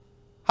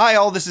Hi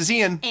all, this is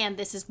Ian. And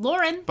this is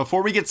Lauren.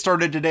 Before we get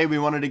started today, we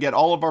wanted to get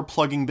all of our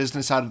plugging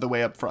business out of the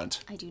way up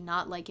front. I do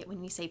not like it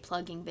when we say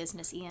plugging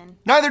business, Ian.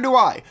 Neither do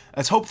I.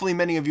 As hopefully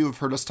many of you have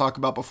heard us talk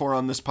about before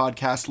on this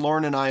podcast,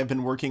 Lauren and I have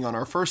been working on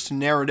our first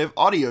narrative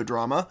audio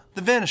drama,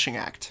 The Vanishing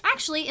Act.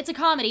 Actually, it's a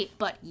comedy,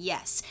 but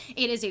yes.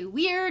 It is a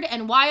weird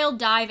and wild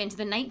dive into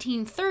the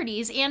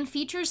 1930s and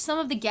features some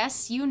of the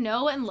guests you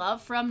know and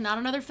love from Not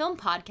Another Film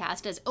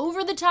podcast as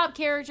over-the-top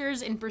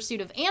characters in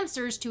pursuit of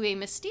answers to a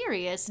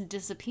mysterious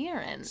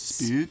disappearance.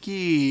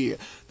 Spooky.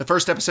 The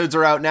first episodes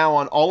are out now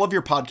on all of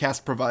your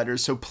podcast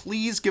providers, so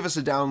please give us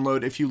a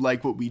download if you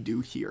like what we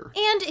do here.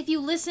 And if you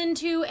listen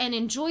to and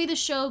enjoy the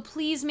show,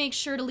 please make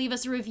sure to leave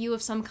us a review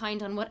of some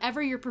kind on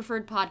whatever your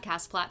preferred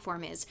podcast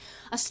platform is.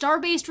 A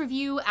star-based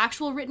review,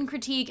 actual written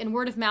critique, and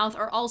word of mouth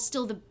are all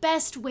still the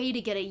best way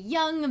to get a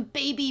young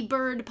baby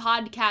bird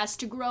podcast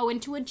to grow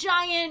into a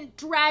giant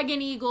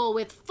dragon eagle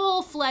with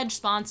full-fledged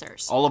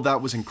sponsors. All of that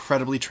was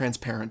incredibly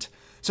transparent.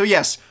 So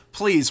yes,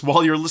 please,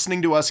 while you're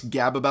listening to us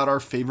gab about our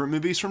favorite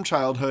movies from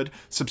childhood,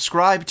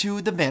 subscribe to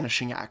The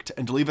Vanishing Act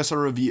and leave us a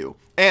review.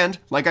 And,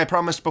 like I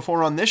promised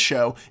before on this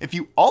show, if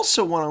you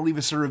also want to leave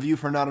us a review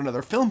for Not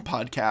Another Film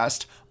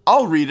podcast,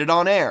 I'll read it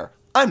on air.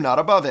 I'm not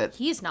above it.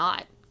 He's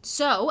not.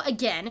 So,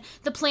 again,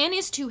 the plan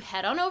is to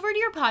head on over to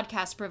your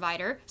podcast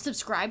provider,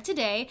 subscribe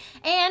today,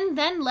 and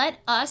then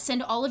let us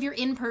and all of your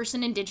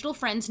in-person and digital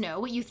friends know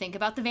what you think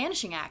about The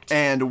Vanishing Act.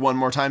 And one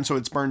more time so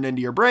it's burned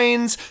into your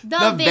brains,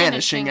 The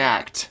Vanishing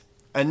Act.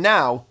 And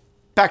now,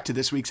 back to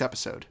this week's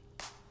episode.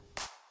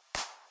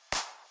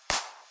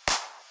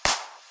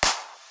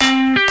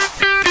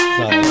 It's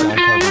not like John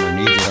Carpenter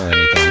needs it or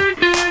anything.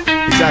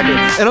 Exactly.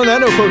 And on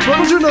that note, folks,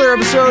 welcome to another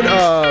episode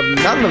of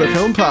Not Another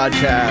Film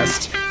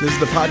Podcast. This is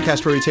the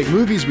podcast where we take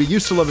movies we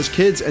used to love as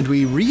kids and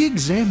we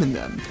re-examine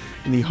them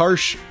in the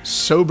harsh,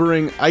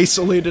 sobering,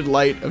 isolated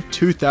light of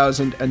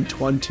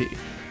 2020.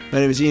 My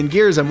name is Ian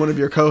Gears. I'm one of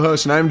your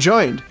co-hosts, and I'm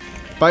joined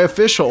by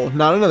official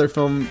Not Another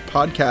Film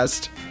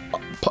Podcast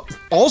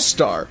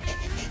all-star,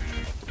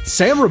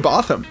 Sam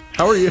Robotham.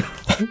 How are you?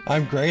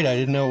 I'm great. I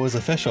didn't know it was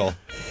official.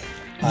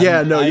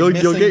 You'll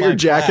get your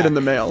jacket plaque in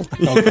the mail.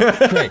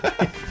 Okay, great.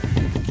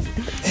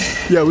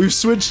 Yeah, we've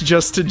switched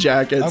just to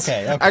jackets.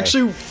 Okay.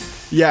 Actually,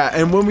 yeah,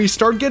 and when we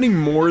start getting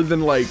more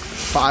than like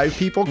 5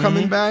 people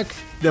coming back,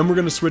 then we're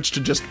going to switch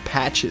to just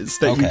patches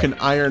that you can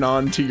iron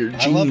on to your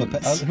jeans. I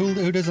love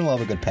who doesn't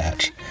love a good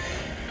patch?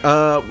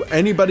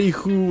 Anybody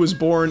who was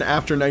born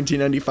after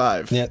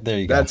 1995. Yeah, there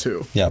you go. That's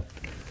who. Yep.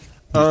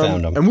 You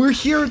found them. And we're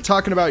here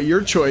talking about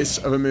your choice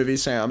of a movie,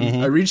 Sam.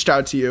 I reached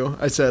out to you.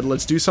 I said,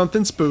 let's do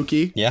something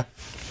spooky. Yeah.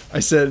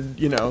 I said,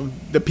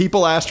 the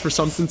people asked for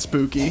something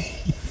spooky.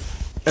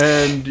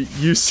 And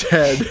you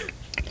said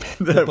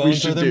that we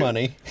should do their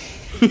money.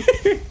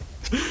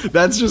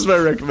 That's just my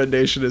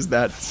recommendation, is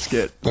that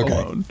skit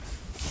alone.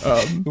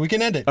 We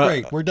can end it.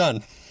 Great. We're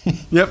done.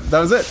 Yep, that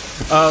was it.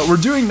 We're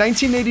doing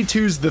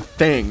 1982's The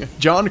Thing.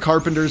 John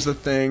Carpenter's The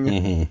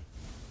Thing.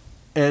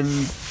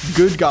 And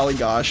good golly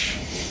gosh,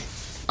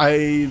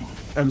 I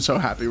am so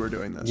happy we're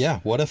doing this.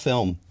 Yeah, what a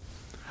film.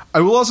 I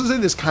will also say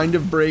this kind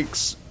of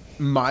breaks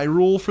my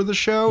rule for the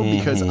show,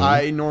 because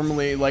I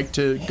normally like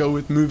to go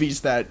with movies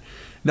that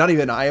not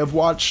even I have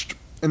watched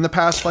in the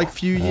past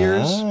few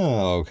years.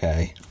 Oh,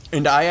 okay.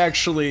 And I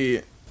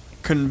actually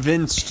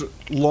convinced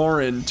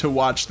Lauren to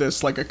watch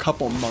this a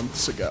couple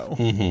months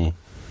ago.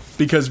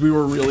 Because we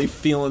were really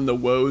feeling the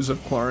woes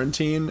of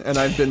quarantine, and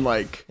I've been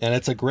And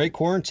it's a great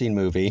quarantine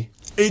movie.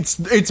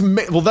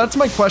 Well, that's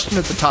my question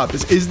at the top,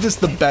 is this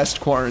the best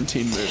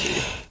quarantine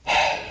movie?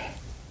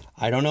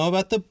 I don't know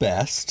about the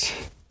best,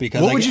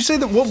 because what would you say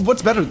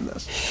what's better than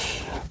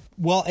this?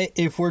 Well,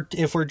 if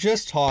we're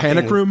just talking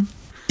Panic Room?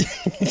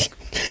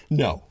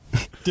 No.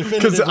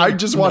 Because I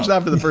just watched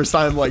that for the first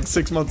time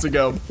 6 months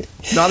ago.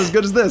 Not as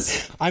good as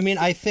this. I mean,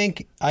 I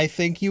think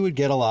you would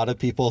get a lot of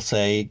people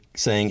saying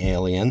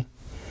Alien,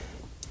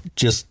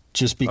 just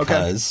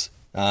because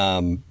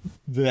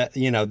that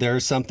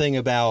there's something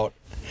about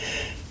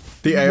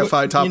the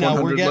AFI top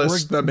 100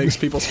 list that makes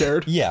people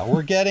scared. Yeah,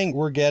 we're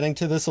getting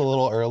to this a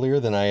little earlier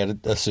than I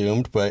had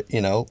assumed, but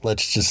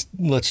let's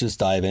just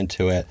dive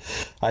into it.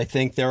 I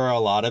think there are a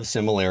lot of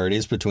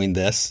similarities between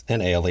this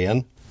and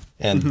Alien,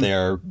 and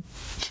they're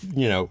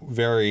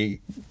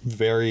very,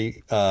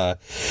 very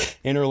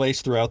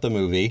interlaced throughout the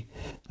movie.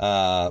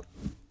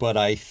 But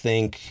I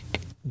think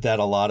that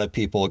a lot of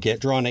people get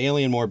drawn to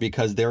Alien more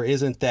because there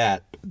isn't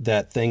that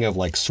thing of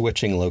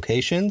switching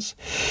locations,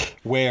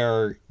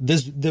 where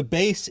the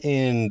base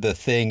in The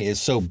Thing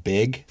is so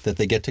big that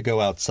they get to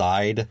go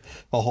outside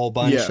a whole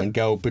bunch and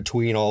go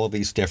between all of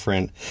these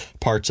different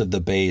parts of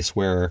the base,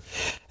 where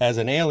as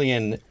an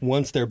Alien,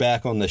 once they're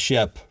back on the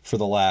ship for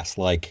the last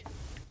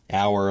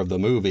hour of the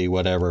movie,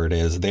 whatever it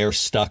is, they're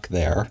stuck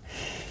there.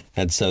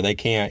 And so they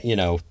can't,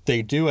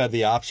 they do have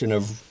the option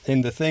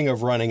in The Thing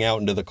of running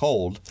out into the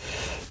cold,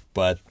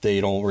 but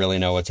they don't really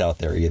know what's out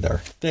there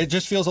either. It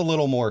just feels a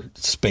little more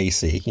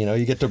spacey.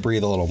 You get to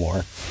breathe a little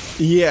more.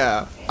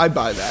 Yeah, I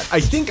buy that. I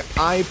think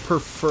I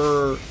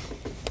prefer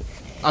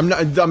I'm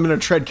going to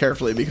tread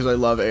carefully because I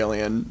love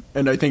Alien,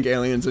 and I think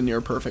Alien's a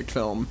near perfect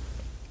film.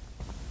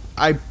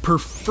 I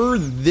prefer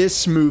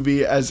this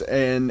movie as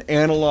an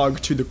analog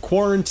to the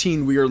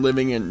quarantine we are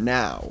living in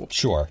now.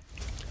 Sure.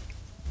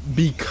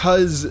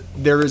 Because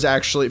there is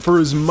actually, for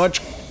as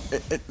much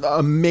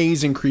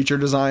amazing creature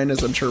design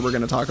as I'm sure we're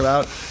going to talk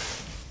about,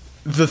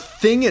 the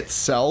thing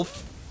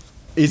itself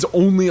is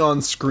only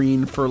on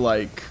screen for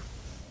like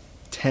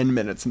 10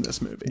 minutes in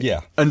this movie.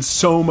 Yeah. And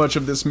so much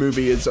of this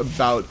movie is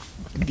about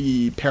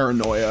the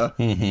paranoia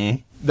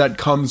that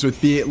comes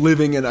with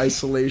living in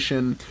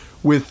isolation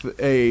with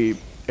a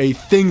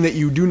thing that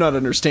you do not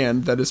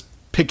understand that is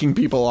picking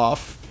people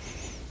off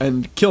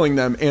and killing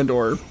them and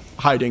or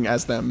hiding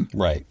as them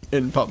right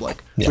in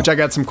public, yeah. which I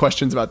got some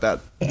questions about that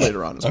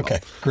later on as well. Okay,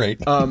 great.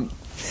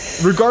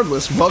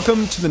 Regardless,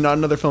 welcome to the Not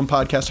Another Film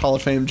Podcast Hall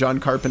of Fame, John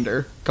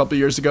Carpenter. A couple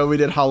years ago, we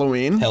did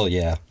Halloween. Hell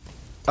yeah.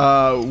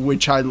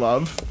 Which I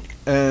love,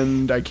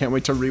 and I can't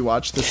wait to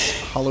rewatch this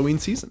Halloween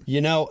season.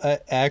 You know,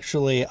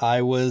 actually,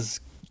 I was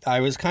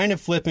kind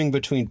of flipping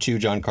between two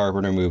John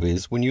Carpenter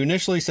movies. When you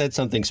initially said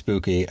something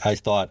spooky, I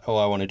thought,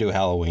 I want to do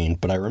Halloween.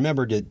 But I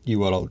remembered that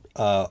you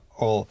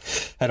all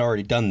had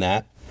already done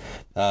that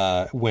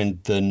when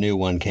the new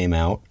one came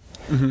out.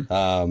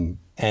 Mm-hmm.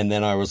 And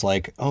then I was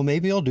like,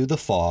 maybe I'll do The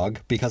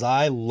Fog, because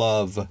I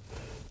love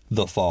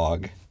The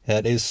Fog.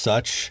 That is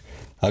such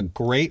a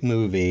great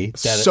movie.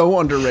 That so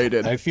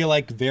underrated. I feel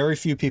like very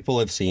few people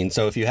have seen.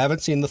 So if you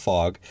haven't seen The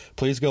Fog,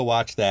 please go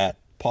watch that.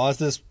 Pause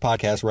this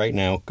podcast right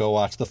now. Go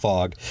watch The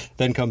Fog.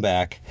 Then come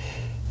back.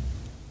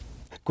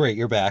 Great,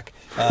 you're back.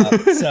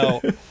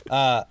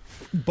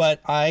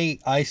 But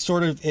I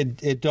sort of,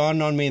 it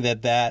dawned on me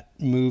that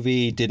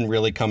movie didn't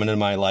really come into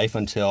my life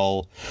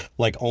until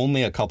like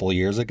only a couple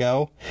years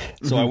ago.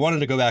 So I wanted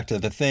to go back to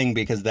The Thing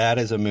because that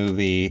is a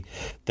movie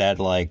that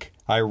like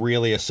I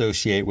really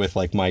associate with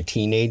like my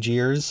teenage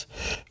years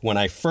when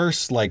I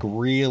first like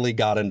really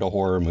got into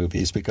horror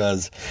movies,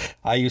 because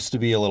I used to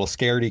be a little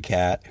scaredy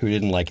cat who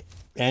didn't like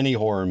any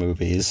horror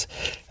movies.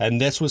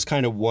 And this was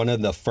kind of one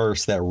of the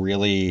first that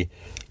really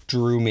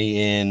drew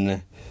me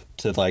in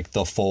to like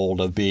the fold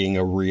of being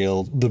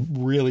the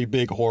really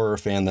big horror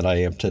fan that I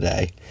am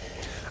today.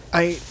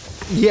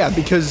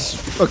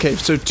 Because okay,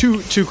 so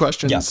two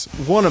questions. Yeah.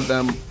 One of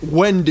them,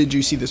 when did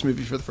you see this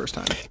movie for the first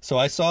time? So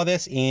I saw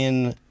this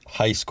in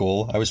high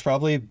school. I was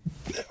probably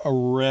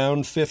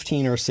around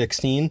 15 or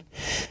 16,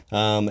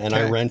 and okay.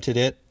 I rented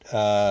it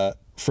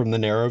from the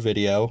Narrow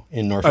Video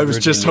in Norfolk, Virginia. I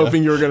was just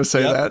hoping you were going to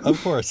say that.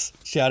 Of course.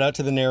 Shout out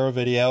to the Narrow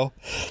Video,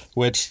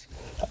 which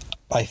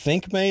I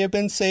think may have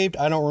been saved.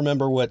 I don't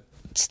remember what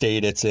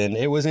state it's in.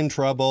 It was in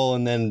trouble,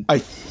 and then I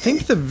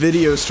think the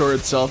video store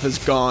itself is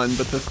gone,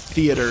 but the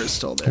theater is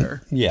still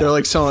there. Yeah, they're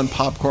like selling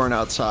popcorn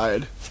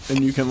outside,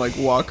 and you can like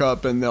walk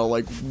up and they'll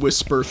like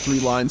whisper 3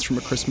 lines from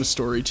A Christmas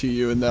Story to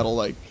you, and that'll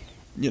like,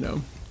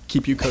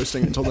 keep you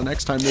coasting until the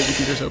next time movie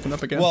theaters open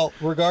up again. Well,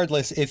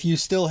 regardless, if you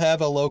still have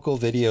a local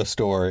video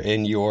store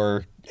in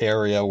your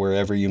area,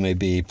 wherever you may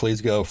be, please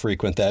go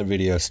frequent that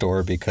video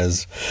store,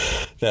 because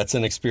that's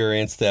an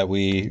experience that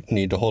we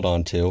need to hold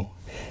on to.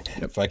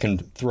 Yep. If I can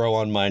throw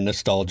on my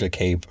nostalgia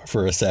cape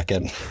for a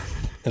second,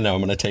 and now I'm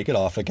going to take it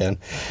off again.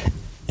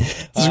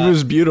 This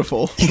was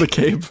beautiful, the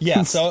cape.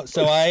 Yeah, so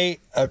I,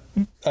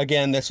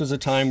 again, this was a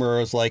time where I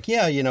was like,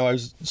 I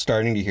was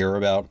starting to hear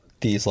about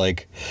these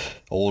like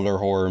older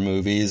horror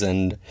movies,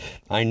 and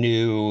I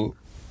knew,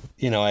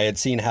 I had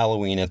seen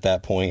Halloween at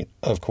that point,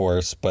 of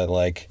course, but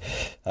like,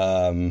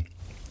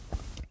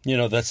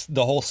 that's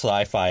the whole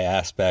sci-fi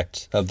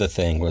aspect of The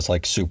Thing was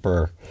like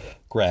super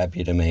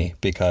grabby to me,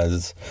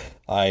 because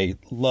I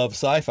love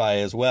sci-fi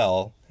as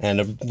well, and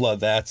have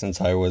loved that since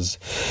I was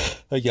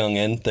a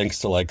youngin', thanks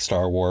to like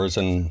Star Wars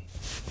and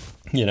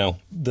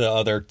the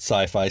other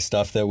sci-fi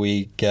stuff that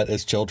we get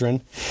as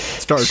children.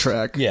 Star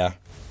Trek. Yeah.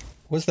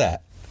 What's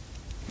that?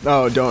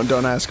 Oh,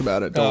 don't ask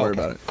about it. Don't worry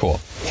about it. Cool.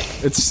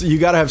 You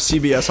got to have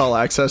CBS All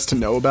Access to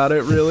know about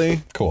it,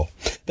 really. Cool.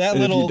 That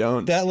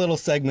little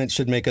segment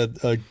should make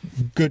a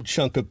good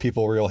chunk of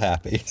people real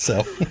happy.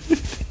 So.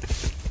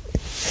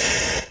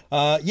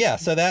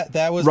 So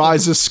that was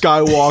Rise of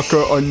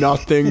Skywalker or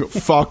nothing.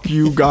 Fuck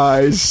you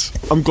guys.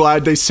 I'm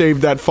glad they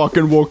saved that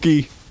fucking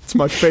Wookiee. It's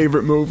my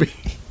favorite movie.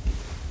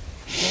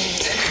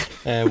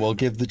 And we'll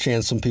give the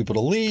chance some people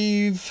to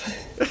leave.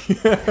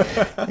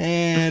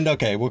 And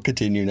okay, we'll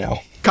continue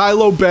now.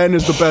 Kylo Ben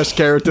is the best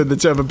character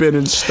that's ever been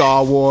in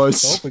Star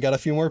Wars. Oh, we got a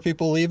few more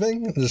people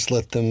leaving. Just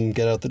let them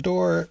get out the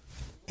door.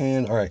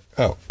 And all right.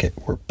 Oh, okay,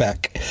 we're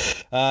back.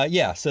 So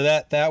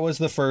that was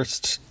the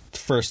first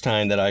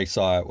time that I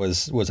saw it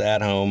was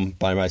at home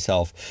by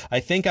myself. I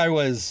think I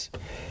was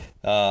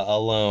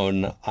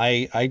alone.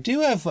 I do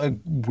have a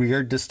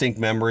weird distinct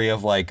memory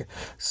of like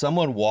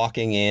someone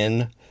walking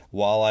in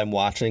while I'm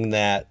watching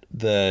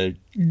the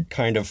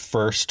kind of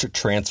first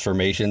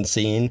transformation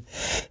scene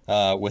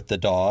with the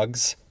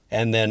dogs,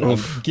 and then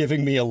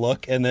giving me a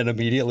look and then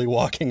immediately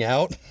walking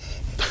out.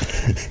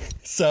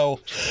 So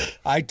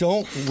I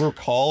don't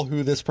recall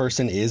who this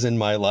person is in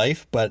my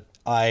life, but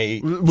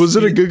Was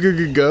it a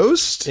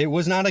ghost? It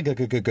was not a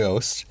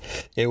ghost.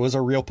 It was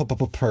a real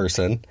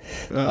person.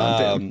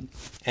 Damn.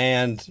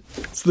 And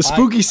It's the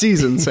spooky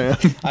season, Sam.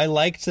 I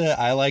like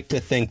to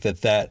think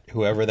that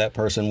whoever that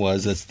person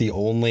was, it's the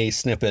only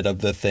snippet of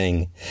the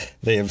thing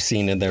they have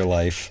seen in their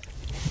life.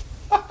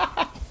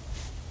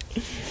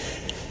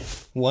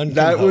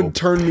 That would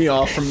turn me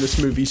off from this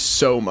movie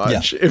so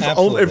much. Yeah,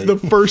 if the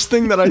first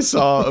thing that I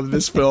saw of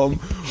this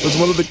film was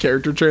one of the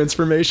character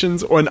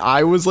transformations when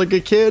I was like a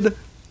kid,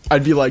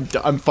 I'd be like,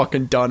 I'm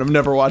fucking done. I'm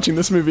never watching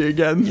this movie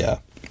again. Yeah.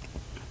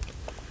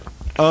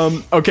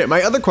 Okay,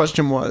 my other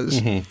question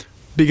was,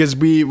 because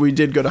we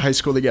did go to high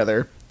school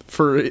together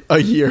for a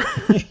year.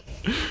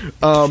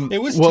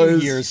 It was 2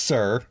 years,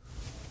 sir.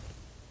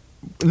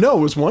 No,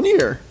 it was 1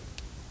 year.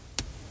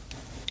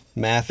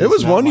 Math It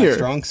was is not 1 my year.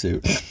 strong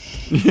suit.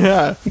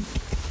 Yeah.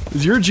 It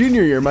was your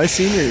junior year, my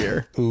senior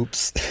year.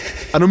 Oops.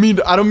 I don't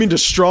mean to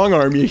strong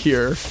arm you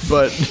here,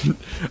 but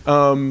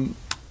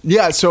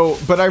yeah, so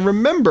but I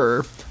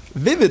remember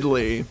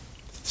vividly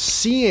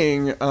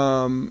seeing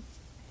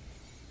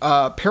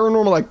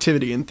Paranormal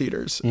Activity in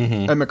theaters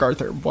at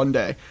MacArthur one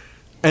day.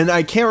 And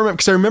I can't remember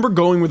because I remember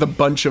going with a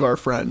bunch of our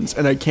friends,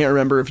 and I can't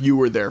remember if you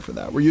were there for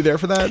that. Were you there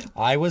for that?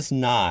 I was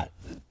not.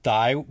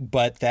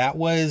 But that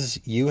was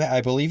you.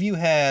 I believe you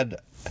had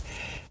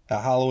a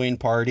Halloween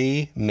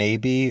party,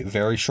 maybe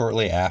very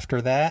shortly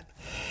after that,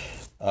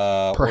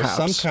 or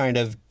some kind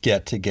of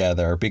get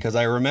together. Because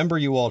I remember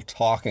you all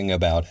talking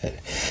about it,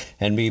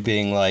 and me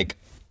being like,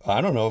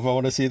 "I don't know if I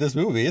want to see this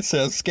movie. It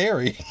sounds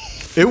scary."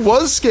 It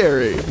was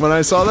scary. When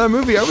I saw that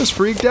movie, I was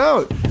freaked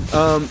out.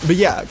 But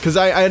yeah, because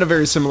I had a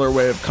very similar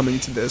way of coming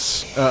to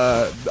this.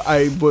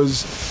 I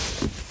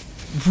was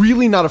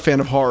really not a fan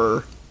of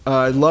horror.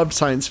 I loved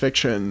science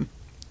fiction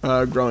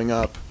growing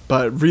up,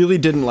 but really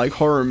didn't like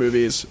horror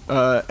movies.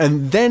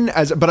 And then,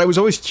 but I was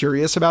always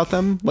curious about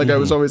them. Like I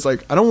was always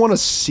like, I don't want to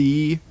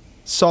see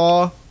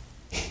Saw,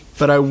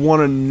 but I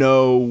want to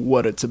know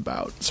what it's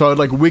about. So I would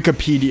like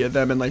Wikipedia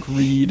them and like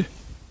read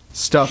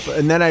stuff.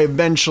 And then I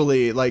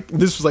eventually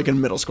this was like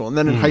in middle school, and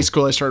then in high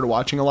school I started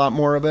watching a lot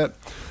more of it.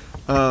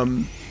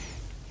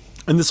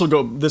 And this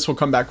will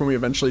come back when we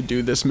eventually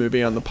do this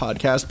movie on the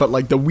podcast. But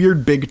like the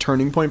weird big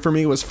turning point for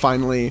me was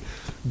finally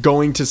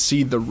going to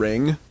see The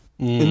Ring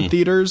in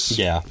theaters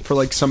for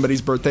like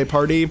somebody's birthday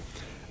party.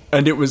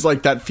 And it was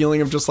like that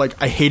feeling of just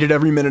like, I hated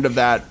every minute of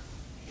that,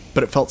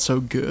 but it felt so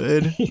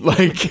good.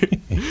 Like,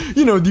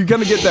 you know, you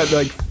kind of get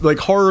that like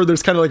horror.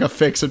 There's kind of like a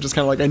fix of just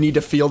kind of like, I need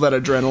to feel that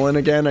adrenaline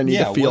again. I need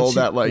to feel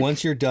that like.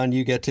 Once you're done,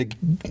 you get to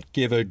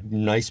give a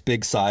nice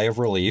big sigh of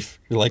relief.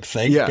 You're like,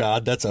 thank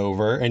God that's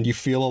over. And you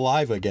feel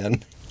alive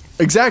again.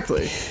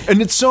 Exactly.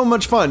 And it's so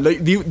much fun.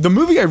 Like the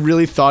movie I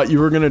really thought you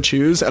were going to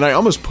choose, and I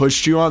almost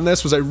pushed you on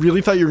this, was I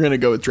really thought you were going to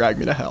go with Drag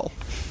Me to Hell.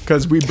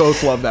 Because we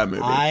both love that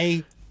movie.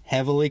 I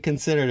heavily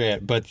considered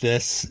it, but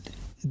this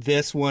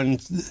one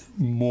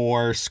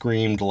more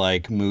screamed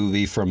like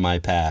movie from my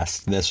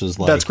past. This was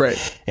like, that's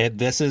great.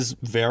 This is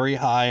very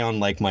high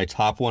on like my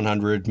top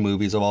 100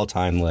 movies of all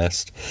time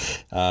list.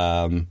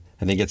 I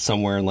think it's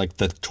somewhere in like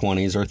the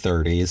 20s or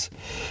 30s.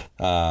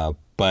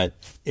 But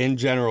in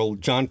general,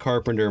 John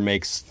Carpenter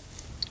makes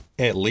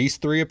at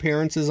least 3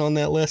 appearances on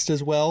that list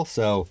as well.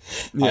 So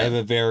I have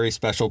a very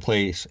special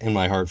place in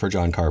my heart for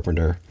John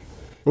Carpenter.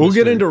 We'll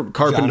get into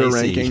Carpenter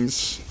Johnny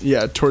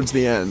rankings, towards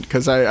the end,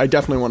 because I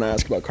definitely want to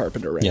ask about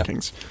Carpenter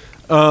rankings.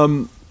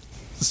 Yeah.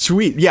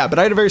 Sweet. Yeah, but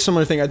I had a very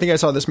similar thing. I think I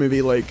saw this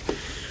movie, like,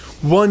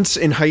 once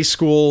in high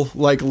school,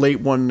 like,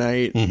 late one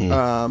night.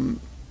 And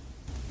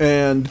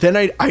then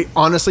I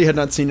honestly had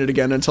not seen it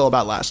again until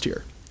about last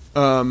year.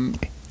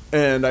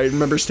 And I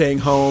remember staying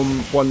home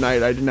one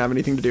night. I didn't have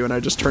anything to do, and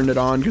I just turned it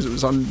on because it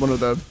was on one of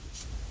the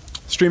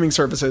streaming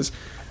services.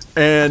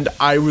 And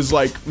I was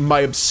like, my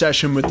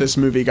obsession with this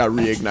movie got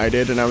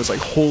reignited, and I was like,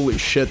 holy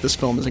shit, this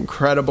film is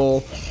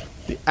incredible.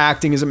 The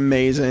acting is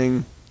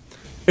amazing.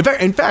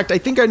 In fact, I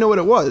think I know what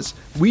it was.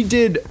 We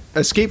did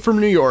Escape from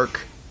New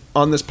York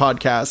on this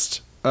podcast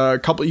a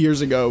couple of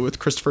years ago with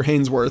Christopher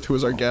Hainsworth, who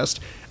was our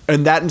guest,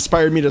 and that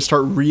inspired me to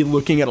start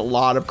re-looking at a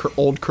lot of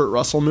old Kurt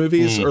Russell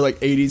movies, or like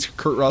 80s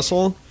Kurt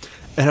Russell.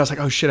 And I was like,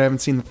 oh shit, I haven't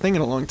seen The Thing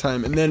in a long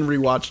time, and then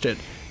rewatched it.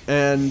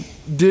 And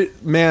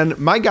man,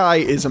 my guy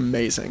is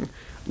amazing.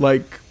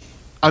 Like,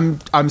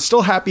 I'm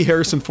still happy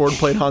Harrison Ford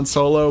played Han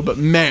Solo, but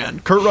man,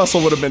 Kurt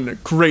Russell would have been a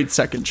great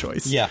second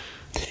choice. Yeah.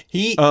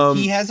 He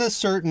has a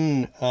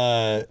certain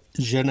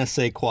je ne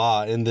sais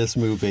quoi in this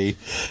movie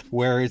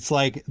where it's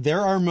like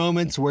there are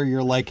moments where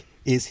you're like,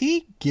 is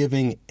he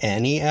giving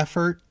any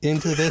effort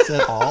into this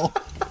at all?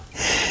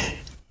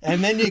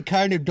 And then it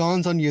kind of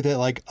dawns on you that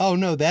like, oh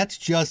no, that's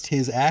just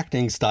his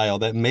acting style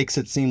that makes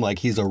it seem like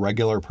he's a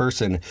regular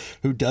person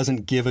who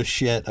doesn't give a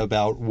shit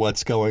about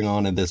what's going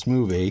on in this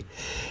movie.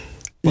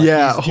 But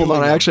yeah, hold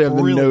on. I actually have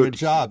the note. Good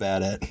job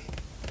at it.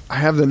 I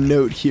have the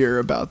note here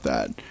about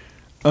that.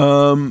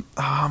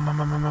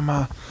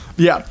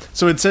 Yeah,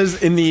 so it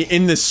says in the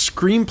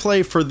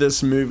screenplay for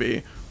this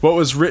movie, what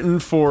was written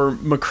for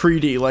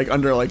MacReady, like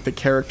under like the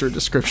character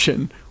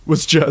description,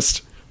 was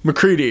just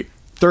MacReady,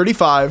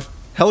 35,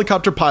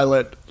 helicopter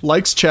pilot,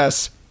 likes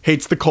chess,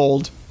 hates the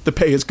cold, the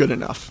pay is good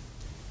enough.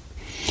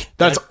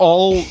 That's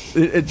all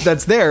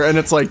that's there, and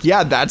it's like,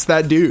 yeah, that's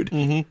that dude.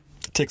 Mm-hmm.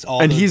 Ticks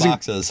all those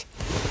boxes.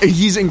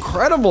 He's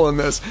incredible in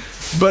this,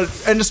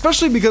 and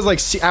especially because like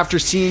after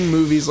seeing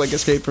movies like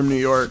Escape from New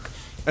York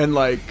and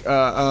like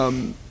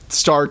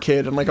Star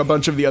Kid and like a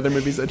bunch of the other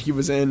movies that he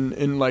was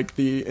in like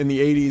the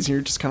 80s, and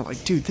you're just kind of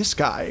like, dude, this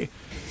guy,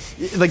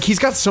 like, he's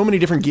got so many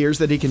different gears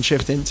that he can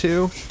shift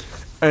into.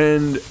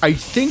 And I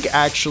think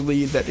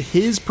actually that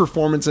his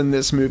performance in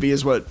this movie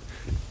is what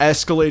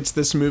escalates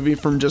this movie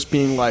from just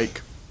being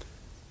like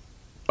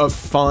a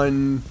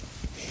fun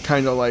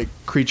kind of like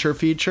creature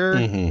feature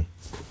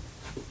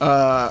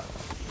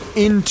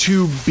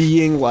into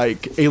being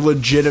like a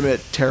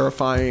legitimate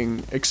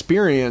terrifying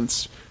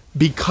experience,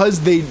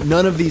 because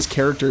none of these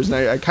characters,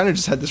 and I kind of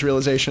just had this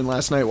realization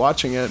last night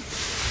watching it,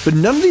 but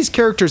none of these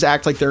characters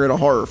act like they're in a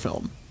horror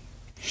film.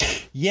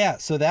 Yeah,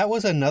 so that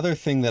was another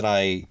thing that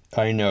I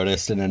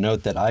noticed in a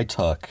note that I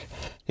took,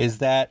 is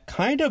that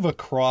kind of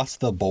across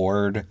the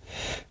board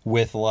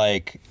with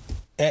like,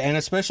 and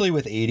especially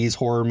with 80s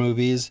horror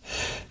movies,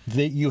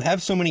 that you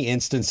have so many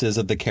instances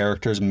of the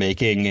characters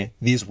making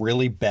these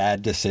really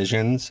bad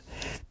decisions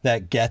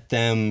that get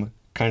them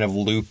kind of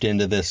looped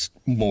into this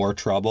more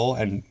trouble,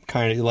 and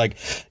kind of like,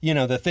 you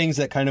know, the things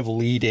that kind of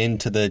lead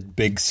into the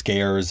big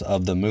scares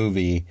of the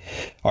movie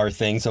are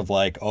things of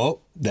like, oh,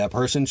 that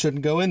person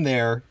shouldn't go in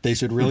there. They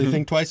should really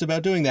think twice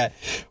about doing that.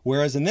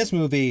 Whereas in this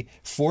movie,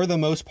 for the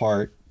most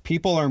part,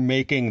 people are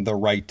making the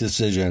right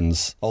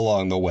decisions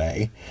along the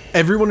way.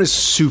 Everyone is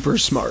super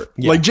smart.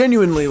 Yeah. Like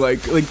genuinely, like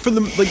for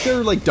them, like there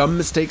are like dumb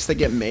mistakes that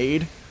get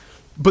made,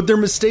 but they're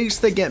mistakes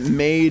that get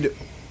made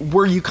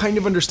where you kind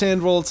of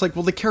understand, well, it's like,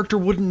 well, the character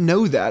wouldn't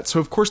know that, so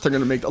of course they're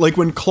going to make that. Like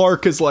when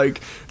Clark is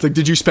like, it's like,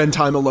 did you spend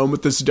time alone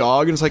with this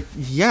dog? And it's like,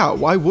 yeah,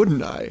 why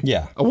wouldn't I?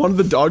 Yeah. I wanted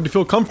the dog to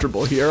feel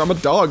comfortable here. I'm a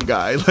dog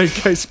guy.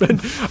 Like I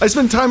spend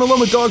time alone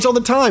with dogs all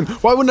the time.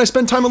 Why wouldn't I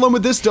spend time alone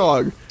with this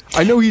dog?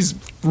 I know he's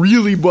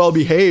really well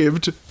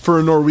behaved for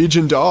a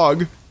Norwegian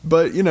dog,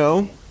 but you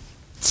know,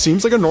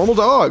 seems like a normal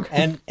dog.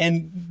 And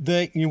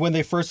when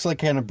they first like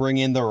kind of bring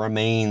in the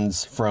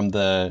remains from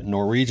the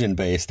Norwegian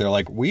base, they're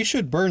like, we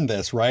should burn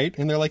this, right?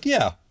 And they're like,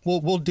 yeah,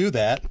 we'll do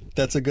that.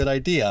 That's a good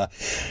idea.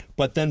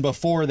 But then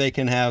before they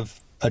can have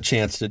a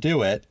chance to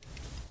do it,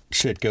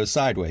 shit goes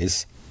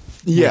sideways.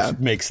 Yeah, which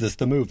makes this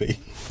the movie.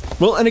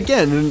 Well, and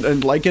again,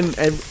 and like in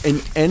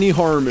any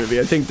horror movie,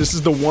 I think this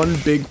is the one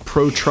big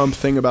pro-Trump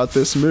thing about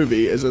this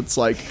movie, is it's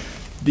like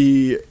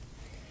the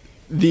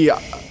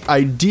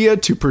idea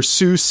to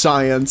pursue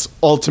science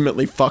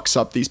ultimately fucks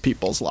up these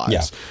people's lives.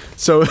 Yeah.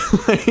 So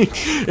like,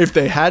 if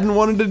they hadn't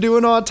wanted to do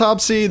an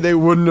autopsy, they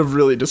wouldn't have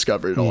really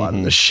discovered a lot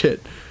of this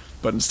shit.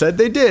 But instead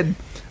they did.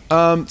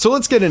 So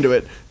let's get into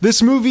it.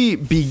 This movie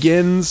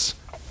begins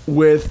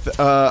with,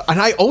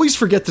 and I always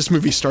forget this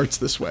movie starts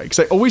this way, because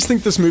I always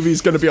think this movie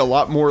is going to be a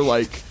lot more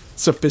like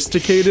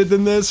sophisticated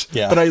than this.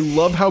 Yeah. But I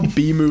love how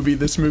B-movie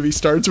this movie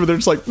starts, where they're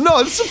just like,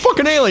 no, this is a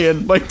fucking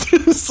alien. Like,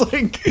 this,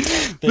 like,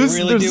 they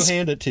really do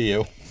hand it to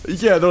you.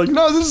 Yeah, they're like,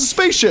 no, this is a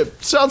spaceship.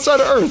 It's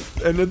outside of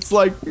Earth. And it's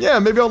like, yeah,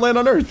 maybe I'll land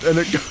on Earth. And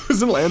it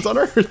goes and lands on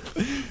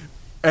Earth.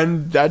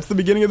 And that's the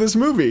beginning of this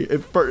movie.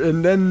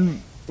 And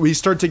then we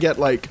start to get,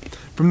 like,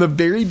 from the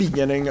very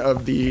beginning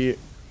of the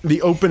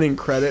opening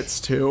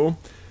credits, too,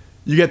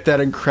 you get that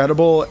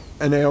incredible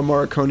Ennio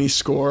Morricone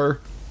score,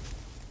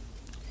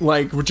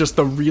 like, with just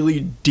the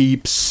really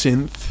deep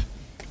synth,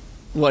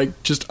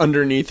 like, just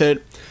underneath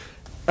it.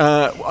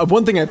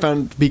 One thing I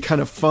found to be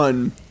kind of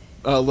fun,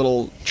 a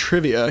little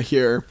trivia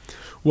here,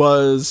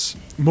 was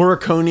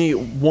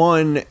Morricone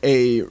won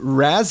a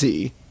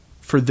Razzie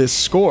for this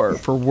score,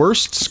 for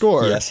worst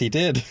score. Yes, he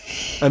did.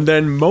 And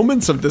then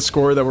moments of the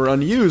score that were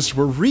unused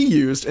were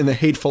reused in The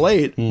Hateful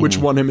Eight, which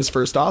won him his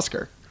first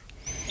Oscar.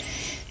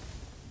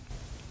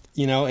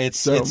 You know,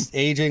 it's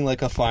aging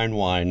like a fine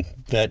wine.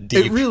 That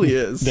deep, it really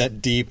is.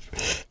 That deep,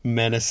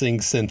 menacing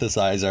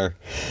synthesizer.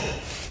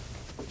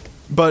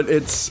 But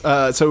it's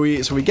so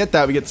we get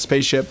that, we get the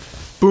spaceship.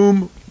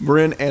 Boom, we're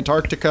in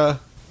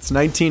Antarctica. It's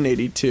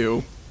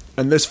 1982,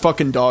 and this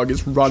fucking dog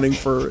is running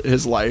for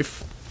his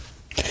life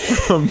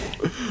from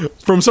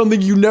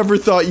something you never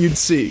thought you'd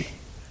see: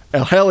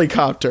 a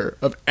helicopter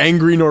of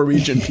angry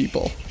Norwegian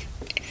people.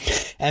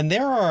 And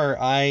there are,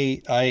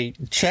 I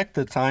checked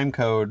the time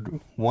code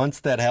once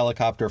that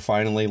helicopter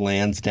finally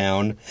lands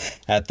down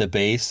at the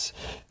base.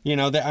 You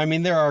know,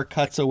 there are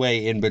cuts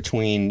away in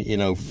between, you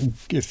know,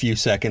 a few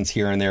seconds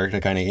here and there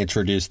to kind of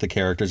introduce the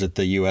characters at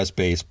the U.S.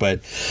 base.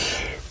 But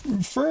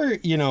for,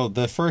 you know,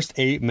 the first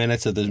 8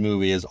 minutes of this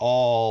movie is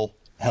all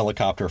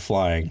helicopter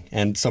flying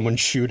and someone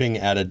shooting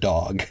at a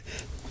dog.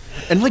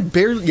 And like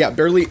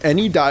barely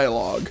any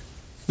dialogue.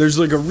 There's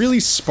like a really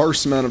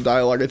sparse amount of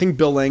dialogue. I think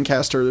Bill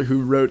Lancaster,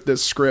 who wrote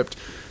this script,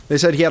 they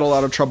said he had a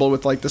lot of trouble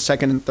with like the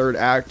second and third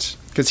act,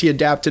 because he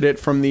adapted it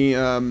from the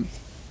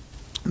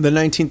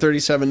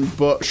 1937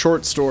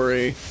 short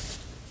story.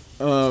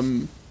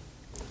 Find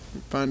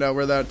out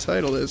where that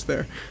title is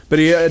there. But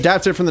he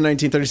adapted it from the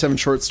 1937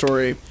 short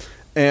story,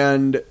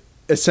 and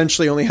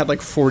essentially only had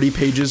like 40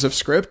 pages of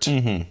script.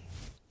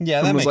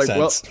 Yeah, that makes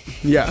sense. Well,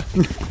 yeah.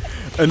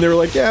 And they were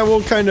like, yeah,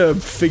 we'll kind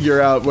of figure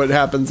out what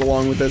happens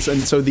along with this.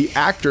 And so the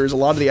actors, a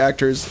lot of the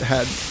actors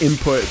had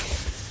input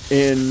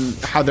in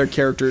how their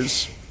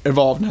characters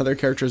evolved and how their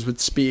characters would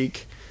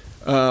speak,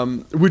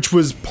 which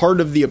was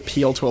part of the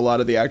appeal to a lot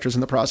of the actors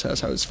in the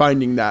process. I was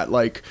finding that,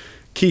 like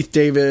Keith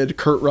David,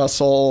 Kurt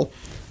Russell,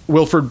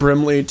 Wilford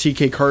Brimley,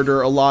 T.K.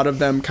 Carter, a lot of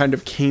them kind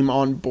of came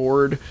on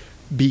board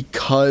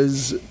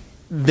because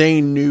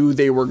they knew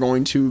they were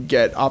going to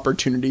get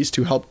opportunities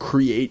to help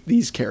create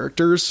these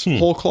characters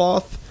whole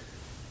cloth,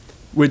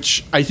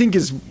 which I think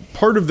is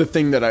part of the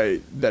thing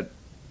that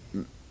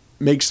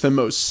makes the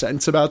most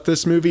sense about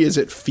this movie. Is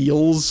it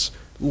feels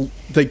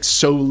like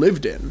so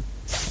lived in.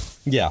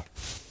 Yeah,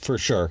 for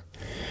sure.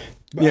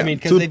 Yeah, I mean,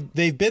 because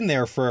they've been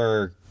there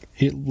for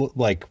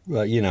like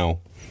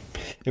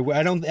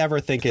I don't ever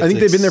think it's... I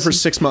think they've been there for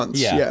 6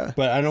 months. Yeah.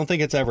 But I don't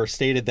think it's ever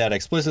stated that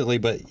explicitly,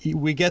 but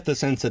we get the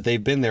sense that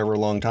they've been there for a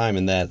long time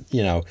and that,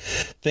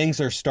 things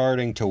are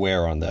starting to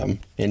wear on them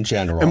in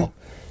general.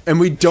 And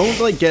we don't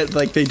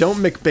they don't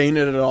McBain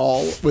it at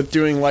all with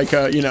doing like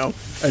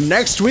and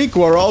next week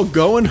we're all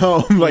going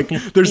home. Like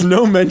there's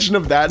no mention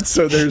of that.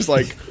 So there's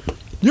like,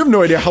 you have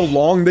no idea how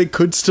long they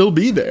could still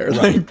be there.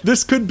 Right. Like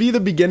this could be the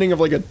beginning of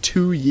like a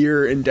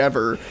 2-year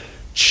endeavor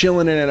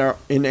chilling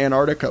in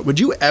Antarctica. Would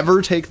you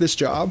ever take this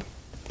job?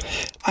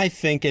 I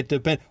think it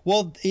depends.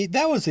 Well,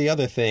 that was the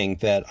other thing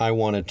that I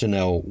wanted to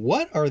know.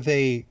 What are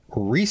they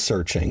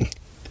researching?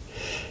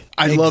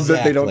 I love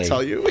that they don't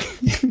tell you.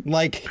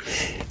 Like,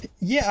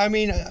 yeah, I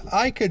mean,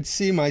 I could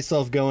see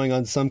myself going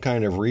on some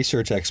kind of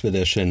research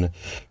expedition,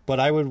 but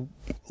I would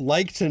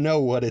like to know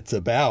what it's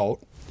about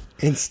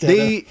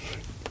instead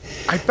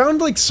I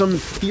found like some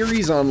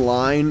theories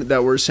online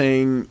that were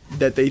saying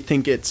that they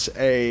think it's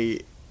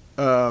a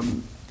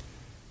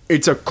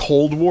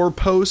Cold War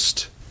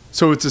post.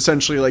 So it's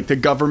essentially like the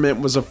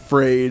government was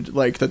afraid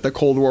like that the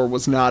Cold War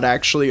was not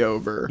actually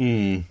over.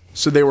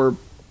 So they were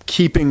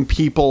keeping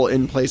people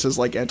in places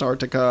like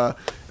Antarctica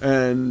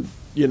and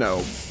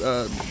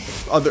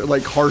other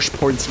like harsh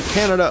points in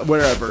Canada,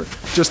 wherever,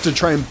 just to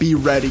try and be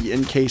ready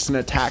in case an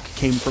attack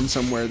came from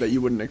somewhere that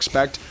you wouldn't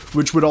expect,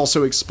 which would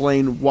also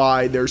explain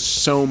why there's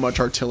so much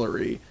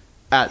artillery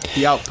at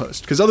the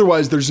outpost, because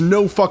otherwise there's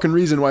no fucking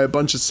reason why a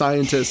bunch of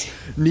scientists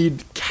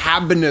need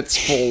cabinets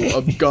full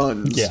of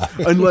guns. Yeah.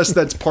 Unless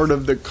that's part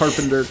of the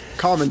Carpenter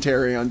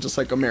commentary on just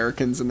like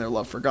Americans and their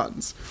love for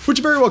guns, which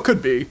very well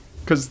could be,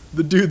 because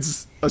the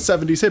dude's a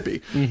 70s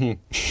hippie.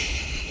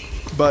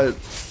 But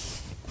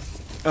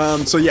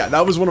so yeah,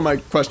 that was one of my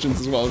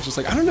questions as well. It's just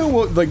like, I don't know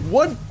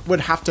what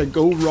would have to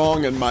go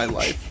wrong in my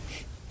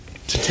life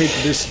to take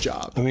this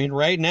job. I mean,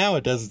 right now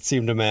it doesn't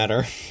seem to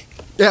matter.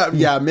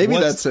 Yeah, maybe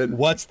that's it.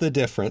 What's the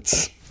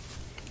difference?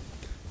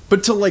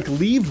 But to like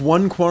leave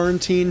one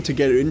quarantine to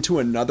get into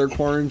another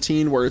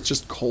quarantine where it's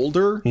just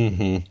colder.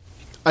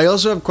 I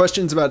also have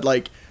questions about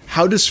like,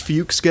 how does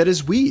Fuchs get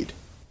his weed?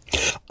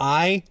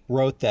 I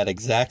wrote that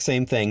exact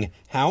same thing.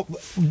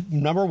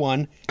 Number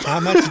one, how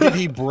much did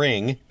he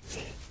bring?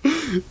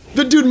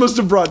 The dude must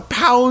have brought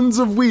pounds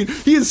of weed.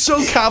 He is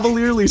so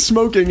cavalierly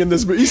smoking in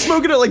this movie. He's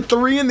smoking at like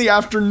 3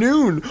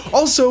 p.m.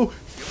 Also,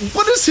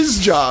 what is his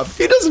job?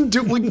 He doesn't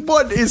do like,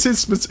 what is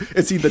his?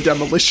 Is he the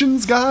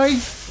demolitions guy?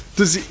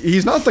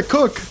 He's not the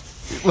cook.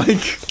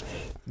 Like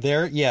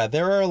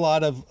there are a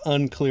lot of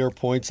unclear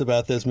points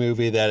about this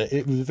movie that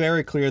it was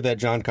very clear that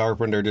John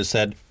Carpenter just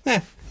said,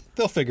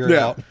 they'll figure it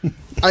out.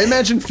 I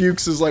imagine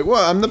Fuchs is like,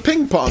 well, I'm the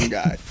ping pong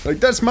guy.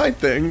 Like that's my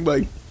thing.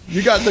 Like.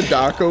 You got the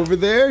doc over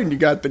there, and you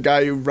got the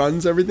guy who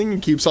runs everything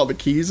and keeps all the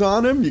keys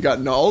on him. You got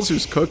Knowles,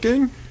 who's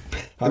cooking.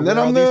 And then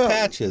I'm these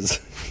patches.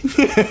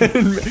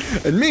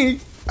 and me,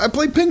 I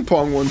play ping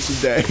pong once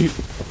a day.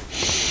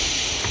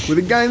 With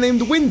a guy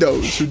named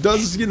Windows, who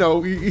does,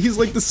 he's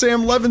like the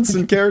Sam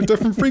Levinson character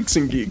from Freaks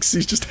and Geeks.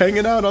 He's just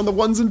hanging out on the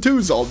 1s and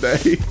 2s all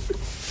day.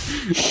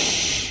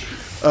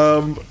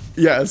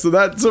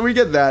 So we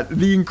get that.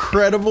 The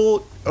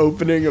incredible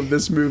opening of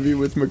this movie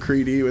with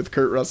MacReady, with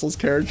Kurt Russell's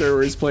character,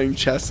 where he's playing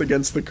chess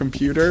against the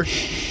computer.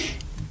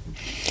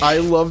 I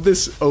love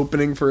this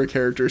opening for a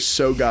character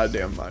so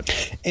goddamn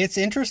much. It's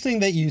interesting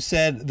that you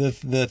said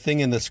the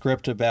thing in the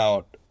script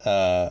about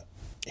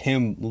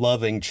him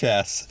loving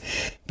chess,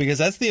 because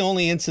that's the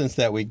only instance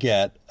that we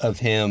get of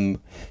him,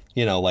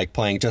 like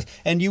playing chess.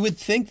 And you would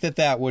think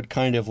that would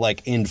kind of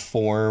like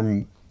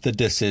inform the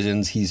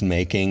decisions he's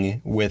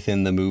making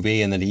within the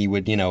movie, and that he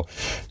would,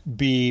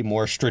 be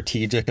more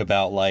strategic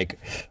about like,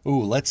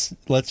 ooh, let's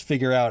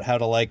figure out how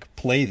to like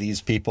play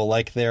these people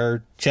like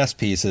they're chess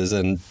pieces.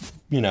 And,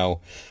 I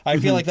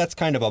feel like that's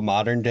kind of a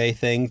modern day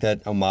thing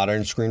that a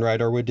modern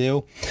screenwriter would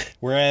do.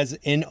 Whereas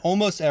in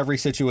almost every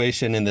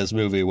situation in this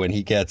movie, when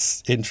he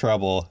gets in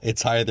trouble,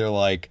 it's either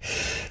like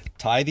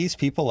tie these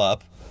people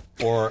up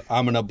or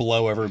I'm going to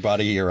blow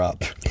everybody here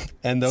up.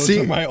 And those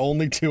are my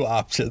only 2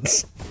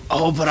 options.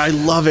 Oh, but I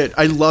love it.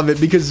 I love it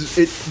because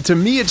to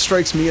me, it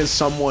strikes me as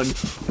someone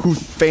who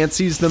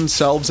fancies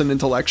themselves an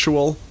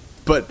intellectual,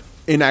 but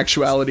in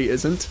actuality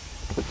isn't.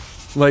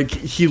 Like,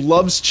 he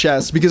loves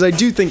chess, because I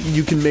do think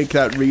you can make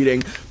that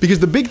reading. Because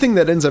the big thing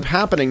that ends up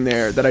happening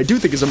there, that I do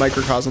think is a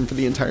microcosm for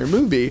the entire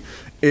movie,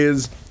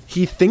 is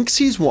he thinks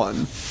he's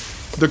won.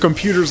 The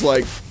computer's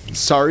like,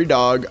 sorry,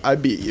 dog, I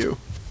beat you.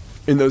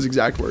 In those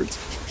exact words.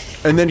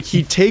 And then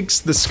he takes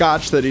the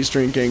scotch that he's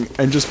drinking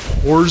and just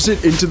pours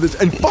it into this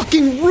and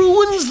fucking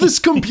ruins this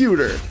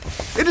computer.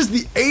 It is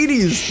the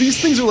 80s.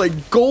 These things are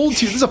like gold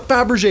to you. This is a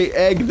Fabergé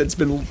egg that's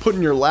been put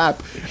in your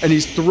lap, and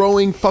he's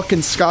throwing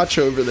fucking scotch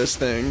over this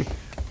thing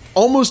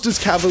almost as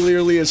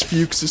cavalierly as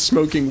Fuchs is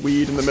smoking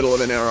weed in the middle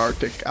of an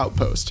Antarctic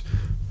outpost.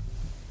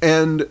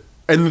 And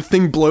the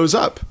thing blows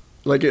up.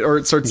 Like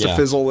it starts to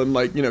fizzle and,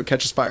 like, you know,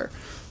 catches fire.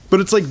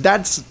 But it's like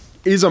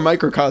is a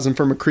microcosm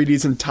for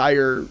MacReady's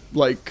entire,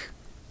 like,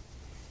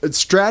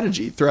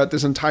 strategy throughout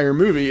this entire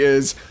movie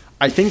is,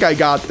 I think I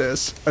got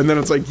this, and then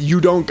it's like, you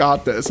don't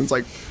got this, and it's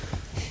like,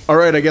 all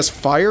right, I guess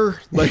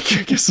fire, like,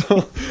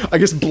 I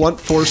guess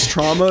blunt force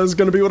trauma is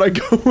gonna be what I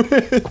go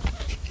with.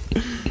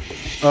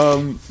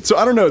 So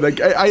I don't know, like,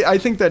 I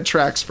think that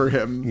tracks for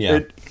him.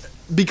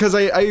 Because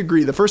I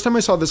agree, the first time I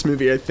saw this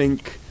movie, I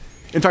think,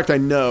 in fact, I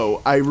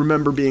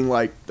remember being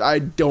like, I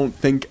don't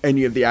think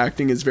any of the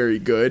acting is very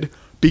good,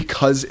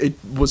 because it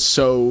was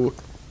so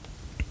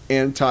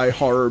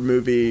anti-horror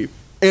movie,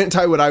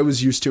 anti what I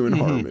was used to in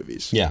horror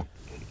movies. Yeah.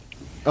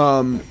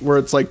 Where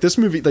it's like, this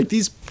movie, like,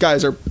 these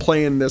guys are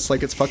playing this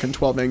like it's fucking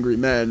 12 Angry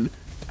Men,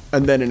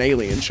 and then an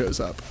alien shows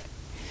up.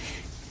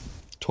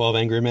 12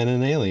 Angry Men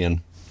and an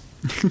alien.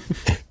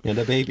 And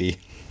a baby.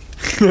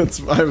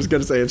 I was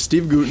going to say, if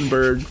Steve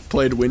Guttenberg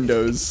played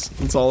Windows,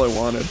 that's all I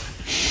wanted.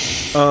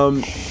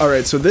 All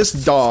right, so this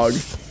dog,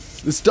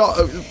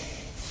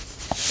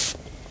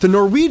 the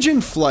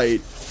Norwegian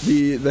flight,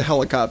 the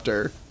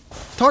helicopter.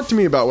 Talk to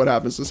me about what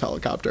happens to this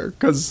helicopter,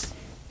 because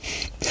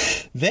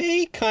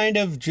they kind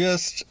of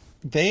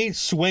they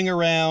swing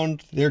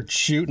around. They're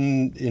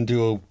shooting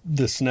into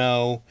the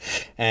snow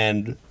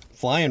and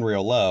flying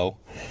real low.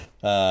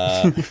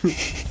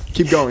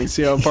 Keep going.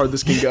 See how far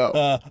this can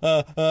go.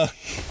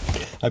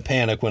 I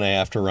panic when I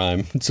have to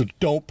rhyme, so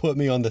don't put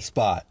me on the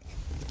spot.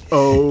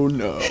 Oh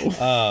no.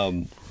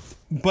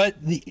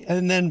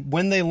 And then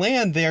when they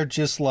land, they're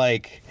just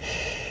like,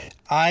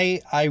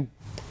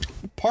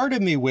 part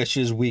of me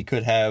wishes we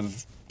could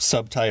have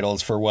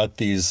subtitles for what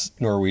these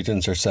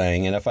Norwegians are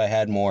saying, and if I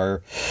had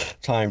more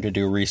time to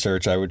do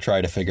research, I would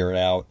try to figure it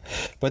out.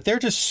 But they're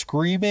just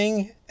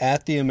screaming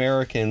at the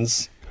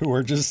Americans, who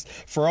are just,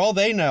 for all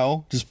they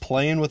know, just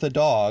playing with a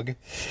dog,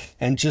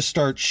 and just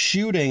start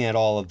shooting at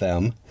all of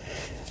them.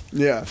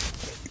 Yeah.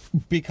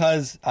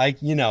 Because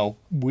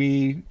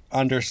we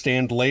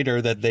understand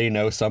later that they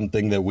know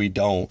something that we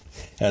don't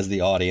as the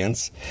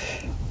audience.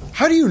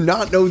 How do you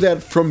not know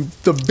that from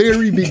the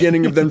very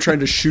beginning of them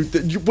trying to shoot?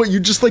 You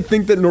just, like,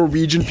 think that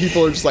Norwegian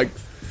people are just like,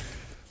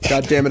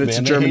 God damn it, it's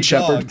a German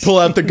Shepherd. Dogs. Pull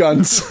out the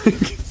guns.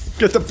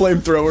 Get the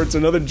flamethrower. It's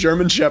another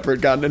German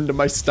Shepherd gotten into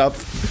my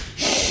stuff.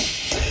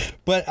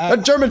 But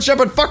that German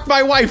Shepherd fucked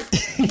my wife.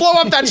 Blow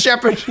up that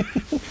Shepherd.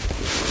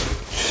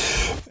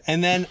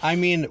 And then, I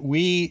mean,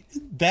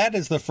 that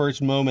is the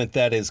first moment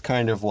that is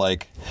kind of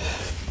like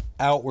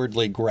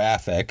outwardly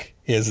graphic,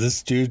 is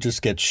this dude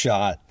just gets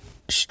shot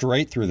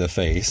straight through the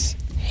face.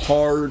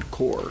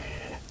 Hardcore.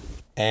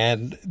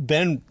 And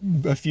then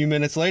a few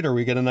minutes later,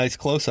 we get a nice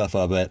close-up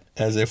of it,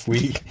 as if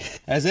we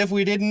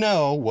didn't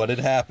know what had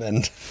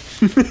happened.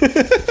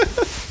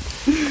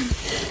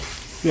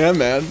 Yeah,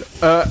 man.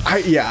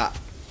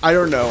 I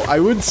don't know. I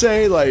would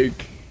say,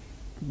 like,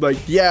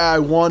 yeah, I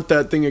want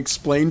that thing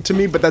explained to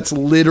me, but that's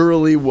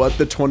literally what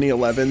the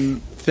 2011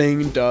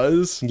 thing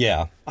does.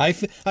 Yeah. I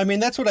mean,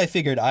 that's what I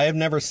figured. I have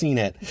never seen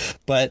it,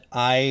 but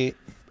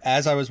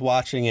as I was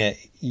watching it,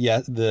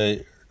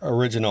 the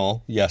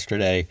original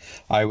yesterday,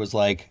 I was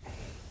like,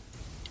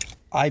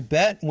 I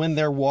bet when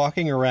they're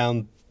walking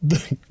around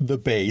the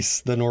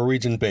base, the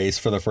Norwegian base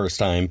for the first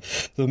time,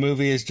 the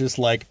movie is just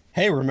like,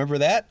 hey, remember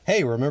that?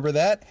 Hey, remember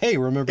that? Hey,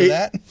 remember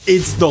that?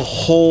 It's the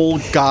whole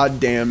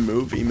goddamn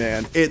movie,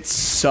 man. It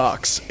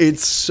sucks.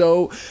 It's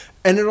so...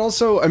 And it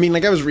also, I mean,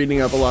 like, I was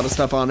reading up a lot of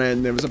stuff on it,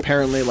 and there was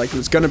apparently, like,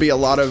 there's going to be a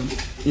lot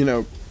of,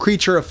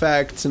 creature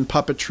effects and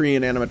puppetry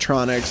and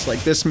animatronics,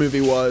 like this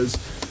movie was.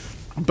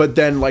 But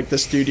then, like, the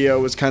studio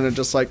was kind of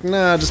just like,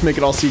 nah, just make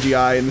it all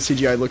CGI, and the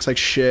CGI looks like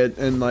shit,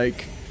 and,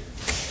 like,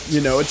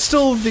 it's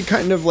still the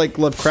kind of, like,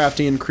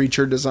 Lovecraftian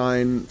creature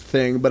design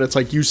thing, but it's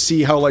like, you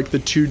see how, like, the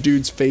two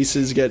dudes'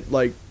 faces get,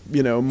 like,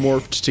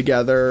 morphed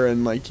together,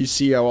 and, like, you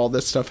see how all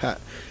this stuff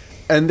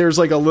and there's,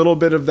 like, a little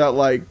bit of that,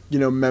 like,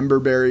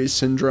 Memberberry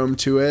syndrome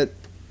to it.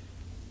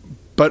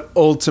 But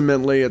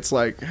ultimately, it's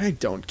like, I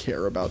don't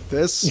care about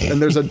this.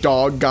 And there's a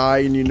dog guy,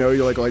 and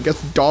you're like, well, I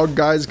guess dog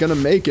guy's gonna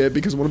make it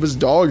because one of his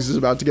dogs is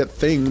about to get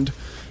thinged.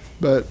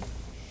 But,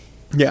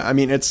 yeah, I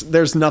mean,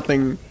 there's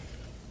nothing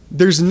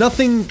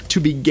to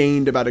be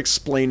gained about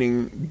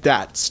explaining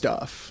that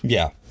stuff.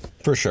 Yeah,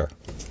 for sure.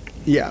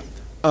 Yeah.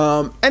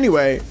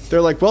 Anyway,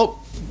 they're like, well,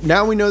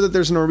 now we know that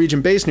there's a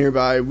Norwegian base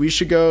nearby. We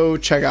should go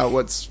check out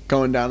what's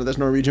going down at this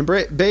Norwegian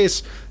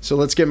base. So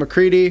let's get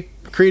MacReady.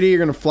 McCready, you're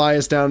going to fly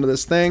us down to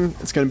this thing.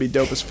 It's going to be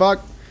dope as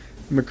fuck.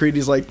 And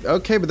McCready's like,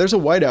 okay, but there's a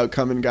whiteout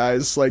coming,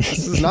 guys. Like,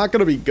 this is not going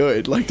to be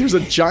good. Like, there's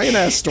a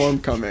giant-ass storm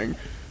coming.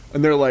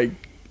 And they're like,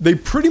 they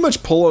pretty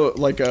much pull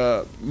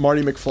a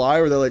Marty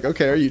McFly, where they're like,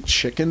 okay, are you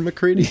chicken,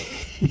 McCready?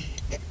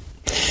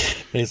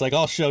 And he's like,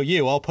 I'll show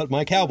you. I'll put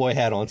my cowboy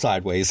hat on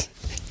sideways.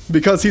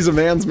 Because he's a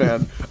man's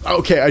man.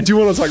 Okay, I do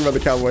want to talk about the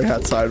cowboy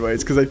hat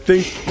sideways, because I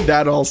think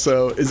that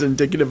also is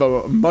indicative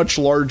of a much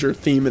larger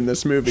theme in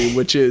this movie,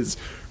 which is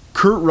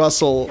Kurt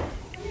Russell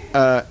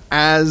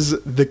as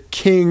the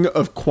king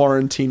of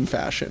quarantine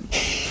fashion.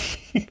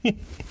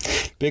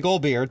 Big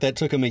old beard that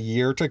took him a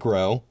year to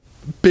grow.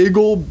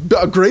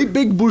 A great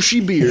big bushy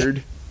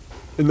beard,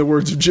 in the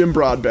words of Jim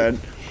Broadbent.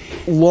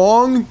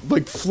 Long,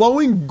 like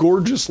flowing,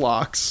 gorgeous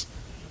locks.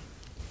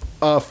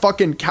 A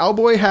fucking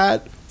cowboy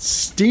hat.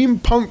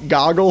 Steampunk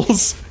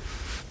goggles.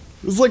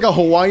 It was like a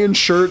Hawaiian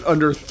shirt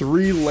under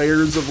 3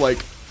 layers of like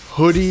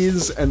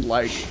hoodies and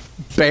like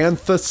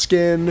bantha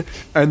skin,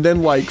 and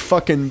then like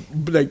fucking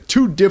like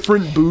 2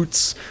 different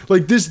boots.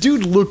 Like, this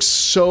dude looks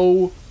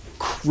so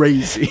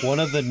crazy. One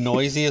of the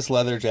noisiest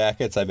leather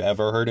jackets I've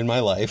ever heard in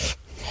my life.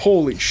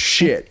 Holy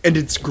shit. And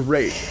it's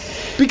great.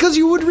 Because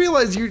you would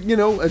realize, you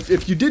know,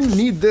 if you didn't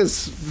need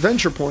this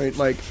venture point,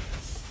 like,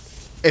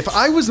 if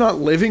I was not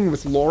living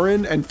with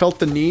Lauren and felt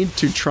the need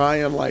to try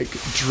and, like,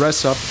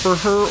 dress up for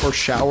her or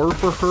shower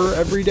for her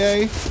every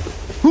day,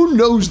 who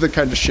knows the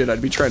kind of shit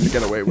I'd be trying to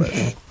get away with?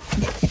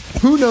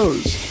 Who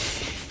knows?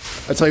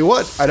 I tell you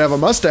what, I'd have a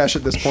mustache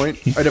at this point.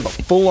 I'd have a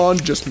full-on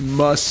just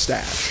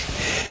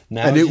mustache.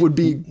 And it would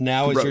be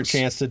Now gross. is your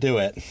chance to do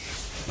it.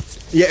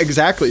 Yeah,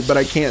 exactly, but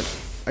I can't.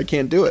 I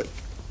can't do it.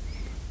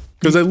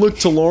 Because I look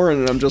to Lauren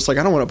and I'm just like,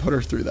 I don't want to put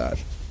her through that.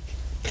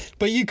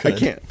 But you could. I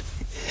can't.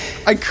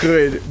 I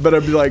could, but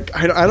I'd be like,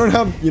 I don't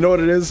have, you know what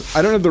it is?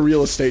 I don't have the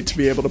real estate to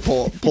be able to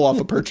pull off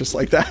a purchase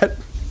like that.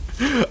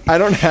 I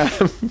don't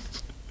have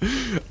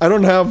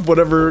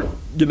whatever,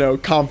 you know,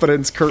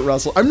 confidence Kurt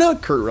Russell. I'm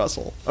not Kurt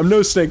Russell. I'm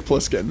no Snake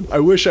Plissken. I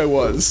wish I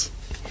was,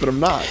 but I'm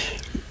not.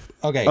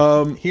 Okay,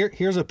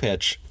 here's a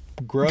pitch.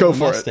 Grow Go a for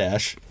it.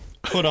 mustache,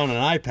 put on an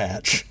eye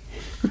patch.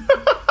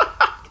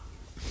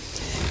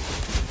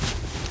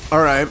 All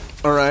right.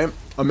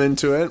 I'm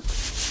into it.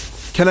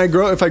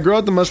 If I grow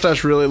out the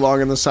mustache really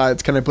long on the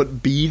sides, can I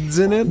put beads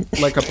in it?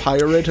 Like a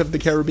pirate of the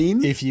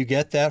Caribbean? If you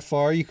get that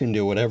far, you can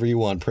do whatever you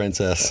want,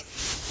 princess.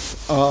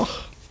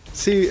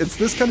 See, it's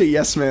this kind of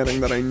yes-manning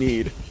that I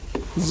need.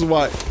 This is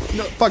why.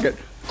 No, fuck it.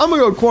 I'm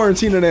going to go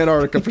quarantine in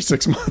Antarctica for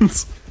 6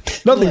 months.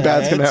 Nothing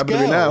bad's going to happen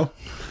to me now.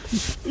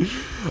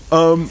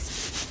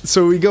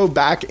 So we go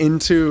back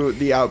into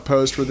the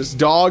outpost where this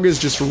dog is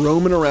just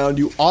roaming around.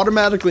 You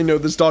automatically know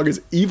this dog is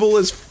evil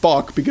as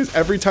fuck, because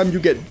every time you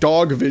get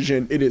dog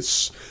vision,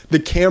 the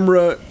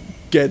camera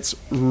gets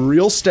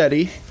real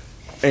steady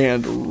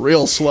and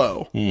real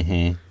slow.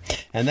 Mm-hmm.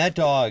 And that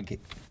dog,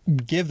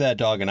 give that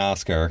dog an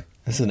Oscar.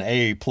 It's an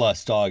A+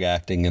 dog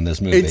acting in this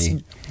movie. It's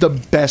the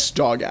best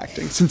dog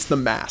acting since The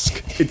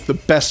Mask. It's the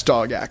best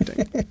dog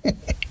acting.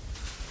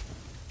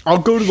 I'll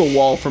go to the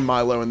wall for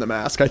Milo in The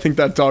Mask. I think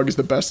that dog is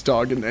the best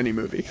dog in any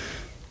movie.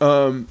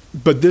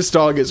 But this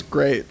dog is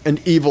great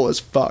and evil as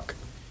fuck.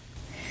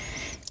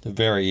 A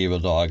very evil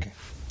dog.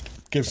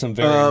 Gives some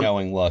very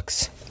knowing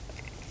looks.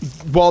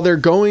 While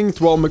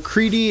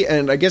McCready,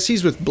 and I guess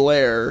he's with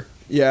Blair,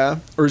 yeah?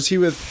 Or is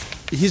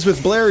he's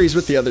with Blair, or he's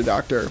with the other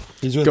doctor?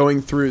 He's with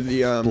going through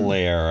the...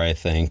 Blair, I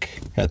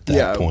think, at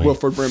that point. Yeah,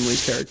 Wilford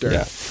Brimley's character.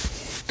 Yeah.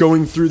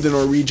 Going through the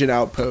Norwegian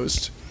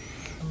outpost.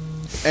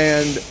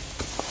 And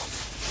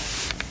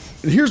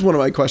here's one of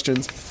my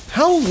questions.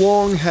 How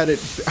long had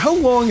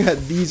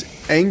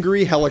these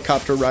angry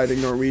helicopter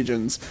riding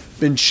Norwegians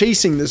been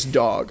chasing this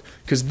dog?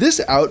 Because this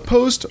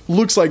outpost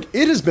looks like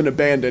it has been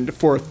abandoned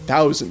for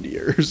 1,000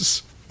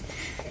 years.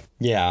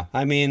 Yeah,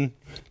 I mean,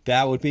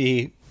 that would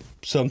be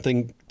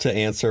something to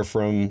answer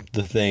from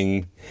The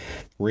Thing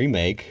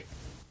remake,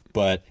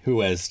 but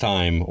who has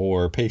time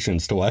or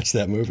patience to watch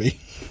that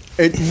movie?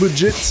 It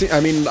legit, I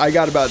mean, I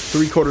got about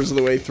 3/4 of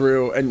the way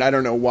through, and I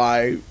don't know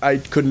why I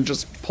couldn't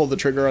just pull the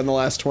trigger on the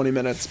last 20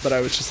 minutes, but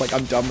I was just like,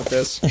 I'm done with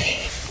this.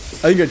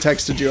 I think I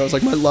texted you. I was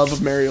like, my love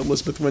of Mary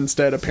Elizabeth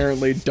Winstead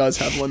apparently does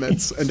have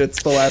limits, and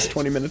it's the last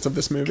 20 minutes of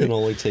this movie. Can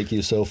only take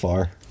you so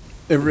far.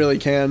 It really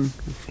can.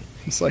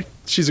 It's like,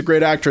 she's a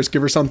great actress.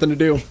 Give her something to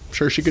do. I'm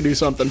sure she could do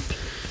something.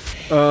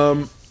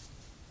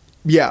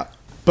 Yeah.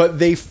 But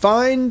they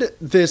find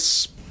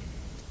this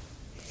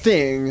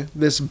thing,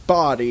 this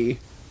body,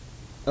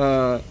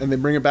 and they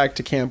bring it back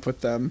to camp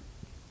with them.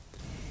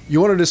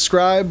 You want to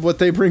describe what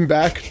they bring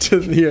back to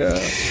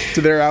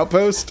their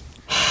outpost?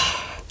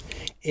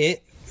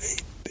 It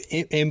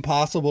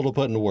impossible to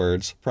put into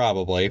words,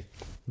 probably,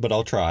 but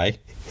I'll try.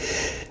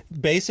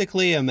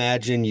 Basically,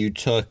 imagine you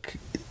took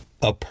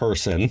a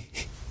person,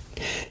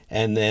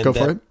 and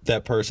then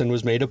that person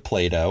was made of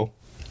Play-Doh.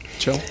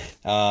 Chill.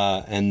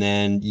 And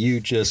then you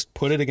just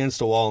put it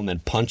against a wall and then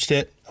punched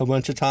it a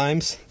bunch of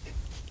times.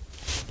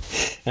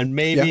 And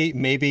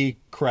maybe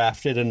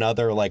crafted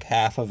another like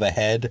half of a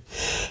head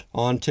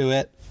onto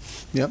it.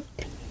 Yep.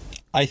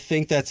 I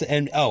think that's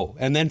and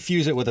then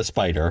fuse it with a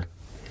spider.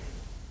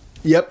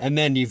 Yep. And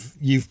then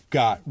you've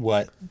got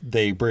what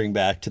they bring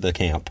back to the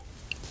camp.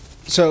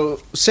 So,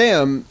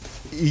 Sam,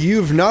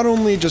 you've not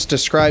only just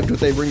described what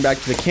they bring back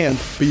to the camp,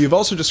 but you've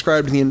also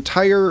described the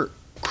entire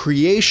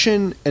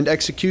creation and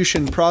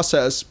execution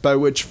process by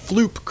which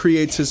Floop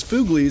creates his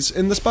Fooglies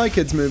in the Spy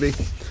Kids movie.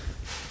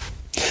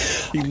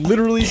 He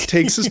literally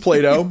takes his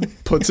Play-Doh,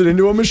 puts it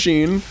into a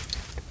machine,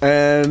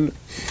 and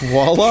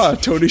voila,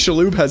 Tony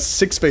Shalhoub has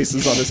 6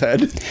 faces on his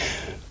head.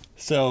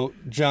 So,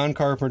 John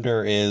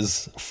Carpenter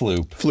is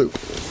Floop.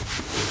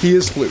 Floop. He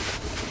is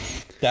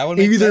Floop. That would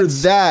make Either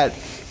sense. that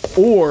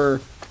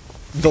or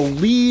the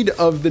lead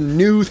of the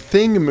new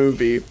Thing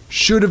movie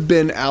should have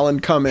been Alan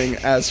Cumming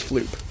as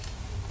Floop.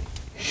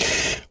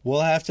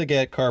 We'll have to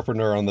get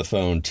Carpenter on the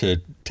phone to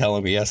tell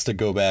him he has to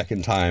go back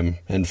in time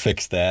and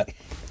fix that.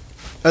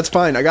 That's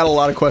fine. I got a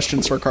lot of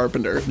questions for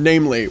Carpenter.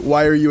 Namely,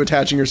 why are you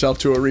attaching yourself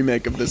to a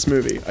remake of this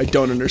movie? I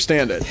don't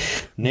understand it.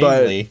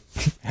 Namely,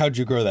 how'd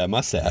you grow that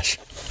mustache?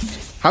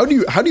 How do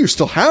you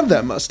still have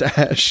that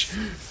mustache?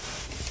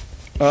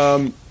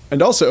 And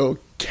also,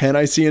 can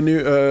I see an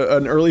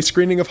early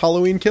screening of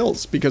Halloween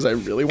Kills? Because I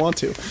really want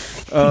to.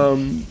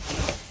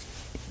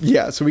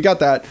 Yeah, so we got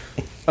that.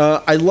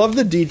 I love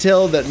the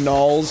detail that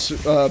Knowles,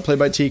 played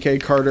by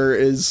TK Carter,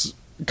 is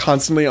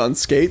constantly on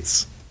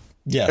skates.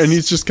 Yes. And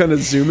he's just kind of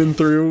zooming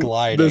through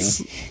gliding.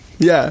 this.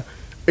 Yeah,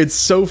 it's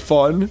so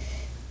fun.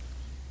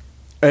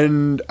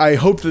 And I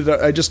hope that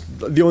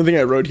the only thing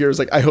I wrote here is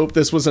like, I hope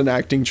this was an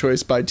acting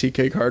choice by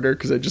TK Carter,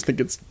 because I just think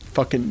it's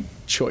fucking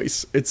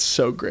choice. It's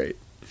so great.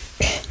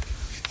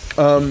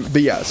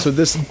 But yeah, so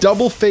this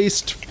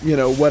double-faced,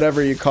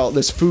 whatever you call it,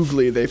 this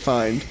Foogly they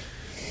find,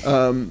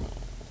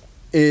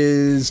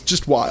 is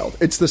just wild.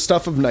 It's the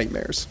stuff of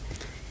nightmares.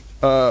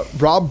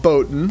 Rob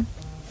Bottin,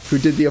 who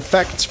did the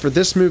effects for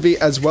this movie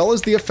as well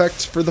as the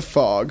effects for The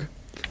Fog,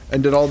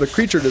 and did all the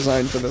creature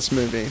design for this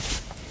movie.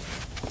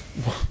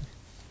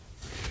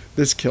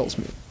 This kills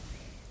me.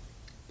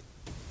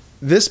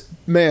 This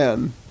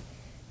man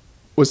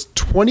was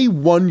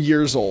 21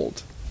 years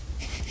old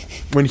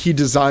when he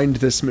designed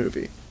this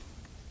movie.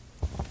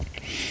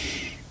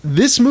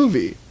 This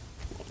movie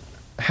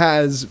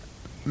has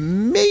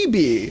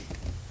maybe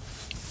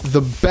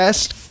the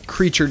best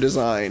creature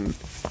design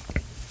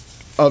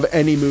of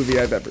any movie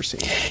I've ever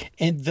seen.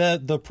 And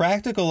the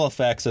practical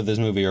effects of this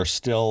movie are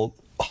still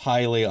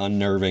highly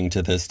unnerving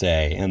to this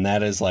day, and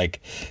that is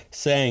like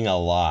saying a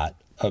lot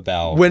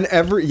about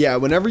whenever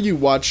you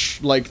watch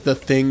like the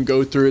Thing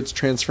go through its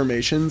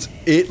transformations,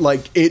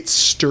 it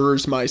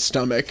stirs my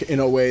stomach in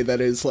a way that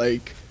is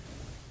like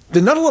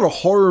that not a lot of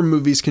horror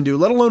movies can do,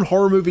 let alone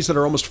horror movies that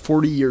are almost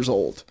 40 years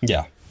old.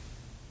 Yeah.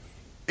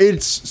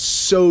 It's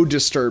so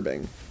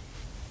disturbing.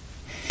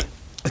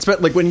 It's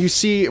like when you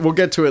see, we'll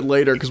get to it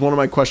later, because one of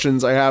my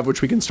questions I have,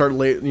 which we can start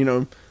late,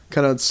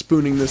 kind of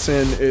spooning this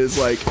in, is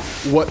like,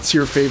 what's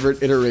your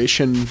favorite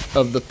iteration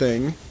of the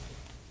Thing?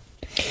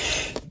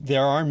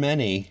 There are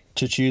many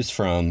to choose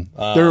from.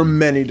 There are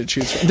many to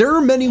choose from. There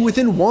are many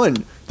within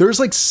one.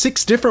 There's like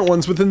 6 different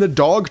ones within the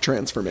dog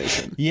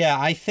transformation. Yeah,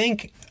 I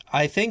think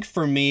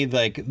for me,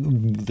 like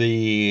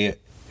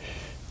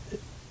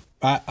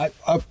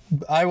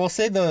I will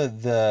say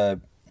the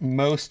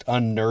most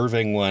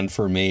unnerving one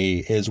for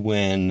me is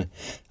when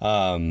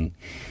the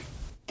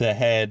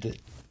head,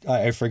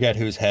 I forget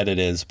whose head it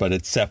is, but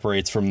it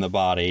separates from the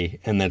body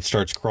and then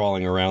starts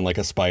crawling around like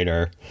a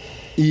spider.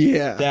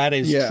 Yeah. That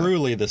is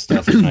truly the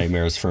stuff of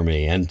nightmares for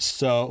me. And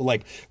so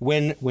like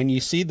when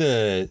you see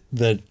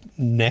the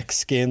neck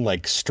skin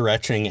like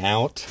stretching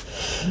out,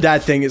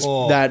 that thing is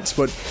that's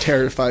what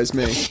terrifies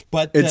me.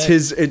 But it's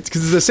because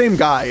it's the same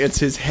guy. It's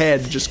his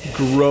head just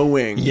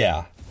growing.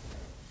 Yeah.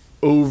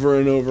 Over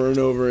and over and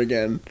over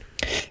again.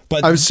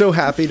 But I was so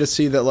happy to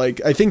see that,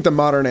 like, I think the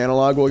modern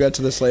analog, we'll get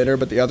to this later,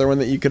 but the other one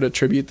that you could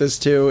attribute this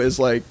to is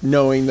like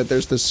knowing that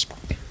there's this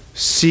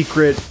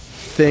secret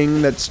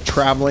thing that's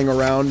traveling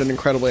around an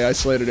incredibly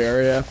isolated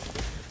area.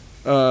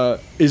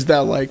 Is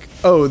that like,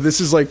 oh, this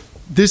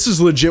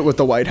is legit what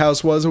the White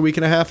House was a week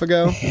and a half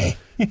ago?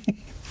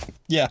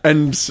 Yeah.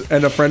 And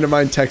a friend of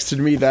mine texted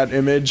me that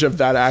image of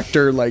that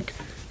actor, like,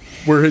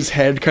 where his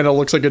head kind of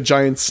looks like a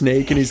giant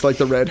snake and he's like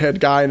the redhead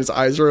guy and his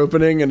eyes are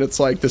opening and it's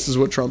like, this is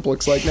what Trump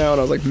looks like now.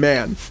 And I was like,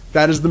 man,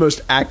 that is the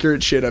most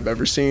accurate shit I've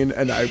ever seen,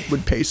 and I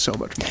would pay so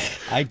much more.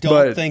 I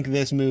don't think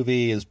this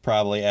movie is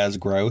probably as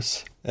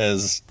gross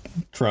as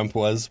Trump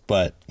was,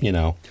 but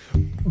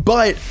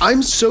But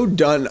I'm so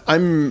done.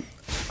 I'm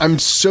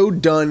so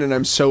done, and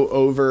I'm so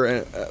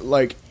over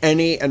like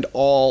any and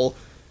all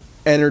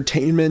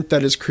entertainment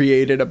that is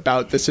created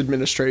about this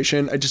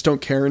administration. I just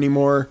don't care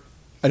anymore.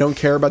 I don't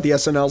care about the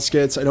SNL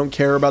skits. I don't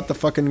care about the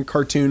fucking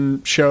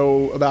cartoon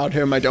show about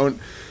him. I don't,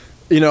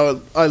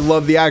 I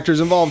love the actors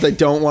involved. I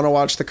don't want to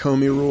watch the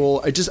Comey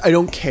Rule. I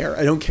don't care.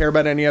 I don't care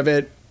about any of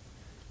it.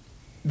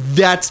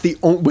 That's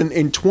when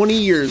in 20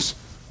 years,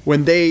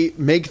 when they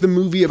make the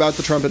movie about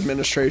the Trump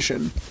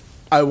administration,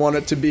 I want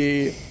it to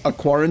be a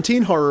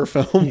quarantine horror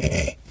film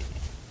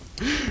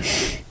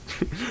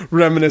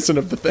reminiscent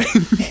of the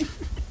Thing.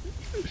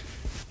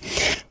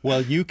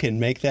 Well, you can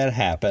make that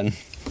happen.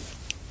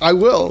 I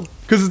will,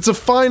 because it's a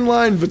fine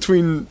line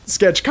between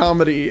sketch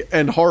comedy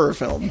and horror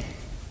film.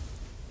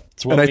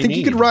 And I think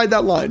you could ride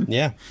that line.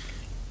 Yeah.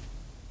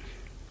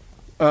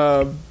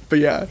 But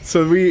yeah,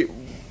 so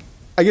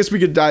I guess we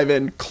could dive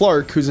in.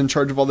 Clark, who's in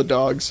charge of all the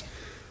dogs,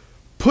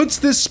 puts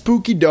this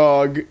spooky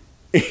dog.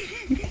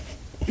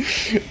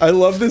 I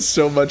love this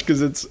so much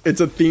because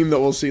it's a theme that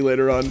we'll see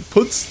later on.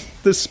 Puts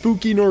the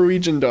spooky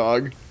Norwegian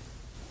dog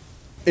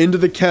into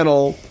the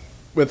kennel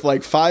with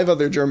like 5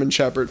 other German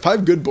Shepherds,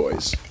 5 good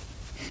boys.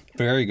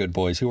 Very good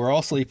boys who are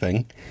all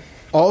sleeping.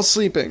 All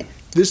sleeping.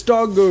 This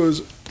dog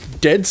goes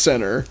dead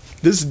center.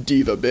 This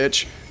diva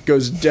bitch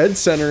goes dead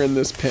center in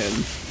this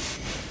pen.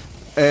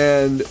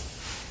 And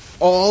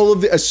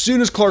as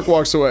soon as Clark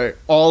walks away,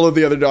 all of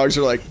the other dogs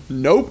are like,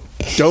 nope,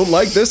 don't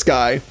like this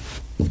guy.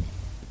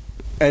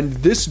 And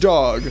this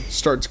dog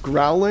starts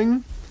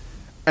growling,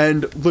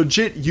 and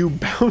legit, you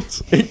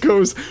bounce. It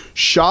goes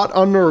shot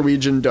on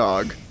Norwegian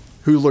dog,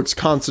 who looks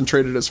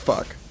concentrated as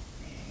fuck,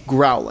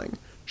 growling.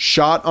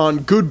 Shot on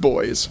good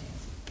boys,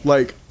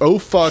 like, oh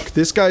fuck,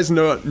 this guy's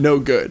no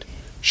good.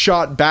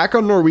 Shot back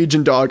on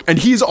Norwegian dog, and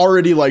he's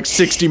already like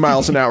 60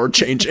 miles an hour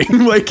changing.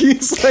 Like,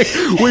 he's like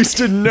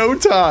wasted no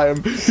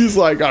time. He's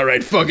like, all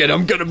right, fuck it,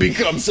 I'm gonna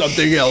become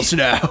something else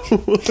now.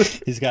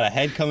 He's got a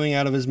head coming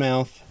out of his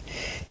mouth.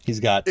 He's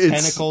got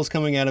tentacles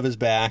coming out of his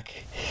back.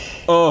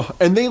 Oh,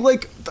 and they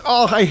like,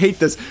 oh, I hate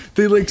this.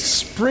 They like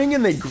spring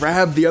and they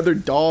grab the other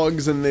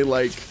dogs and they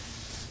like,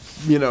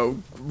 you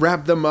know,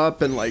 wrap them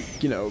up and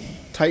like, you know,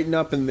 tighten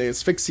up and they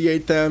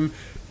asphyxiate them.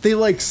 They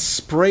like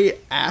spray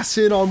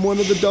acid on one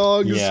of the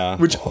dogs. Yeah.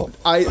 Which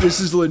this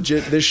is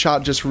legit. This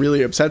shot just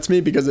really upsets me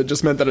because it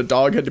just meant that a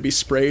dog had to be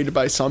sprayed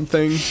by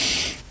something.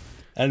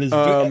 And is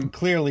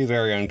clearly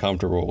very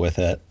uncomfortable with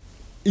it.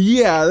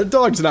 Yeah, the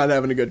dog's not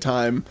having a good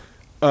time.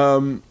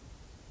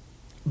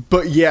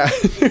 But yeah,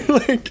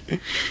 like,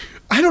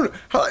 I don't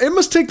know. It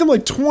must take them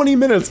like 20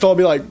 minutes to all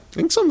be like, I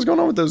think something's going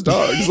on with those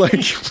dogs. Like,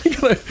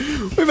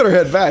 we better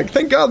head back.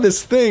 Thank God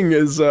this thing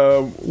is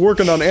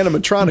working on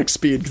animatronic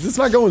speed because it's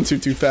not going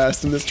too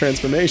fast in this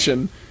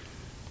transformation.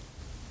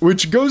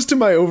 Which goes to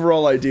my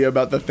overall idea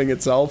about the thing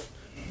itself.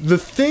 The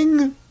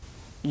thing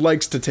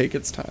likes to take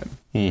its time.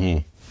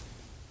 Mm-hmm.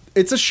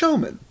 It's a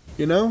showman,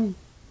 you know?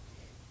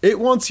 It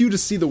wants you to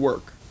see the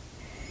work.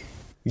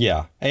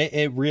 Yeah,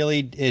 it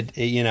really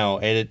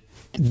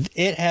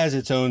has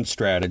its own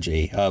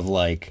strategy of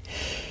like,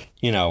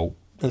 you know,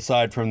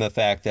 aside from the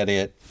fact that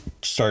it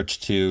starts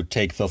to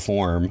take the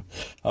form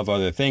of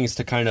other things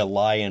to kind of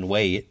lie in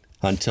wait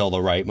until the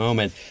right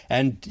moment,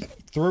 and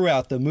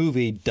throughout the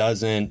movie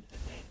doesn't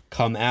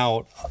come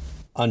out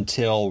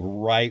until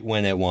right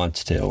when it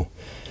wants to.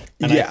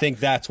 And I think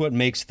that's what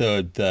makes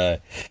the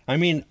I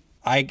mean,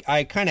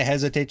 I kind of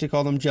hesitate to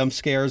call them jump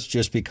scares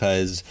just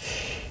because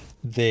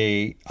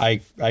I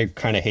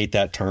kind of hate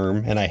that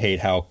term, and I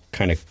hate how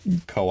kind of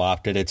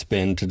co-opted it's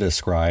been to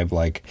describe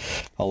like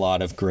a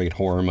lot of great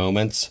horror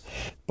moments.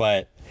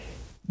 But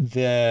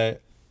the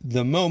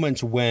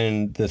moments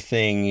when the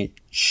thing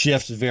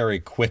shifts very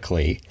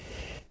quickly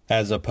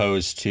as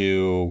opposed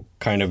to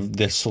kind of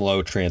this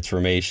slow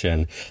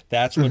transformation,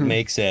 that's what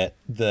makes it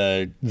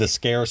the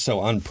scare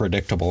so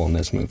unpredictable in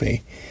this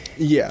movie.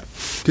 Yeah,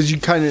 because you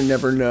kind of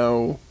never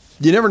know.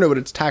 You never know what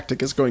its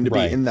tactic is going to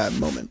be in that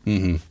moment.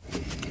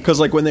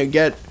 Because like when they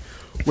get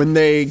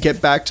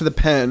back to the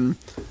pen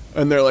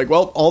and they're like,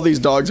 well, all these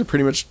dogs are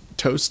pretty much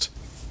toast.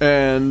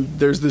 And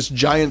there's this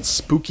giant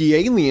spooky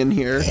alien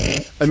here.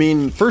 I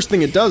mean, first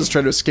thing it does is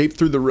try to escape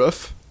through the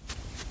roof.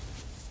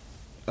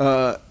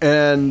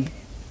 And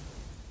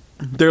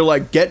they're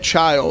like, get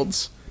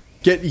Childs,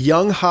 get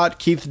young hot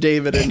Keith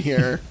David in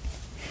here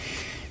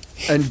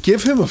and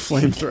give him a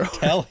flamethrower.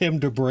 Tell him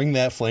to bring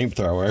that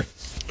flamethrower.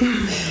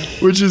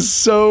 Which is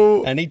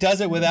so And he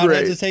does it without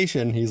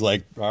hesitation. He's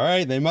like, all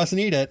right, they must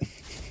need it.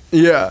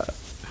 Yeah.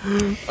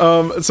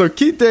 So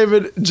Keith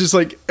David just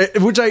like,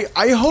 which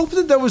I hope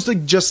that was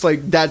like just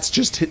like that's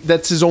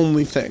his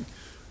only thing.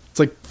 It's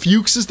like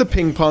Fuchs is the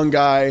ping pong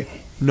guy,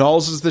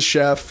 Knowles is the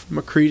chef,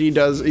 McCready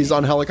he's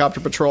on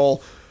helicopter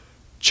patrol.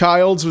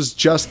 Childs was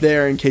just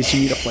there in case you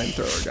need a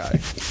flamethrower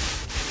guy.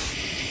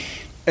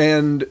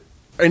 And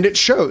it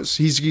shows.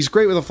 He's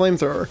great with a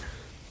flamethrower.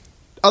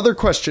 Other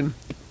question.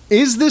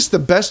 Is this the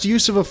best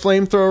use of a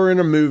flamethrower in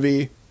a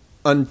movie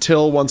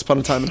until Once Upon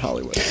a Time in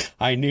Hollywood?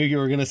 I knew you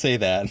were going to say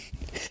that.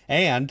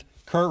 And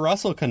Kurt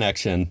Russell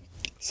connection.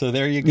 So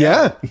there you go.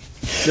 Yeah.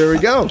 There we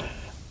go.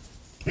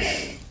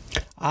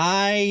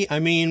 I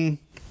mean,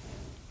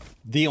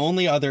 the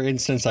only other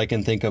instance I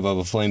can think of a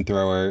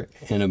flamethrower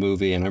in a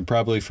movie, and I'm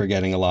probably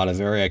forgetting a lot of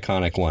very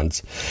iconic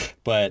ones,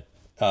 but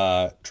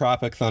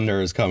Tropic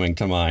Thunder is coming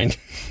to mind.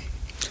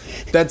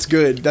 That's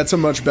good. That's a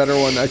much better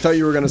one. I thought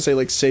you were going to say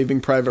like Saving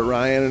Private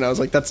Ryan, and I was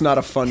like, that's not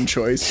a fun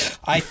choice.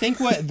 I think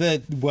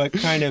what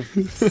kind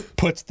of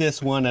puts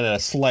this one at a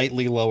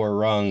slightly lower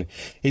rung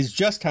is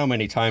just how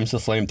many times the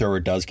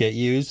flamethrower does get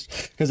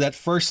used. Because that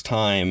first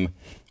time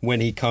when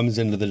he comes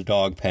into the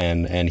dog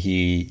pen and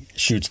he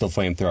shoots the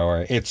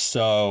flamethrower. It's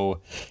so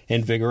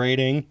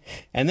invigorating.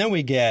 And then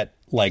we get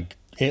like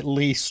at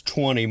least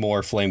 20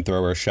 more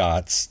flamethrower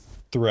shots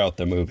throughout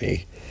the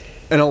movie.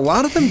 And a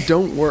lot of them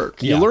don't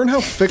work. Yeah. You learn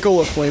how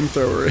fickle a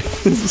flamethrower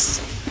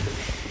is.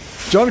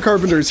 John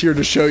Carpenter is here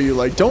to show you,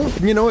 like,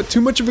 don't, you know what,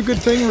 too much of a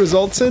good thing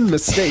results in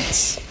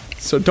mistakes.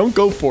 So don't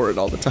go for it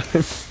all the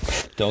time.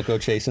 Don't go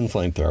chasing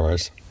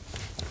flamethrowers.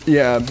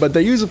 Yeah, but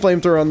they use a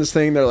flamethrower on this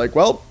thing. They're like,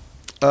 well,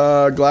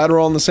 glad we're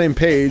all on the same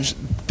page.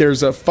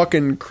 There's a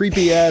fucking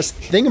creepy-ass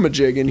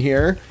thingamajig in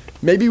here.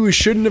 Maybe we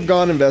shouldn't have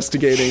gone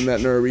investigating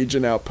that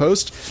Norwegian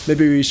outpost.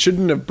 Maybe we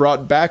shouldn't have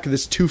brought back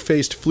this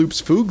two-faced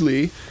Floops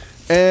Fugly.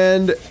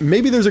 And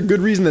maybe there's a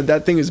good reason that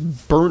that thing is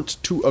burnt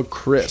to a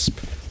crisp.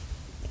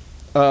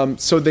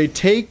 So they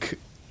take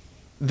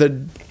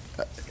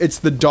it's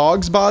the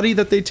dog's body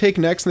that they take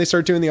next and they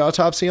start doing the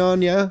autopsy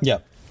on, yeah?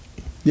 Yep.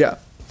 Yeah.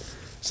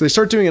 So they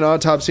start doing an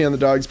autopsy on the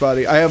dog's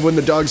body. I have when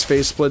the dog's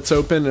face splits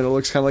open and it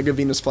looks kind of like a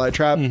Venus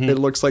flytrap. Mm-hmm. It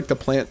looks like the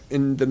plant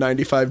in the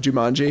 95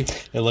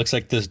 Jumanji. It looks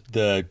like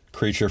the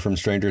creature from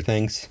Stranger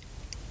Things.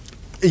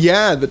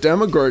 Yeah, the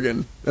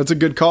Demogorgon. That's a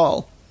good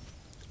call.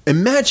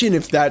 Imagine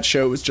if that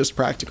show was just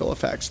practical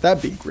effects.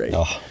 That'd be great.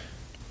 Oh.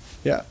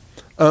 Yeah.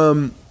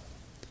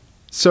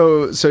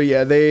 So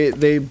yeah,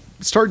 they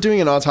start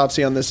doing an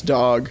autopsy on this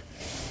dog,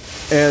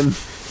 and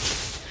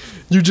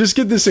you just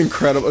get this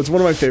incredible. It's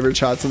one of my favorite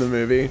shots in the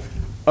movie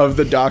of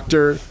the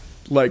doctor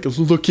like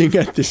looking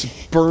at this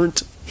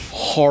burnt,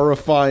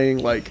 horrifying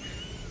like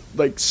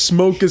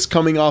smoke is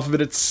coming off of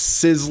it. It's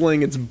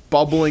sizzling. It's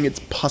bubbling. It's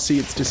pussy.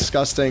 It's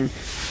disgusting,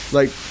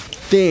 like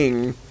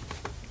thing.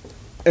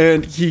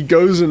 And he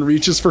goes and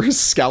reaches for his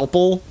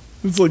scalpel.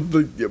 It's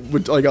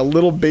with like a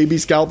little baby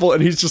scalpel,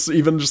 and he's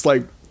just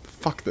like,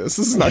 fuck this.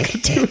 This is not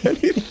going to do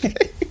anything.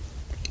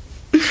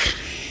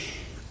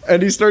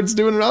 And he starts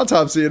doing an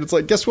autopsy, and it's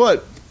like, guess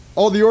what?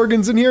 All the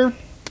organs in here,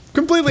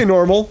 completely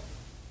normal.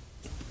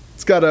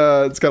 It's got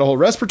a whole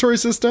respiratory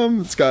system.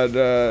 It's got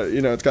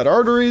it's got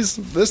arteries.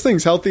 This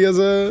thing's healthy as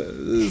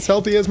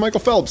Michael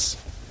Phelps,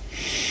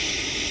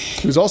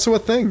 who's also a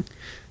thing.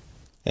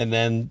 And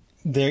then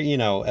there,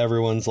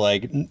 everyone's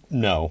like,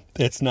 no,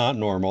 it's not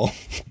normal.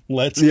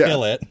 Let's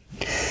kill it.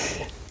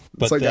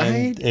 But like,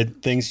 then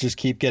things just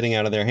keep getting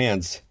out of their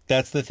hands.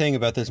 That's the thing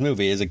about this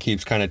movie is it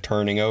keeps kind of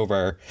turning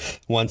over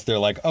once they're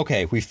like,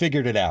 okay, we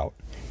figured it out.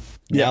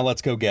 Now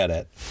let's go get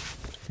it.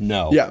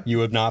 No, you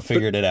have not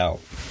figured it out.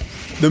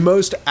 The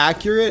most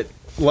accurate,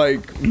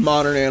 like,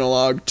 modern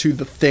analog to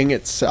the thing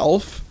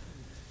itself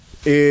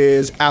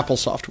is Apple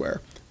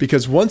software.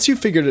 Because once you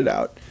figured it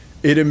out,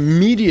 it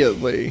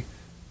immediately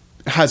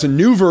has a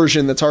new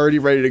version that's already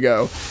ready to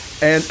go.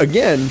 And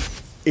again,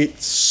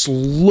 it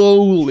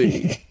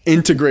slowly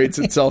integrates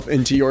itself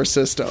into your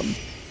system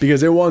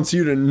because it wants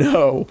you to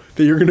know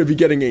that you're going to be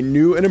getting a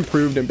new and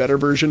improved and better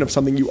version of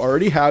something you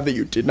already have that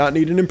you did not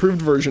need an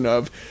improved version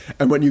of.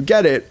 And when you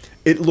get it,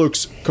 it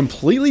looks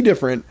completely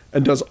different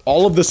and does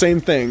all of the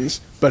same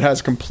things, but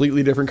has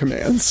completely different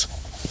commands.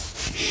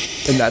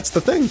 And that's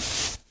the thing.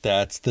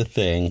 That's the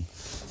thing.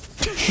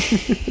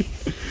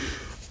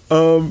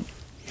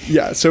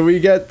 Yeah, so we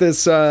get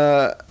this,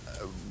 the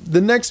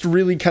next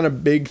really kind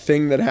of big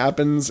thing that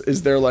happens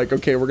is they're like,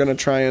 okay, we're going to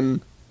try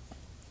and,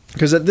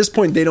 because at this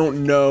point they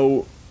don't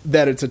know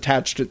that it's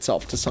attached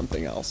itself to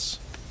something else.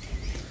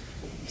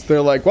 So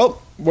they're like,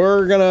 well,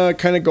 we're going to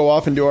kind of go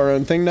off and do our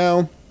own thing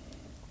now.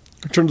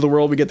 Return to the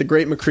world, we get the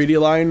great McCready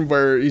line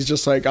where he's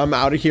just like, I'm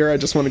out of here. I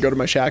just want to go to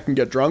my shack and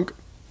get drunk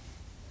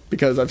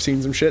because I've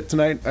seen some shit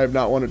tonight I have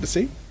not wanted to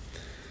see.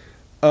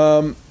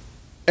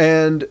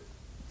 And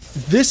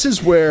this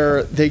is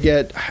where they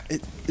get,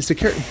 it's the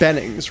character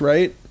Bennings,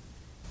 right?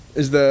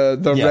 Is the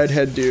yes.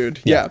 redhead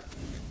dude. Yeah.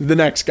 The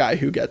next guy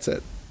who gets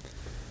it.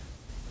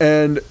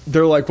 And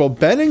they're like, well,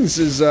 Bennings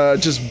is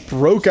just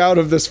broke out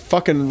of this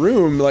fucking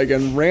room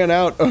and ran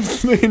out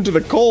into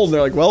the cold. And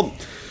they're like, well,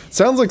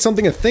 sounds like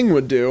something a thing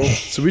would do.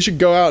 So we should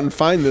go out and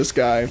find this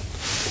guy.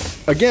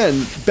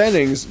 Again,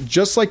 Bennings,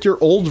 just like your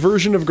old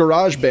version of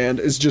GarageBand,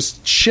 is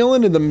just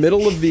chilling in the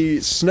middle of the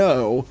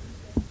snow,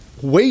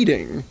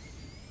 waiting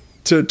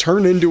to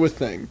turn into a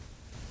thing.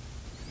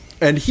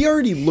 And he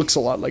already looks a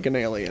lot like an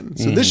alien.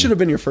 So this should have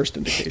been your first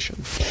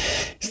indication.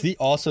 He's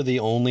also the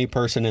only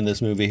person in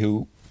this movie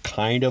who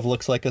kind of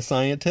looks like a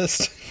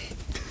scientist.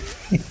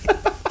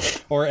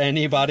 Or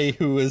anybody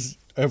who is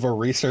of a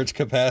research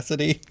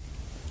capacity.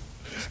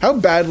 How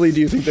badly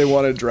do you think they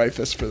wanted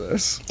Dreyfuss for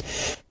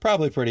this?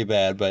 Probably pretty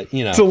bad, but,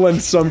 to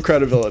lend some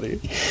credibility.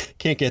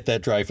 Can't get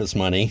that Dreyfuss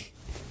money.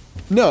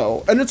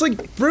 No, and it's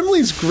like,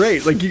 Brimley's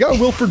great. Like, you got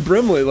Wilford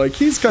Brimley. Like,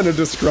 he's kind of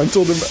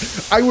disgruntled.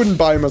 I wouldn't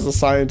buy him as a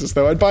scientist,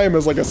 though. I'd buy him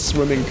as, like, a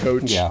swimming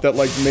coach that,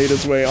 like, made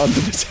his way onto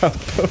this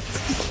outpost.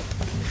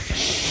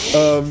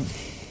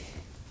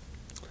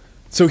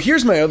 So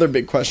here's my other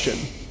big question.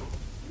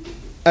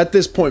 At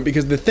this point,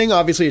 because the thing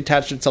obviously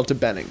attached itself to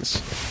Bennings.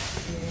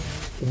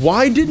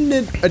 Why didn't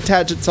it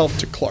attach itself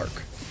to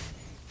Clark?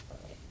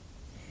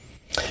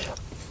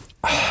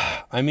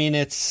 I mean,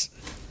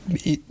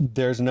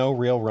 there's no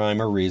real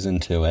rhyme or reason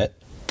to it.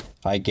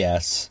 I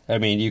guess. I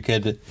mean, you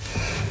could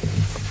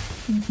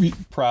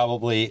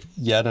probably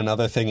yet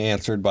another thing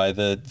answered by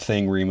the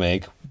Thing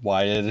remake.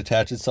 Why did it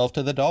attach itself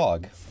to the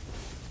dog?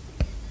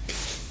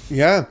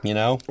 Yeah. You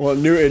know? Well,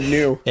 it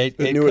knew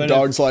a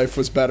dog's life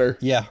was better.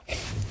 Yeah.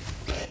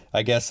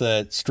 I guess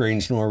a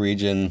strange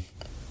Norwegian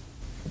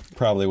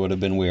probably would have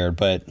been weird,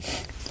 but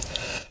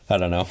I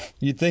don't know.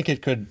 You'd think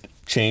it could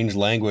change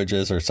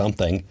languages or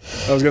something.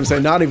 I was going to say,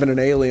 not even an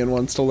alien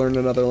wants to learn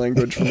another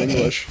language from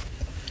English.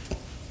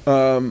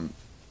 But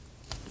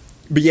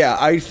yeah,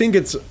 I think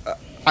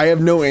I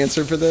have no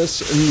answer for this,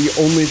 and the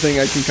only thing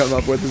I can come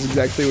up with is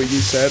exactly what you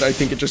said. I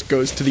think it just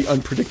goes to the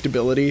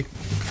unpredictability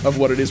of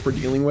what it is we're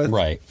dealing with.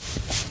 Right.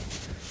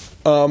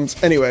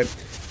 Anyway,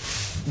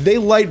 they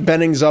light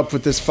Bennings up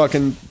with this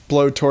fucking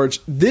blowtorch.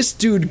 This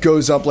dude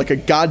goes up like a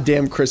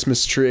goddamn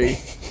Christmas tree.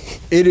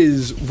 It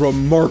is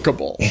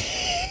remarkable.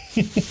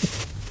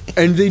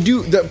 And they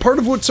do that. Part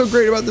of what's so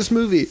great about this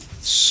movie,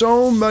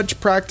 so much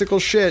practical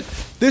shit.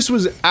 This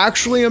was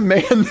actually a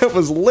man that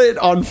was lit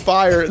on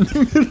fire in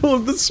the middle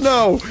of the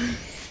snow.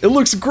 It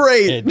looks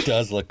great. It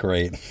does look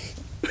great.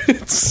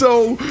 It's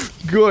so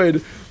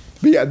good.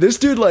 But yeah, this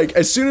dude, like,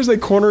 as soon as they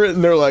corner it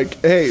and they're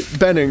like, "Hey,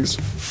 Bennings,"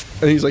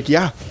 and he's like,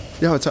 yeah,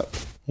 what's up?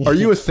 Are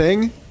you a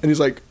thing? And he's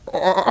like,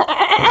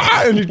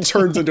 and he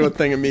turns into a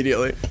thing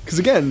immediately. Because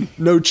again,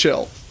 no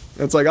chill.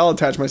 It's like, I'll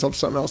attach myself to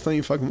something else. Don't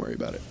you fucking worry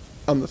about it.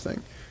 I'm the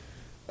thing.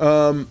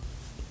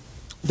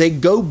 They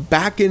go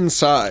back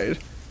inside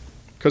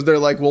because they're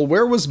like, well,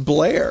 where was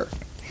Blair?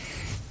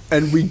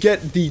 And we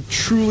get the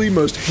truly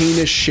most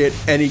heinous shit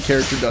any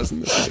character does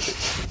in this movie.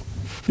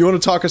 You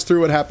want to talk us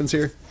through what happens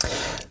here?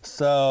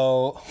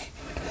 So,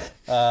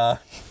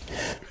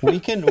 we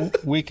can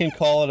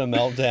call it a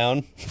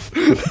meltdown.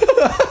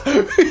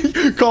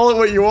 Call it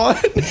what you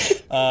want.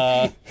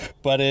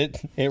 But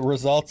it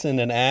results in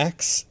an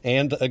axe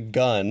and a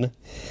gun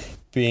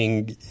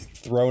being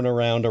thrown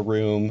around a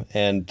room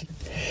and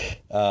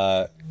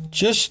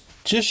just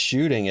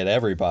shooting at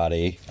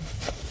anybody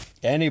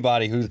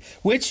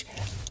which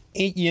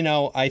you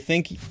know, I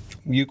think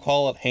you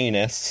call it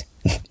heinous.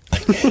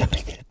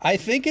 I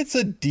think it's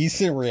a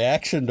decent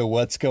reaction to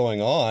what's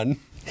going on.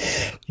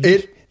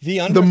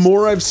 The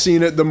more I've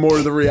seen it, the more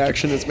the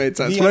reaction has made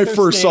sense. When I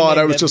first saw it,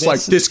 I was just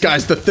like, this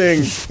guy's the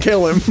thing.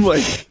 Kill him.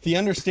 Like, the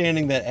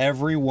understanding that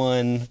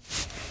everyone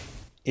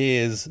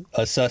is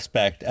a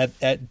suspect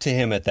to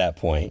him at that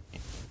point.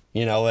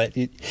 You know,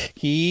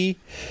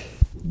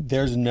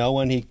 there's no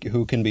one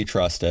who can be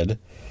trusted.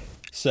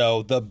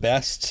 So the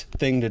best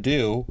thing to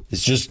do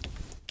is just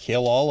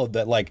kill all of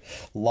that, like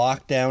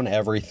lock down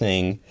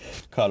everything,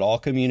 cut all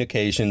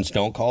communications,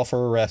 don't call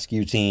for a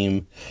rescue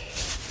team,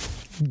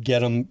 let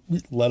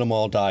them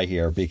all die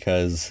here,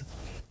 because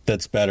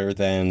that's better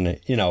than,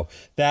 you know,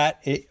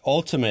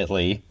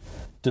 ultimately,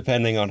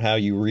 depending on how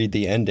you read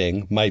the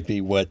ending, might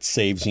be what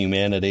saves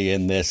humanity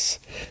in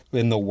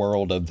the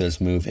world of this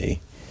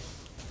movie.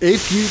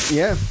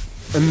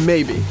 And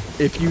maybe,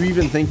 if you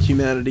even think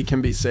humanity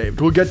can be saved.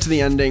 We'll get to the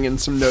ending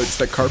and some notes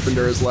that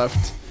Carpenter has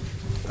left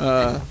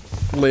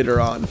later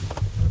on.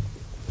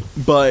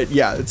 But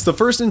yeah, it's the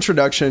first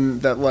introduction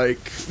that, like,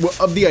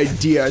 of the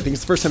idea. I think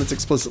it's the first time it's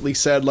explicitly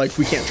said, like,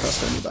 we can't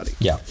trust anybody.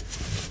 Yeah.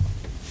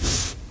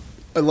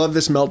 I love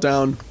this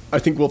meltdown. I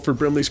think Wilford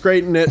Brimley's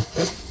great in it.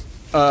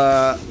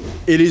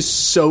 It is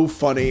so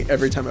funny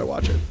every time I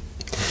watch it.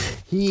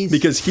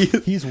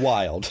 He's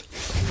wild.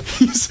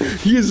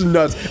 He is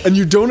nuts, and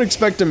you don't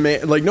expect a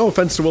man, like, no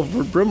offense to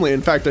Wilford Brimley,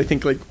 in fact, I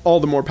think, like, all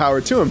the more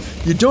power to him.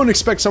 You don't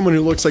expect someone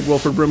who looks like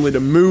Wilford Brimley to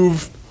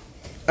move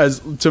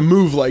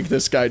like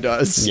this guy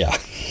does. Yeah.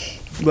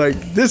 Like,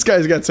 this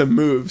guy's got some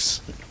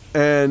moves,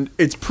 and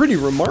it's pretty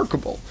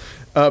remarkable.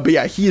 But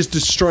yeah, he is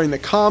destroying the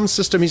comm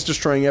system, he's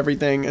destroying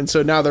everything, and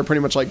so now they're pretty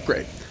much like,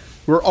 great,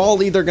 we're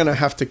all either gonna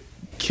have to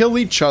kill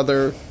each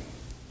other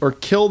or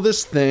kill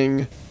this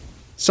thing.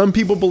 Some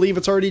people believe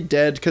it's already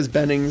dead because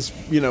Bennings,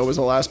 you know, was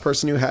the last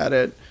person who had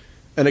it.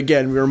 And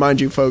again, we remind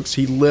you folks,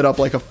 he lit up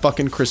like a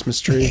fucking Christmas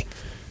tree.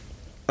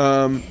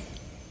 And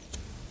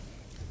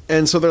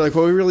so they're like,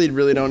 well, we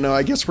really don't know.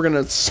 I guess we're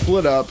going to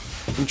split up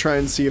and try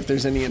and see if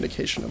there's any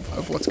indication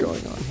of what's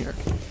going on here.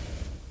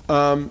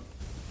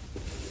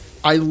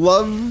 I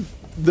love,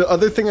 the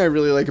other thing I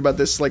really like about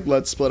this, like,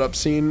 let's split up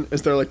scene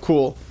is they're like,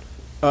 cool.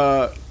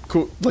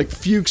 Like,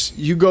 Fuchs,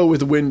 you go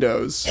with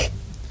Windows.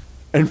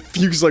 And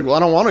Fuchs like, well, I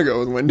don't want to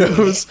go with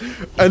Windows.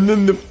 And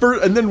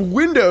then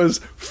Windows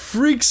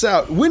freaks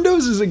out.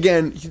 Windows is,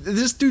 again,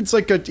 this dude's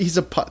like he's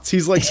a putz.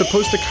 He's like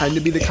supposed to kind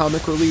of be the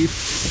comic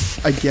relief,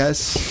 I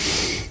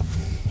guess.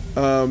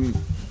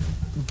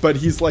 But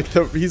he's like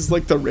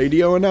the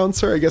radio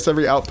announcer. I guess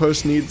every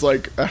outpost needs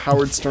like a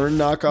Howard Stern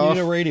knockoff. You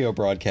need a radio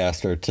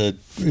broadcaster to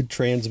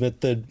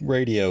transmit the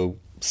radio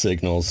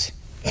signals.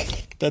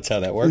 That's how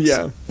that works.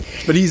 Yeah.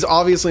 But he's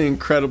obviously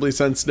incredibly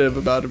sensitive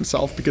about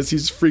himself because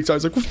he's freaked out.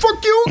 He's like, well,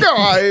 fuck you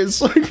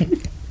guys. Like,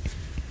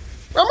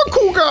 I'm a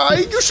cool guy.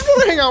 You should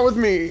want to hang out with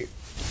me.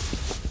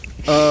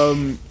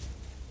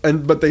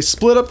 But they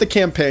split up the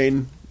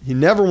campaign. He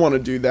never want to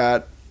do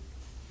that.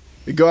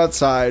 They go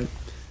outside.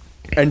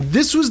 And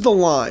this was the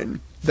line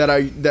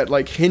that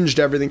like hinged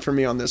everything for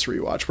me on this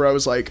rewatch, where I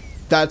was like,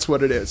 that's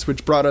what it is,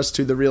 which brought us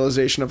to the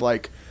realization of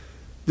like,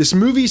 this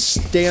movie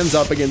stands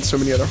up against so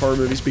many other horror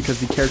movies because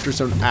the characters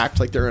don't act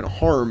like they're in a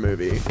horror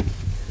movie.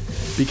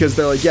 Because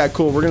they're like, yeah,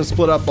 cool, we're going to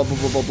split up, blah, blah,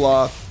 blah, blah,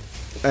 blah.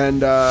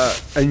 And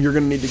you're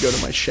going to need to go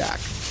to my shack.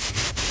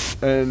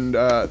 And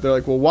they're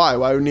like, well, why?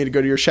 Why would we need to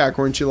go to your shack?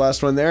 Weren't you the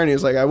last one there? And he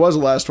was like, I was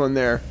the last one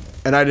there,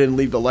 and I didn't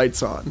leave the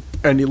lights on.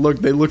 And they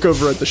look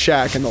over at the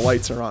shack, and the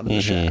lights are on in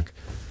the shack.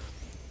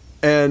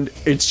 And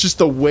it's just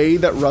the way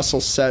that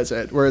Russell says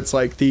it, where it's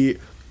like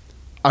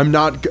I'm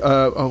not,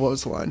 what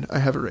was the line? I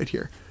have it right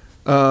here.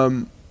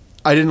 I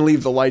didn't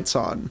leave the lights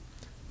on.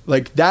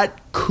 Like,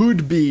 that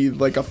could be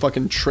like a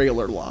fucking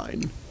trailer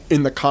line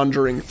in The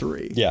Conjuring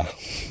 3. Yeah.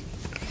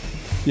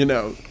 You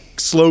know,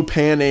 slow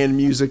pan and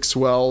music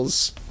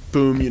swells,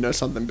 boom, you know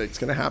something big's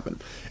gonna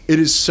happen. It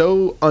is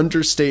so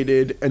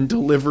understated and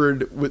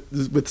delivered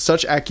with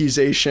such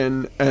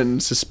accusation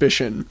and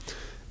suspicion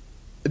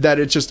that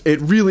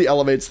it really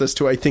elevates this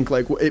to, I think,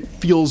 like, it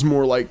feels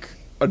more like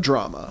a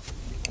drama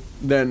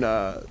than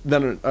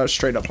a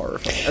straight up horror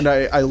film, and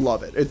I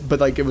love it.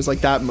 But like, it was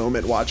like that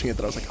moment watching it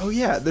that I was like, oh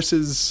yeah, this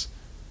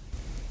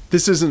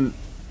isn't,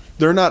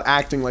 they're not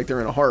acting like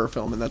they're in a horror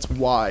film, and that's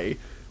why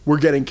we're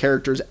getting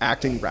characters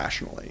acting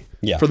rationally,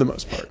 for the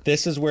most part.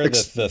 This is where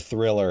the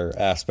thriller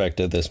aspect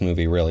of this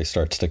movie really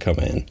starts to come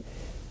in.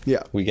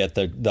 Yeah, we get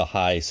the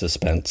high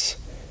suspense.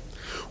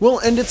 Well,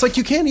 and it's like,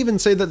 you can't even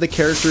say that the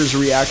characters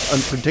react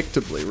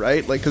unpredictably,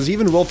 right? Like, because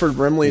even Wilford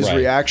Brimley's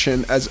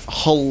reaction, as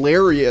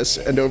hilarious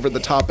and over the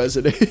top as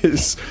it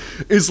is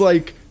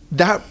like,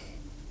 that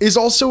is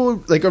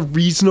also like a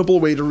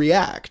reasonable way to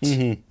react.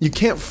 Mm-hmm. You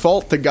can't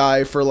fault the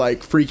guy for like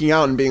freaking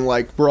out and being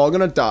like, we're all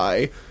gonna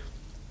die.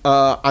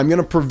 I'm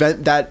gonna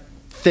prevent that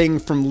thing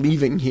from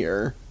leaving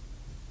here.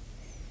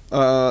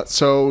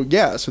 So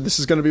this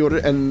is gonna be what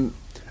it, and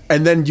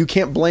then you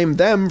can't blame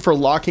them for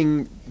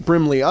locking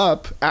Brimley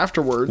up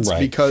afterwards,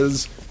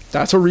 because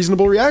that's a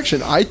reasonable reaction.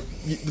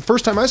 The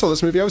first time I saw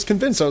this movie, I was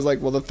convinced. I was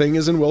like, well, the thing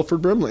is in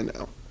Wilford Brimley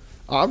now.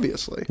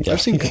 Obviously. Yeah.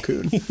 I've seen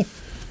Cocoon.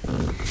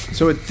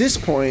 So at this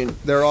point,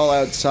 they're all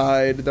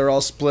outside, they're all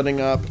splitting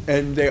up,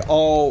 and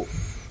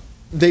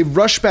they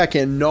rush back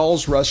in.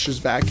 Knowles rushes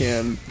back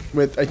in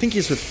with, I think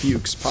he's with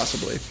Fuchs,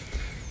 possibly.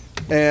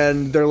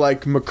 And they're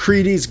like,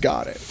 MacReady's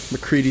got it.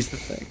 MacReady's the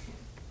thing.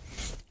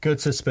 Good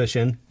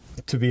suspicion,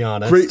 to be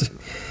honest.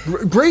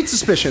 Great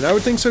suspicion. I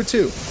would think so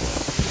too.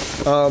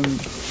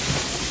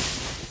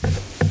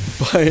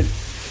 But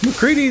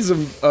MacReady's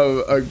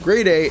a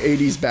grade A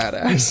 80s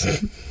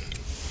badass.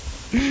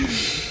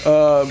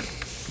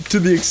 To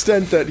the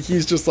extent that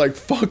he's just like,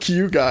 fuck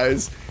you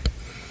guys.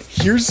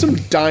 Here's some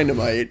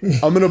dynamite.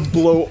 I'm going to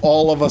blow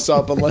all of us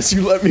up unless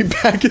you let me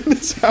back in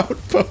this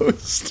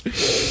outpost.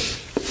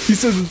 He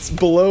says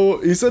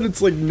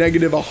it's like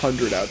negative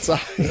 100 outside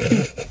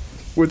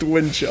with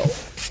wind chill.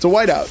 It's a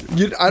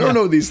whiteout. I don't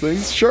know these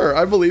things. Sure,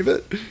 I believe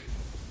it.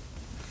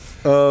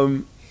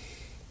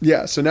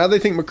 So now they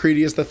think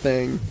MacReady is the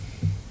thing.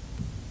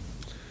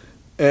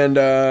 And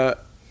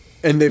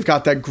they've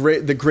got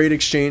the great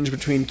exchange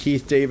between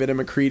Keith David and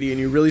MacReady, and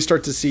you really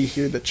start to see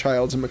here that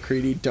Childs and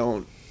MacReady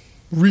don't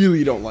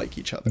like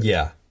each other.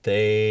 Yeah,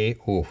 they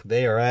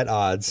are at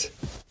odds.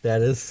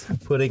 That is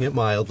putting it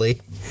mildly.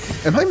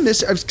 Am I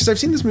missing? Because I've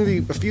seen this movie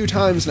a few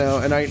times now,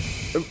 and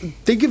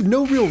they give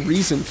no real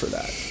reason for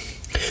that.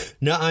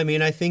 No, I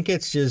mean, I think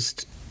it's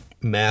just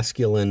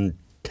masculine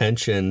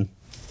tension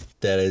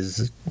that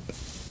is,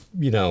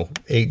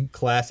 a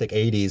classic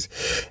 80s.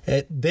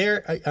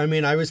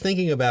 I was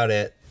thinking about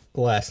it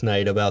last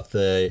night, about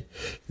the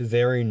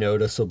very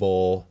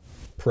noticeable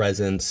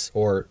presence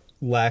or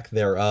lack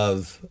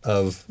thereof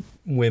of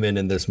women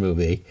in this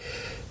movie.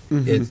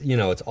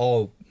 Mm-hmm. It's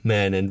all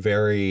men and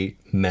very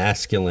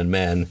masculine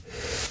men,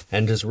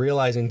 and just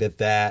realizing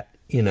that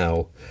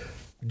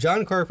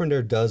John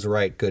Carpenter does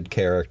write good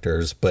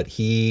characters, but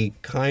he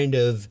kind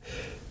of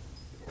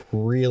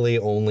really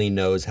only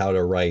knows how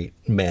to write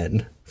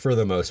men for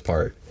the most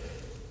part.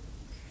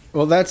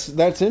 Well,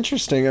 that's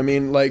interesting. I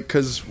mean,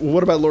 because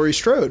what about Laurie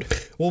Strode?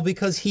 Well,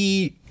 because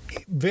he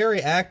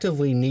very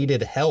actively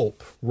needed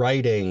help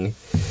writing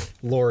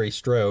Laurie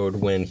Strode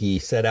when he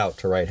set out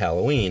to write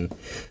Halloween.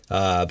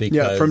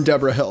 From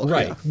Deborah Hill.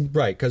 Right.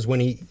 Because when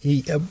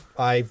he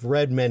I've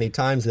read many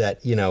times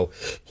that,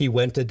 he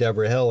went to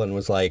Deborah Hill and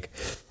was like,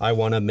 I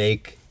want to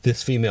make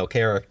this female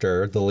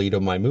character the lead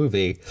of my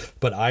movie,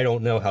 but I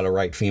don't know how to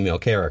write female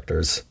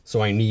characters,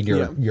 so I need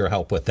your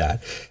help with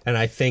that. And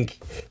I think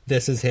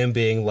this is him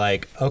being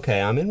like,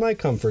 okay, I'm in my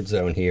comfort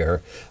zone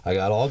here. I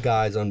got all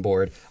guys on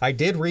board. I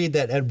did read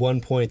that at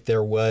one point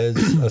there was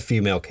a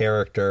female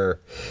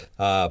character,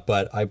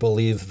 but I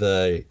believe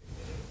the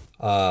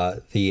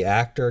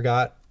actor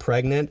got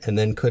pregnant and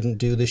then couldn't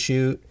do the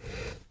shoot,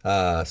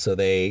 so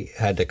they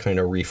had to kind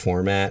of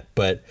reformat.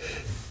 But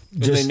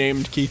they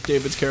named Keith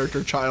David's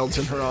character Childs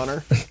in her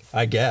honor.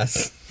 I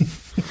guess.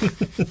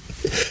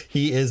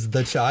 He is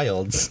the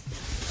Childs.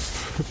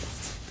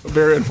 A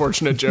very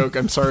unfortunate joke.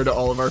 I'm sorry to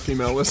all of our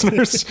female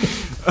listeners.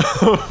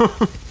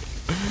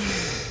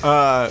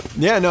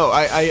 Yeah, no,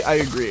 I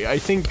agree.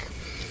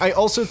 I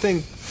also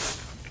think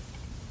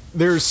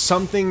there's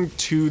something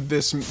to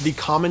the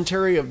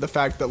commentary of the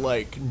fact that,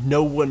 like,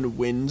 no one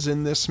wins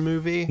in this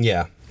movie.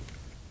 Yeah.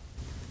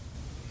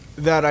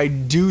 That I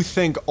do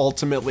think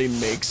ultimately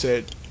makes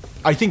it...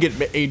 I think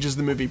it ages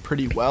the movie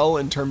pretty well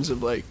in terms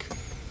of, like,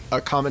 a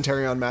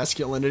commentary on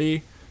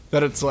masculinity.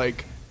 That it's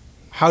like,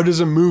 how does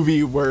a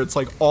movie where it's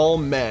like all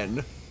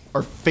men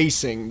are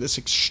facing this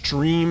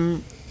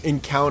extreme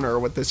encounter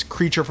with this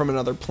creature from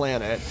another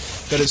planet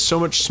that is so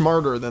much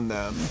smarter than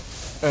them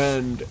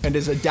and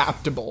is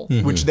adaptable,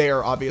 which they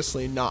are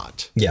obviously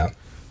not. Yeah.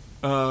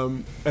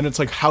 And it's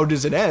like, how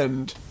does it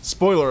end?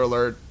 Spoiler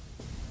alert,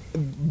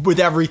 with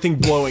everything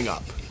blowing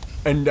up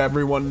and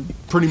everyone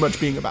pretty much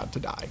being about to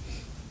die.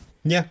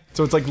 Yeah.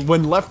 So it's like,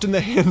 when left in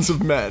the hands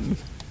of men,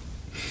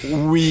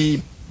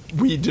 we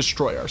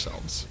destroy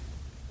ourselves.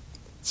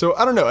 So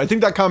I don't know. I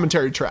think that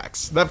commentary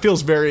tracks. That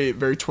feels very,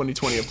 very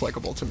 2020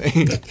 applicable to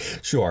me.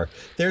 Sure.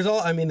 There's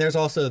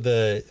also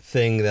the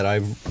thing that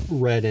I've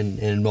read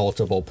in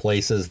multiple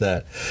places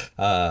that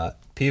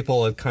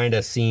people have kind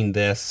of seen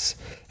this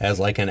as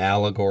like an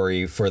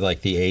allegory for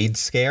like the AIDS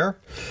scare,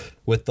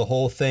 with the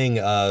whole thing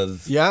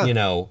of, you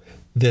know,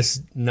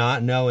 this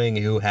not knowing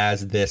who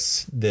has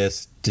this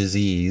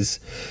disease,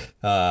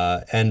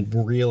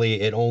 and really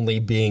it only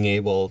being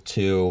able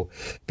to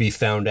be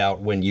found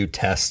out when you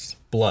test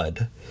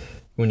blood.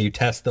 When you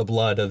test the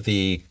blood of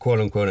the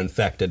quote-unquote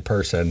infected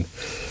person,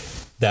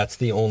 that's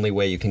the only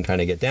way you can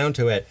kind of get down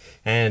to it.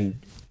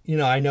 And, you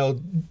know, I know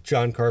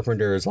John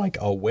Carpenter is, like,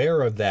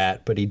 aware of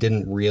that, but he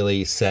didn't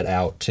really set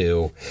out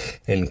to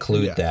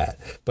include that.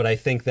 But I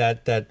think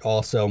that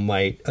also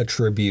might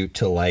attribute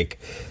to, like,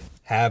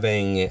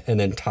 having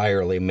an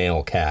entirely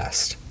male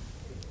cast.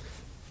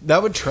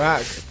 That would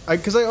track.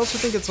 Because I also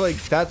think it's like,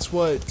 that's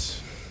what...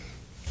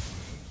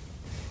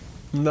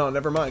 No,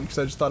 never mind, because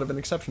I just thought of an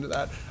exception to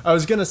that. I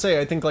was going to say,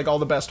 I think, like, all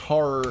the best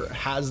horror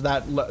has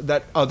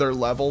that other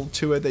level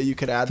to it that you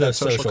could add, that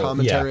social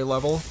commentary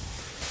level.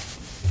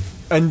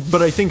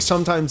 But I think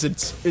sometimes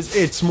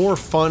it's more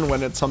fun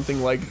when it's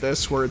something like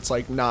this, where it's,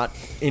 like,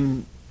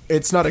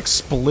 it's not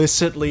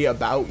explicitly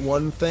about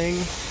one thing,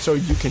 so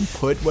you can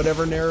put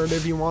whatever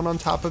narrative you want on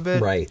top of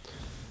it. Right.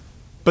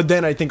 But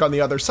then I think on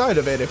the other side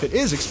of it, if it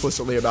is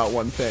explicitly about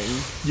one thing,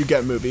 you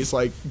get movies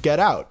like Get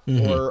Out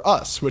or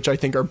Us, which I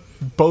think are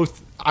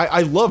both...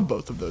 I love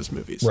both of those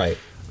movies. Right.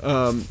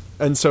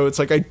 And so it's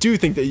like, I do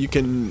think that you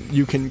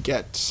can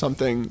get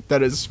something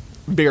that is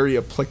very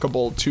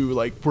applicable to,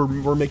 like,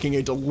 we're making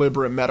a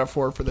deliberate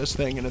metaphor for this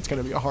thing and it's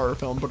going to be a horror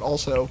film. But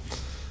also,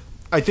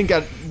 I think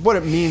what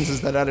it means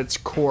is that at its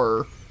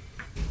core,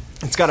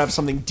 it's got to have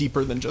something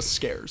deeper than just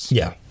scares.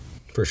 Yeah,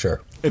 for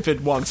sure. If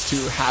it wants to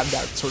have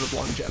that sort of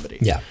longevity.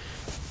 Yeah.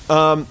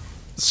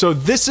 So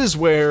this is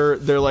where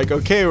they're like,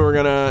 okay, we're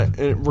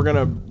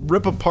gonna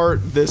rip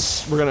apart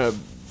this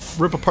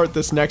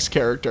next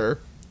character,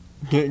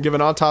 give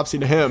an autopsy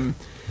to him,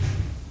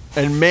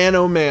 and man,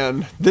 oh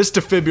man, this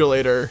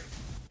defibrillator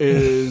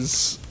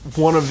is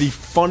one of the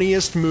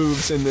funniest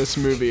moves in this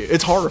movie.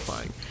 It's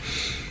horrifying.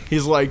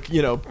 He's like,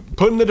 you know,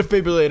 putting the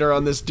defibrillator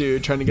on this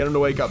dude, trying to get him to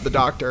wake up, the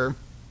doctor,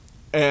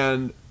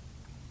 and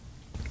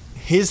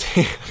his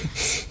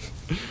hands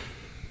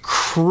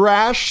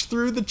crash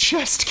through the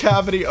chest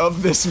cavity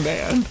of this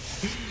man,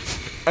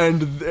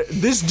 and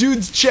this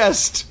dude's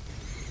chest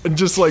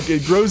just, like,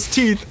 it grows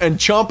teeth, and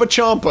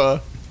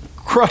Champa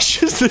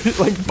crushes it,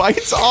 like,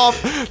 bites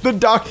off the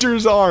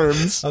doctor's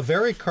arms. A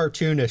very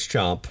cartoonish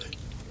chomp.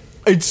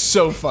 It's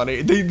so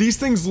funny. These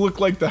things look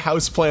like the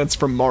houseplants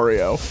from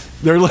Mario.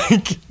 They're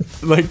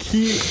like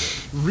he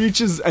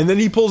reaches, and then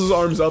he pulls his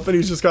arms up, and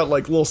he's just got,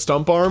 like, little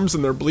stump arms,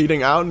 and they're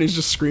bleeding out, and he's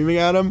just screaming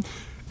at him.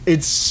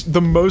 It's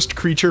the most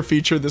creature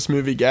feature this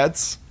movie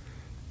gets.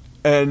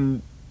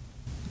 And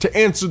to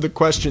answer the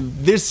question,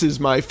 this is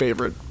my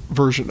favorite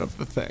version of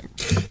the thing.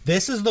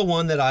 This is the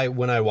one that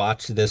when I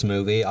watch this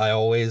movie, I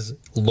always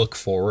look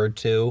forward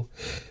to,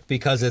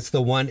 because it's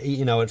the one,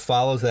 you know, it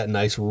follows that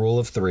nice rule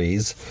of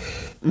threes.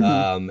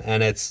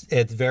 And it's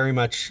very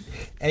much,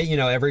 you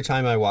know, every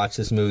time I watch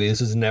this movie, this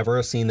is never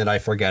a scene that I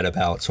forget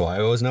about. So I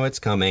always know it's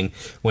coming.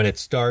 When it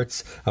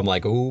starts, I'm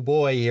like, oh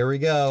boy, here we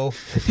go.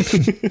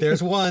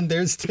 There's one,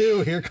 there's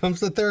two, here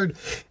comes the third.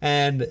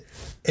 And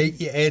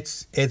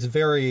it's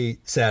very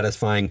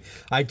satisfying.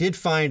 I did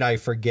find I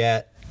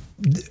forget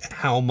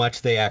how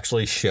much they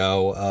actually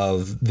show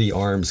of the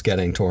arms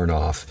getting torn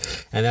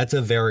off, and that's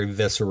a very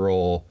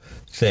visceral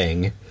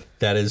thing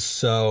that is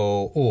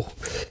so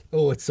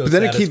it's so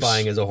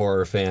satisfying as a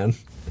horror fan.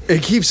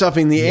 It keeps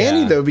upping the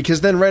ante, though,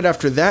 because then right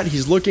after that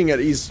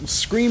he's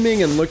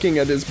screaming and looking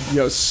at his, you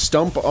know,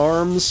 stump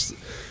arms,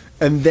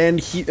 and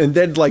then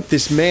like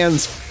this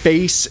man's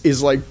face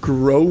is like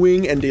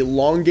growing and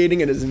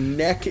elongating, and his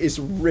neck is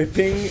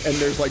ripping, and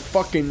there's like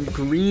fucking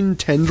green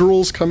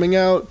tendrils coming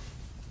out.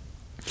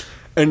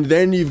 And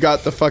then you've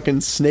got the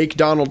fucking snake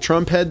Donald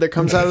Trump head that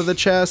comes out of the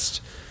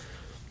chest.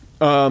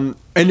 And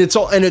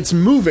it's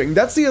moving.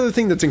 That's the other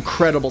thing that's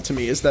incredible to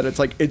me, is that it's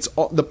like,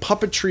 the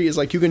puppetry is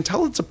like, you can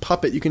tell it's a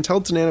puppet, you can tell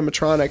it's an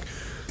animatronic,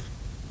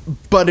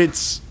 but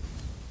it's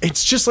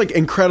just like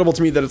incredible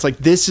to me that it's like,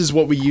 this is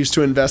what we used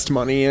to invest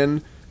money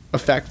in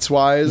effects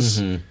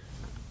wise.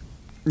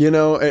 You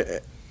know,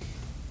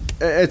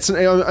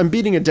 I'm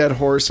beating a dead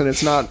horse, and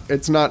it's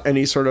not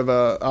any sort of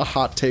a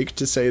hot take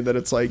to say that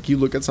it's like, you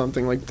look at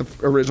something like the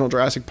original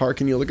Jurassic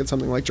Park and you look at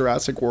something like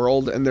Jurassic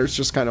World, and there's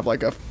just kind of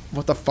like a,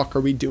 what the fuck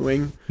are we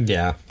doing?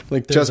 Yeah.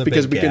 Like, just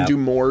because we can do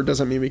more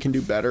doesn't mean we can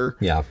do better.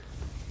 Yeah.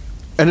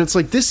 And it's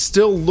like, this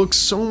still looks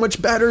so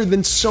much better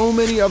than so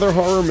many other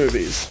horror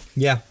movies.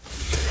 Yeah.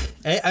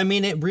 I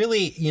mean, it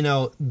really, you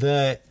know,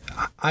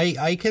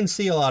 I can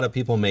see a lot of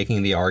people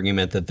making the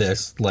argument that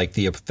this, like,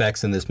 the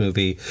effects in this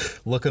movie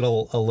look a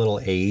little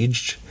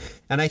aged.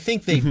 And I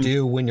think they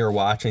do when you're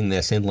watching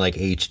this in, like,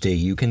 HD.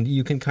 You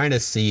can kind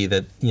of see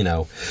that, you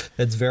know,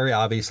 it's very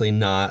obviously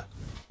not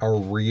a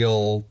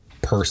real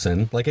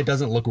person. Like, it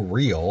doesn't look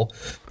real,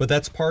 but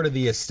that's part of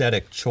the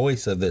aesthetic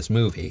choice of this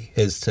movie,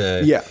 is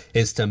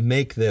to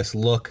make this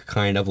look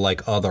kind of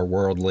like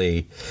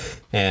otherworldly,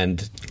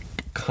 and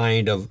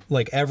kind of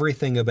like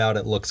everything about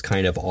it looks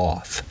kind of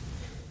off.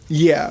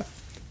 Yeah.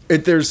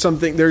 There's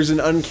an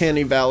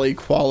uncanny valley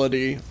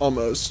quality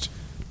almost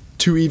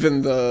to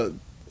even the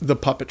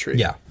puppetry.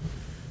 Yeah.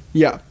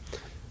 Yeah.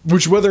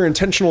 Which, whether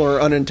intentional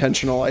or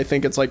unintentional, I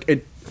think it's like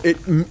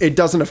it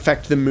doesn't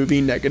affect the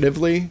movie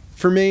negatively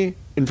for me.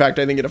 In fact,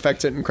 I think it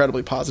affects it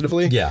incredibly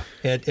positively. Yeah.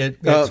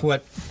 It's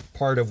what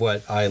part of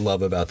what I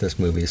love about this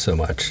movie so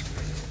much.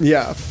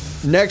 Yeah.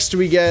 Next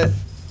we get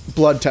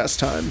blood test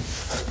time.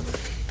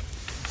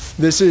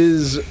 This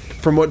is,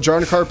 from what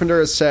John Carpenter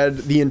has said,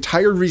 the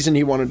entire reason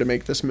he wanted to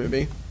make this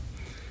movie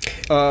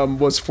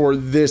was for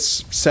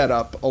this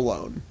setup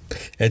alone.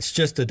 It's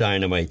just a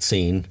dynamite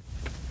scene.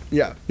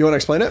 Yeah. You want to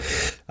explain it?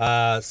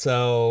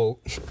 So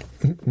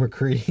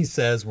McCready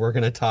says, we're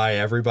going to tie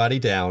everybody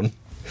down.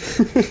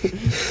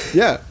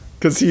 Yeah.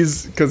 Because,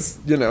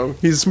 you know,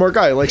 he's a smart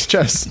guy, likes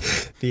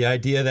chess. The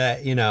idea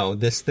that, you know,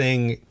 this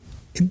thing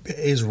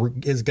is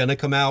going to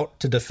come out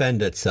to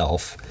defend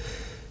itself.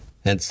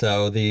 And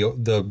so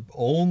the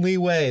only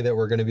way that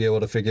we're going to be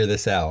able to figure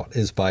this out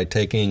is by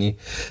taking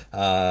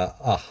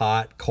a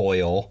hot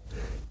coil,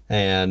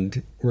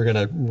 and we're going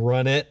to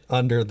run it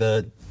under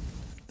the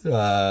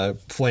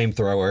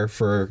flamethrower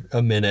for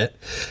a minute,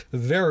 a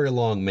very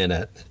long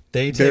minute.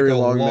 They take a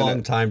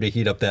long time to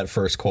heat up that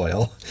first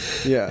coil.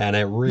 Yeah. And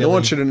it really, no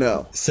one should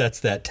know,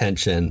 sets that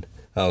tension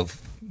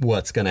of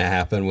what's going to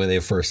happen when they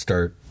first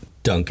start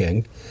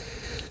dunking.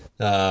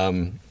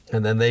 And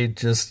then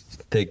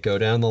they go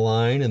down the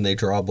line and they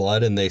draw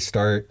blood, and they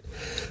start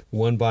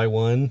one by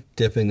one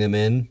dipping them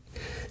in.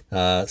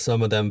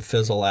 Some of them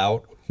fizzle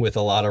out with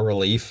a lot of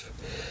relief.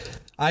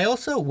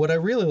 What I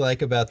really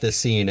like about this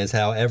scene is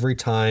how every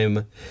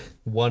time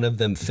one of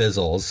them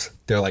fizzles,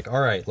 they're like,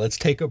 all right, let's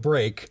take a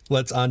break.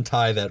 Let's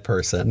untie that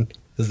person,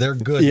 because they're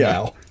good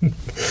now.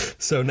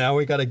 So now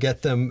we got to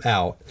get them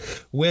out,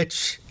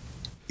 which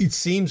it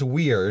seems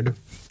weird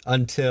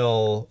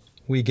until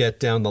we get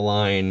down the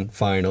line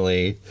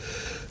finally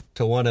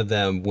to one of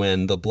them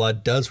when the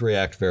blood does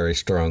react very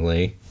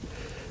strongly.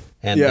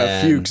 And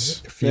then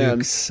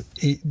Fuchs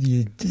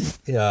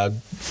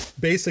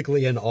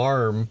basically an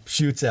arm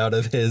shoots out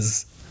of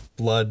his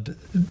blood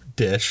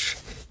dish,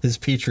 his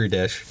petri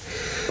dish.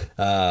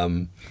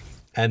 And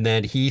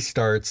then he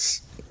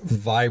starts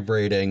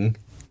vibrating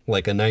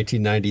like a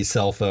 1990s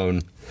cell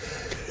phone.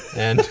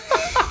 And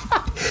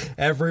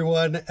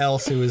everyone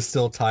else who is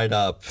still tied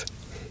up,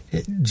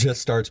 it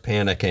just starts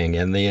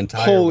panicking, and the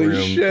entire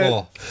room.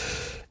 Shit.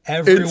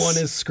 Everyone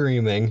is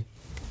screaming.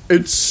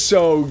 It's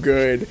so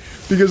good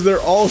because they're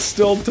all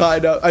still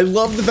tied up. I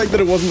love the fact that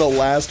it wasn't the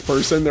last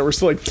person. There were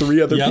still like 3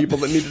 other people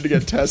that needed to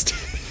get tested.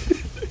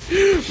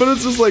 But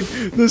it's just like,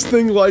 this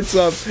thing lights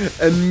up,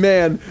 and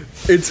man,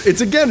 it's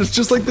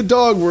just like the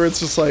dog, where it's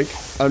just like,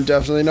 I'm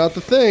definitely not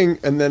the thing,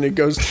 and then it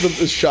goes to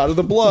the shot of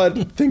the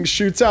blood, thing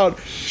shoots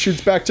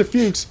back to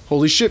Fuchs.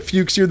 Holy shit,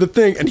 Fuchs, you're the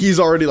thing, and he's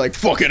already like,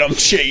 fuck it, I'm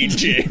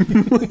changing.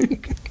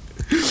 Like,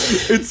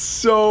 it's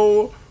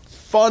so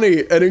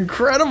funny and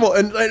incredible,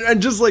 and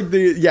just like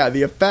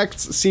the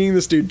effects, seeing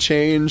this dude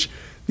change.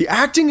 The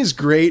acting is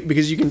great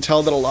because you can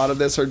tell that a lot of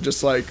this are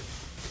just like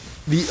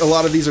a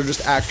lot of these are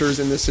just actors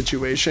in this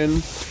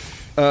situation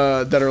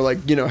that are like,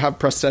 you know, have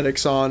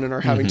prosthetics on and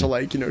are having to,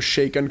 like, you know,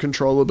 shake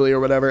uncontrollably or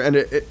whatever, and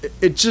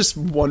it's just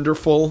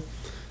wonderful.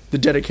 The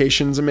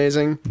dedication's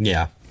amazing.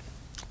 Yeah.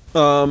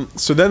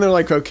 So then they're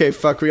like, okay,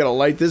 fuck, we gotta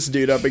light this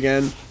dude up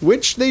again,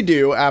 which they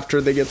do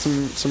after they get a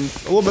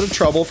little bit of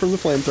trouble from the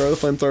flamethrower.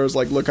 The flamethrower's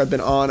like, look, I've been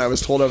on. I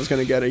was told I was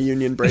gonna get a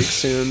union break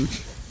soon.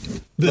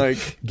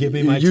 Like, give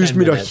me my 10 used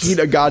me minutes to heat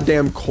a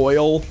goddamn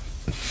coil.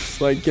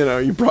 Like, you know,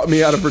 you brought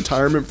me out of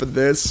retirement for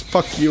this.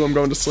 Fuck you, I'm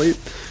going to sleep.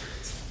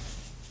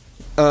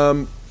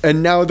 And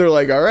now they're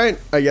like, all right,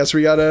 I guess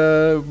we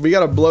gotta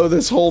blow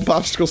this whole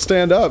popsicle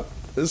stand up.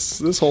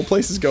 This whole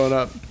place is going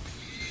up.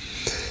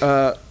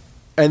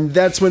 And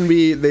that's when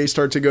they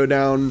start to go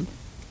down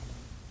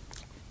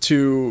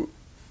to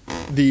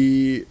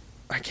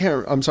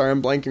I'm sorry,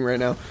 I'm blanking right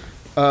now.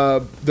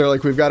 they're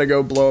like, we've got to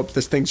go blow up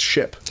this thing's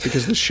ship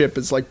because the ship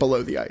is like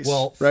below the ice.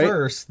 Well, right?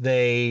 first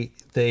they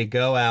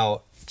go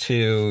out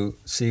to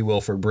see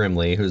Wilford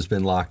Brimley, who's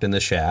been locked in the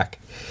shack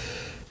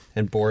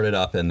and boarded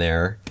up in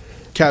there.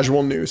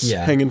 Casual noose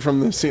hanging from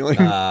the ceiling.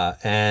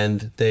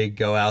 And they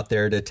go out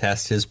there to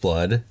test his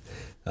blood,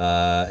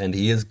 and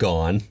he is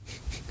gone.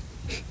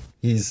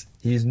 He's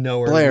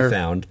nowhere to be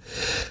found.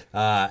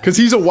 Because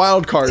he's a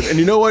wild card. And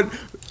you know what?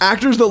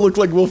 Actors that look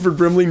like Wilford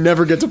Brimley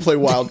never get to play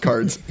wild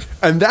cards.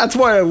 And that's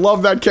why I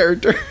love that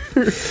character.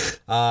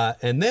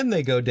 And then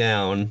they go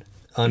down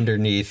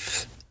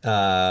underneath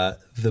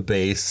the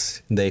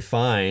base. They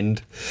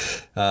find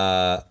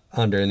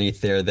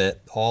underneath there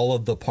that all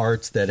of the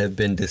parts that have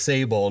been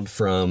disabled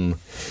from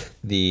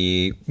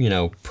the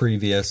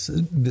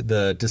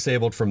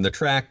disabled from the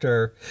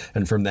tractor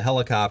and from the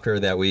helicopter,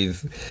 that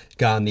we've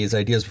gotten these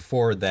ideas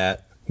before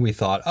that we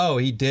thought, oh,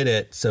 he did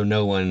it so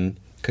no one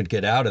could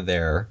get out of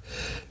there.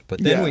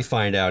 But then we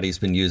find out he's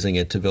been using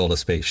it to build a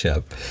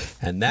spaceship.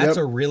 And that's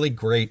a really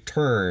great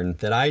turn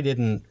that I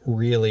didn't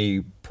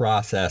really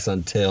process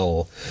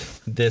until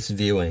this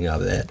viewing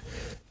of it.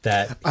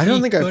 That I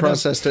don't think I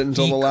processed it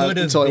until I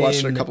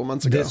watched it a couple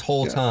months ago. This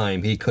whole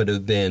time, he could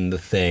have been the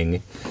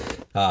Thing,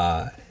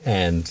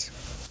 and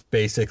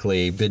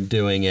basically been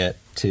doing it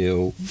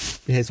to...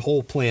 His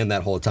whole plan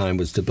that whole time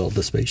was to build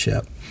the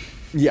spaceship.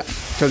 Yeah,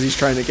 because he's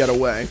trying to get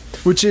away.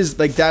 Which is,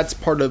 like, that's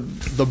part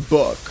of the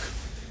book,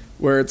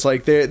 where it's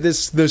like,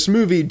 this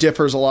movie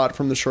differs a lot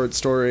from the short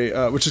story,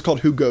 which is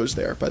called Who Goes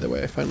There, by the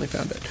way. I finally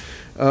found it.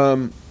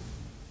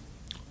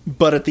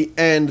 But at the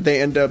end,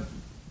 they end up,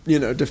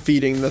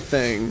 defeating the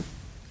Thing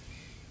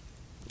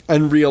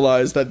and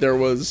realize that there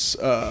was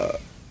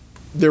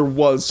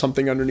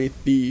something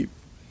underneath the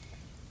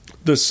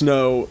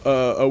snow,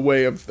 a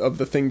way of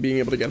the Thing being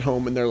able to get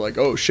home. And they're like,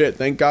 oh, shit,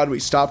 thank God we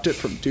stopped it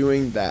from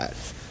doing that.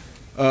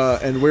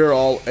 And we're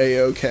all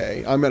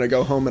A-okay. I'm going to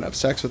go home and have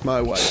sex with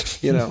my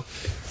wife,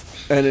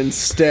 And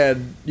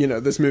instead,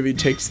 this movie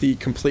takes the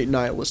complete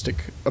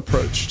nihilistic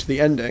approach to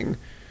the ending.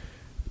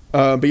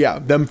 But yeah,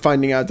 them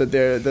finding out that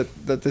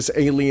that this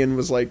alien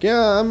was like,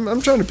 yeah,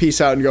 I'm trying to peace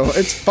out and go,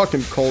 it's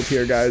fucking cold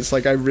here, guys.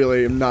 Like, I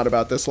really am not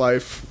about this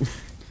life.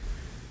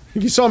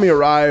 If you saw me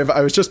arrive,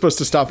 I was just supposed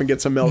to stop and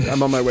get some milk.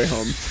 I'm on my way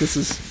home. This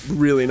is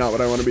really not what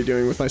I want to be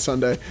doing with my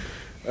Sunday.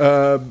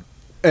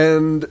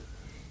 And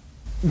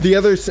the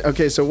other...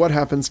 okay, so what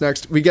happens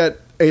next? We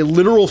get a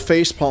literal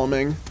face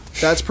palming.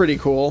 That's pretty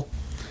cool.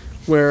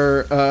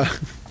 Where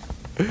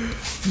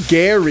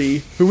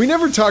Gary, who we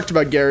never talked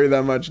about Gary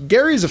that much.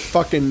 Gary's a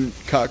fucking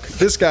cuck.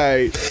 This guy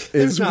is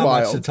There's not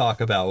wild. Much to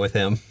talk about with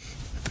him.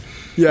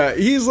 Yeah,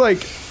 he's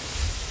like,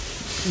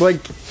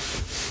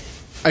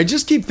 I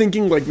just keep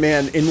thinking, like,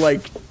 man, in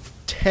like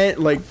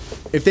 10, like,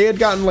 if they had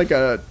gotten like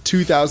a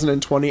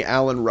 2020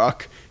 Alan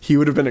Ruck, he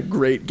would have been a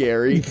great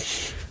Gary.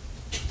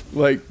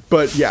 Like,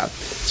 but yeah,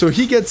 so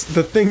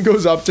the Thing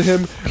goes up to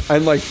him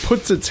and like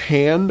puts its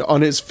hand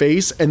on his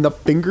face, and the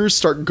fingers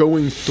start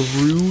going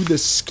through the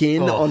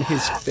skin on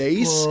his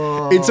face.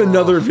 It's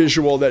another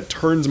visual that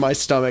turns my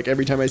stomach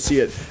every time I see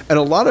it. And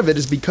a lot of it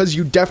is because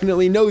you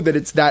definitely know that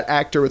it's that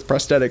actor with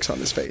prosthetics on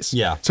his face.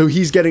 Yeah. So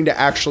he's getting to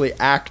actually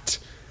act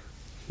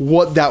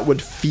what that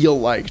would feel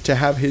like to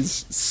have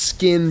his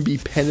skin be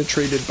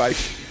penetrated by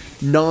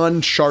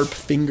non-sharp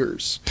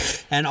fingers.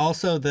 And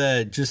also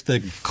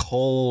the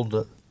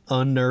cold,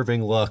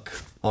 unnerving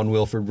look on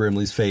Wilford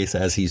Brimley's face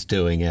as he's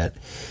doing it.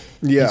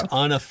 Yeah. He's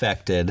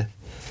unaffected.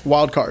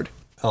 Wild card.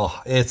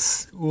 Oh,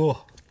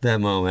 that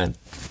moment.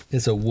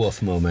 It's a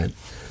woof moment.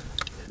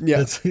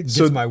 Yeah. It's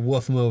my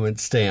woof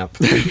moment stamp.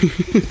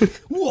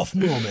 Woof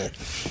moment.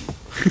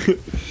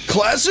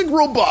 Classic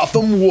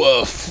Robotham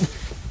woof.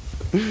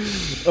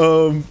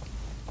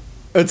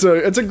 It's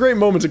a great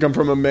moment to come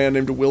from a man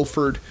named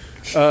Wilford.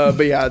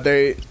 But yeah,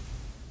 they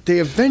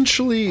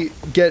eventually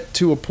get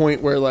to a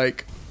point where,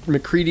 like,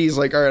 MacReady's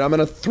like, all right, I'm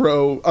gonna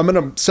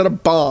set a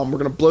bomb. We're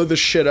gonna blow this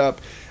shit up.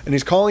 And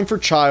he's calling for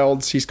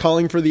Childs. He's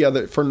calling for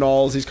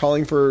Knowles. He's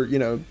calling for,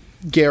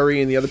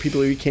 Gary and the other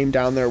people he came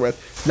down there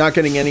with, not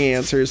getting any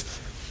answers.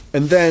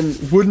 And then,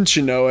 wouldn't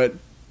you know it,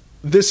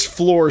 this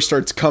floor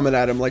starts coming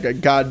at him like a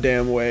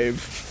goddamn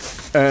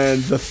wave.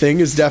 And the Thing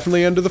is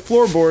definitely under the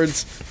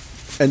floorboards.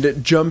 And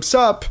it jumps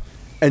up,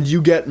 and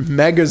you get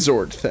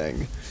Megazord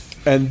Thing.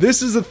 And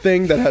this is a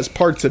thing that has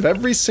parts of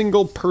every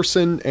single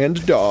person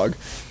and dog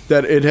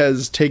that it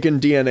has taken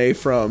DNA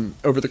from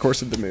over the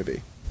course of the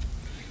movie.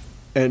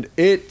 And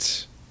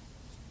it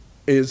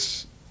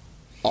is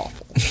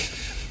awful.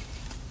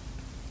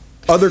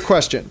 Other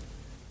question.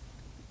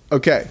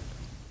 Okay.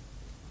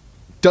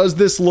 Does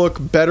this look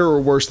better or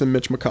worse than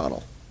Mitch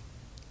McConnell?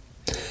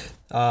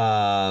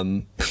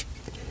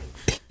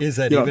 Is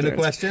that even a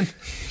question?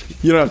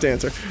 You don't have to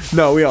answer.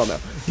 No, we all know.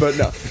 But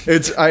no.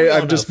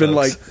 I've just been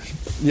like,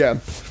 yeah.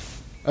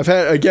 I've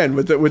had, again,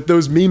 with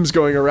those memes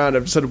going around,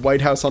 I've just had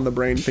White House on the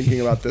brain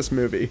thinking about this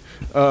movie.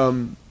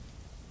 But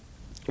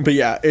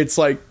yeah, it's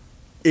like,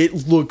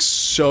 it looks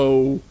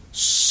so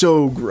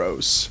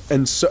gross.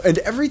 And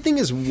everything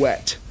is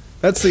wet.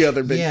 That's the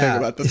other big thing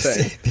about the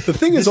thing. The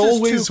thing is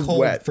always too cold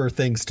wet. for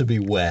things to be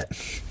wet.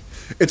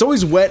 It's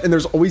always wet, and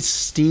there's always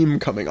steam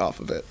coming off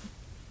of it.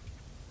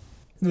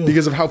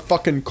 Because of how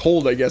fucking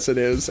cold, I guess it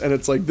is. And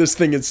it's like, this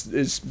thing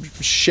is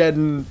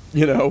shedding,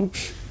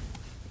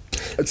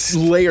 it's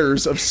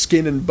layers of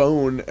skin and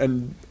bone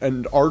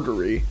and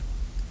artery.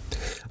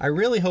 I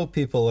really hope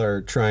people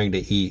are trying to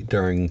eat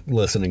during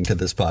listening to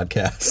this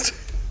podcast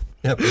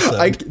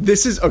episode.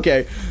 This is,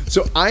 okay,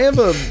 so I have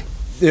a,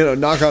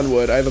 knock on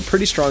wood, I have a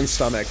pretty strong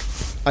stomach.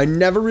 I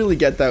never really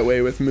get that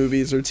way with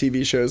movies or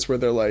TV shows where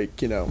they're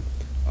like,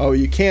 oh,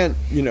 you can't,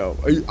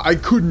 I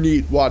couldn't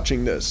eat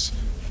watching this.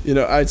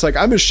 It's like,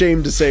 I'm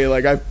ashamed to say,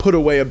 like, I've put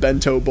away a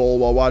bento bowl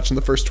while watching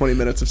the first 20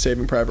 minutes of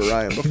Saving Private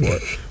Ryan before.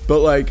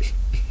 But, like,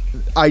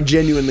 I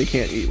genuinely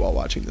can't eat while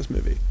watching this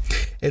movie.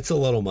 It's a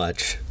little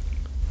much.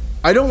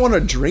 I don't want to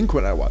drink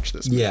when I watch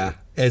this movie. Yeah,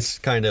 it's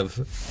kind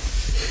of,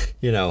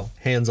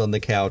 hands on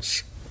the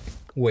couch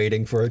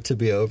waiting for it to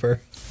be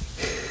over.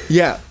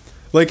 Yeah.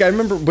 Like, I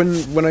remember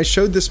when I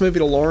showed this movie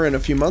to Lauren a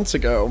few months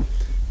ago,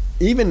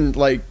 even,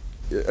 like,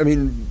 I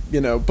mean,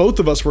 both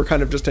of us were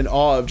kind of just in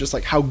awe of just,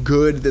 like, how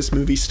good this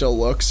movie still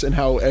looks and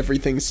how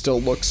everything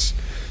still looks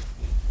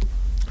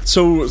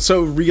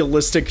so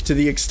realistic to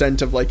the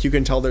extent of, like, you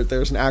can tell that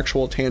there's an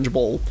actual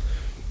tangible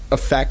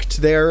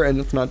effect there,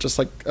 and it's not just,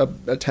 like,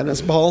 a tennis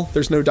ball.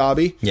 There's no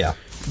Dobby. Yeah.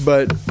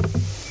 But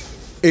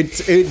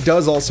it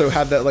does also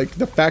have that, like,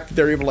 the fact that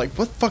they're even, like,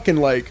 what fucking,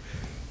 like,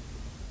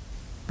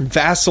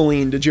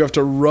 Vaseline did you have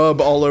to rub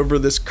all over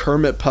this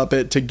Kermit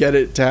puppet to get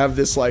it to have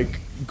this, like,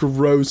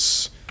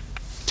 gross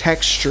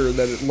texture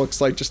that it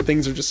looks like just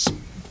things are just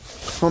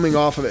coming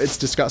off of it. It's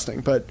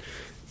disgusting, but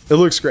it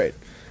looks great.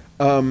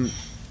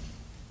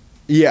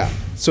 Yeah.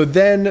 So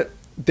then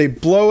they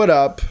blow it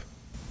up,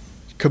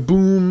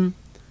 kaboom,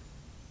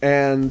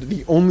 and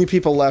the only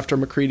people left are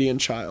MacReady and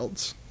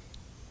Childs.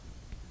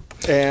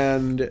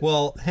 And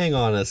well, hang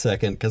on a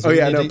second, because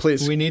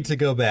please. We need to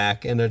go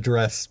back and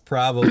address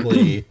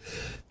probably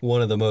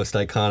one of the most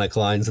iconic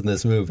lines in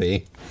this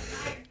movie,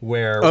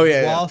 where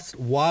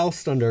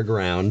whilst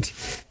underground,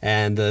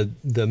 and the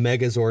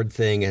Megazord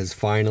thing has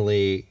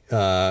finally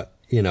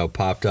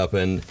popped up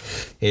and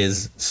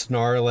is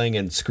snarling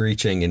and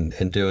screeching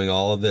and doing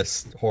all of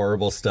this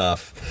horrible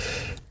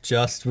stuff.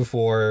 Just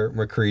before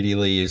MacReady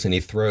leaves and he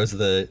throws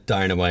the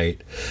dynamite,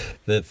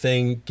 the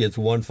thing gets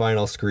one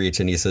final screech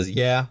and he says,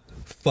 "Yeah,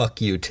 fuck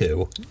you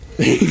too."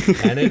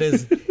 And it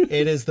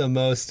is the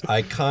most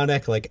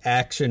iconic, like,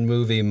 action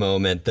movie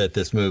moment that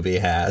this movie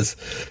has.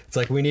 It's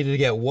like, we needed to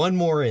get one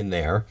more in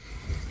there,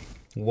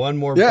 one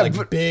more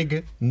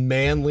big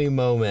manly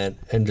moment,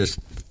 and just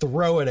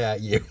throw it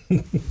at you.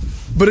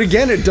 But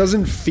again, it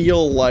doesn't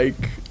feel like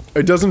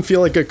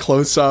a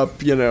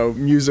close-up,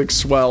 music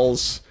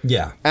swells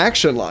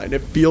action line.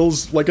 It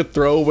feels like a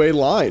throwaway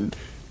line,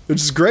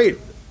 which is great.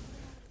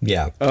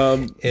 Yeah.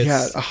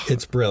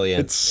 It's brilliant.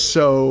 It's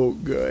so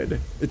good.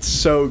 It's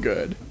so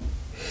good.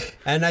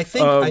 And I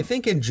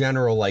think in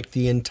general, like,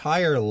 the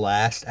entire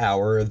last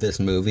hour of this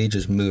movie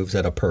just moves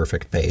at a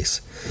perfect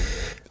pace.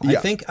 Yeah.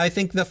 I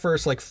think the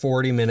first, like,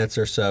 40 minutes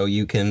or so,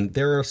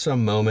 there are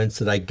some moments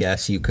that I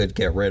guess you could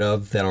get rid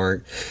of that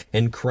aren't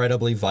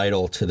incredibly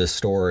vital to the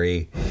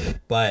story.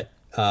 But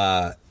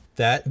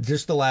that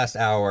just the last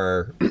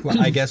hour,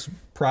 I guess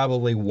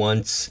probably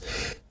once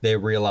they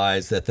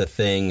realize that the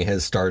thing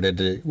has started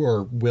to,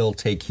 or will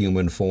take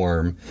human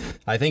form,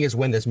 I think is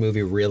when this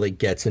movie really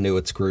gets into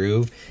its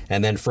groove.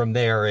 And then from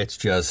there, it's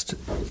just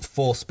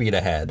full speed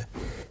ahead.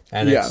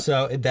 And it's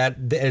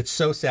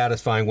so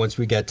satisfying once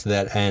we get to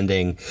that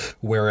ending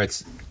where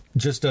it's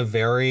just for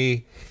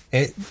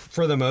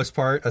the most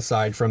part,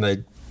 aside from a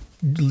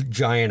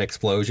giant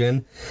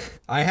explosion,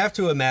 I have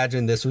to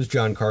imagine this was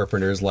John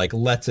Carpenter's, like,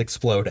 let's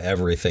explode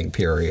everything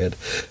period,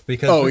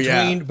 because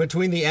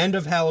between the end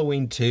of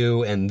Halloween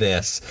 2 and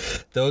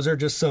this, those are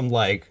just some,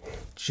 like,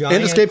 giant,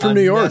 and Escape from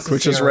New York,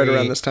 which is right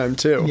around this time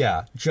too.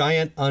 Yeah,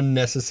 giant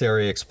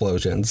unnecessary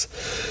explosions,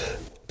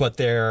 but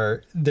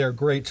they're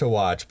great to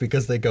watch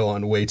because they go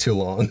on way too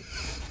long.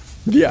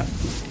 Yeah.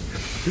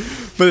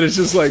 But it's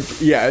just like,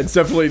 it's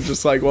definitely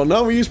just like, well,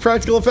 no, we use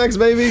practical effects,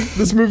 baby.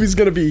 This movie's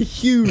going to be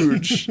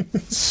huge.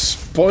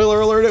 Spoiler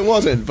alert, it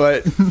wasn't.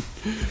 But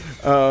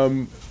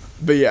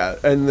yeah,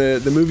 and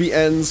the movie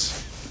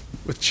ends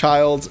with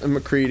Childs and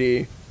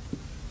MacReady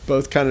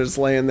both kind of just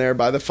laying there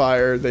by the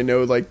fire. They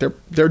know, like,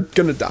 they're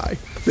going to die.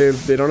 They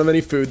don't have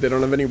any food. They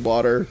don't have any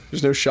water.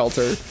 There's no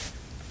shelter.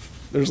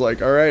 There's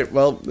like, all right,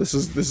 well, this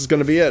is going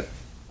to be it.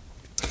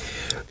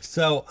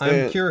 So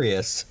I'm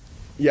curious.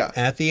 Yeah.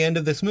 At the end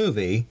of this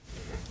movie,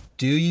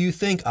 do you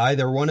think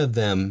either one of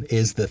them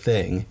is the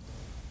thing?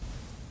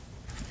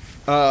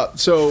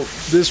 So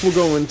this will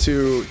go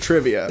into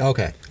trivia.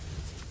 Okay.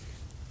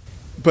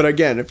 But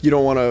again, if you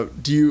don't want to,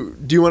 do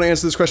you want to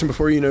answer this question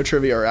before you know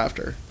trivia or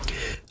after?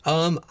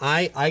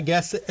 I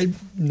guess,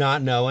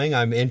 not knowing,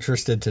 I'm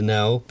interested to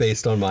know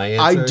based on my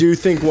answer. I do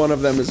think one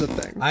of them is a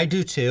thing. I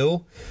do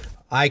too.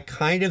 I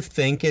kind of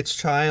think it's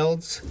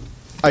Childs.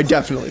 I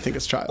definitely think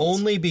it's Childs.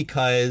 Only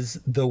because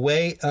the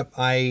way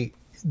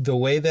the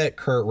way that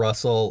Kurt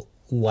Russell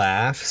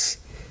laughs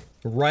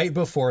right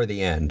before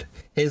the end.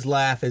 His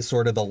laugh is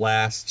sort of the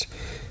last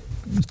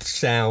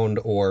sound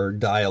or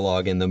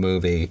dialogue in the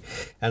movie,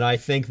 and I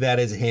think that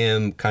is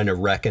him kind of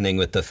reckoning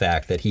with the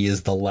fact that he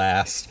is the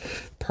last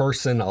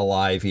person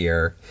alive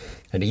here,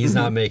 and he's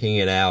not making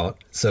it out,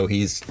 so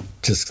he's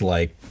just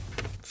like,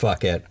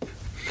 fuck it,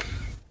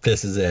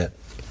 this is it.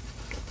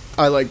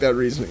 I like that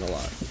reasoning a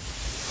lot.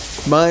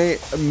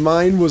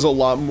 Mine was a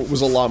lot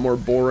more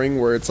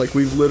boring, where it's like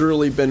we've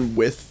literally been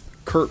with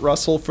Kurt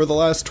Russell for the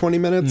last 20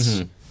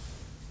 minutes.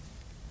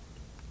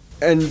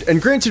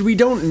 And granted, we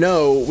don't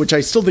know, which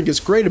I still think is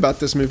great about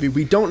this movie,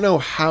 we don't know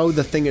how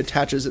the thing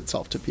attaches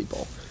itself to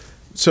people.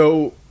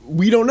 So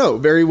we don't know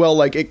very well,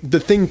 like, the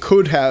thing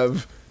could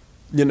have,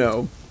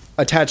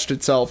 attached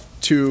itself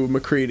to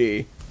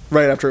MacReady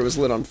right after it was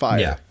lit on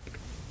fire.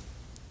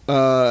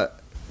 Yeah.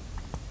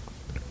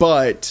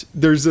 But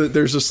there's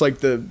just, like,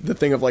 the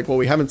thing of, like, well,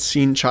 we haven't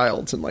seen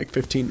Childs in, like,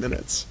 15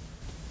 minutes.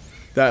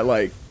 That,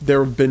 like,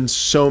 there have been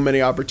so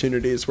many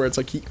opportunities where it's,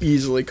 like, he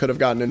easily could have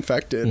gotten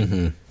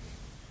infected.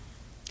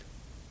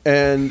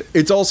 And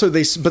it's also,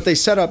 they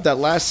set up that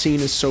last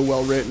scene is so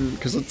well written,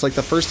 because it's like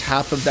the first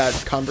half of that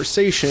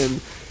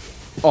conversation,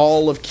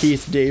 all of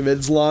Keith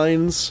David's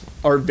lines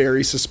are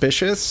very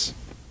suspicious,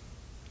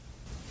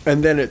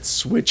 and then it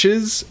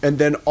switches, and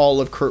then all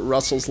of Kurt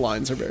Russell's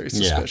lines are very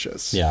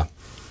suspicious. Yeah.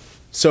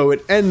 So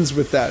it ends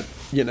with that,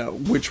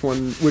 which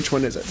one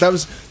is it?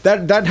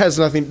 That has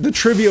nothing. The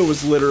trivia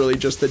was literally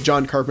just that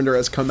John Carpenter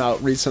has come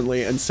out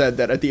recently and said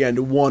that at the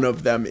end, one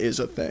of them is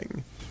a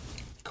thing.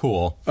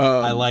 Cool.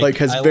 I like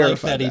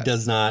that he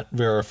does not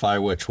verify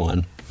which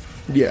one.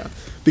 Yeah,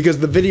 because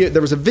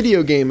there was a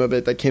video game of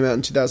it that came out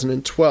in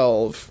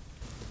 2012,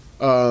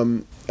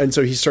 and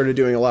so he started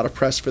doing a lot of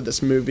press for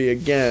this movie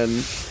again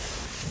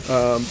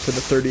for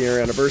the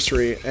 30-year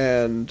anniversary,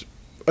 and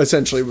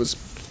essentially was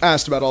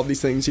asked about all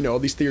these things, all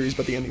these theories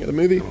about the ending of the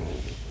movie,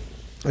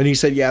 and he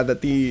said, yeah,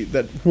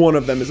 that one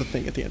of them is a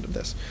thing at the end of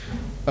this,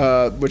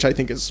 which I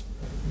think is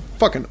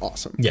fucking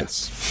awesome.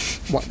 Yes,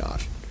 why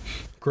not?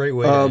 Great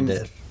way to end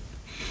it.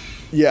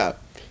 Yeah.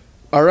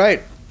 All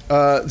right.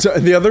 So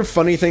the other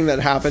funny thing that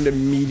happened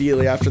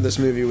immediately after this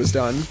movie was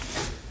done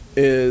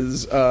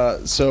is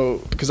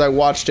because I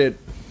watched it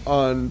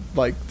on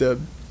like the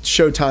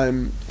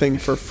Showtime thing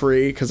for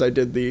free because I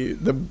did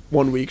the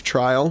 1 week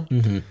trial,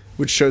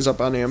 which shows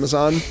up on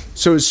Amazon.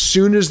 So as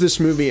soon as this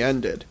movie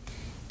ended,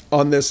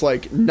 on this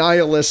like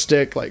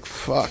nihilistic, like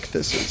fuck,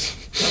 this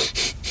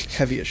is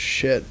heavy as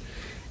shit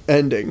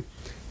ending,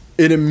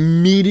 it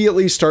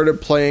immediately started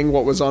playing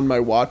what was on my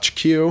watch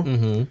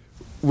queue,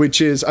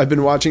 which is, I've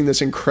been watching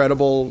this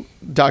incredible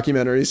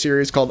documentary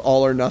series called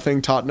All or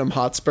Nothing Tottenham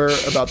Hotspur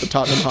about the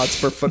Tottenham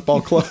Hotspur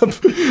Football Club.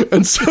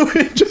 And so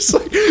it just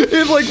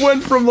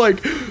went from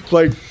like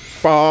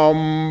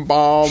bom,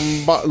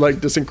 bom, bom, like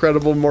this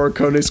incredible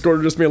Morricone score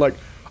to just being like,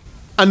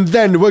 and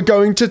then we're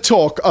going to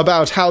talk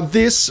about how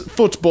this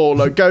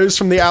footballer goes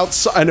from the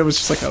outside. And it was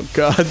just like, oh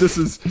God, this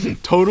is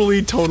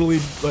totally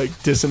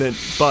like dissonant,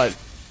 but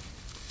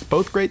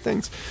both great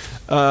things.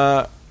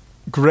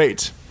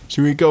 Great.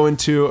 Should we go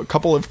into a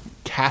couple of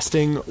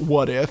casting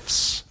what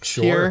ifs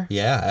here?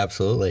 Yeah,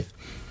 absolutely.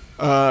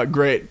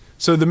 Great.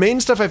 So the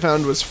main stuff I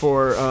found was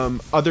for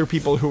other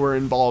people who were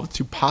involved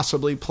to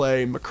possibly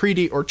play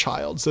MacReady or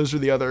Childs. Those are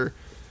the other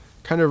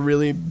kind of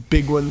really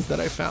big ones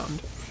that I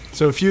found.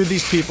 So a few of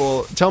these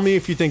people, tell me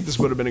if you think this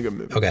would have been a good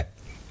movie. Okay.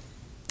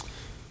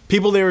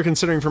 People they were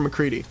considering for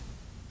MacReady: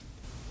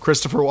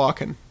 Christopher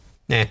Walken.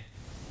 Nah.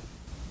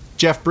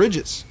 Jeff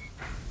Bridges.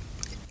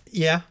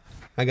 Yeah,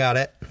 I got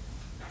it.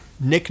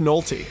 Nick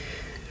Nolte.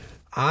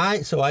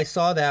 I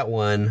saw that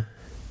one.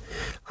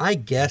 I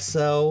guess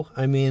so.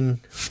 I mean,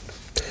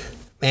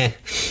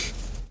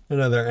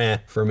 another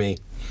for me.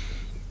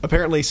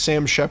 Apparently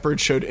Sam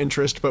Shepard showed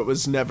interest but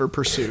was never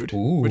pursued,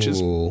 Ooh. Which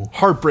is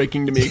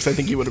heartbreaking to me because I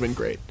think he would have been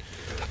great.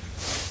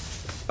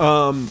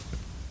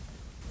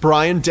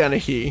 Brian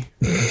Dennehy.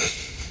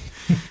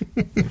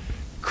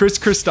 Chris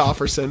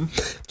Christopherson.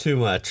 Too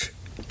much.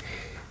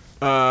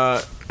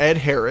 Ed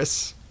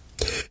Harris.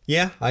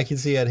 Yeah, I can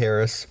see Ed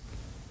Harris.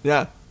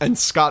 Yeah, and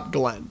Scott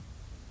Glenn.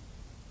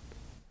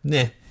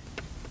 Nah.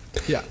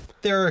 Yeah.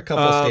 There are a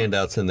couple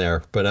standouts in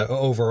there, but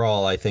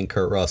overall, I think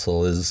Kurt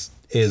Russell is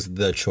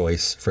the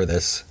choice for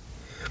this.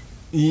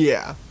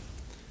 Yeah.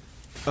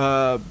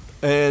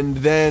 And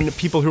then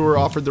people who were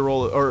offered the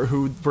role, or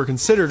who were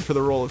considered for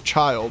the role of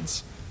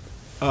Childs,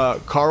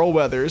 Carl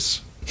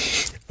Weathers.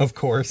 Of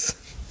course.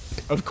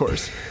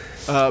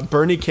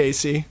 Bernie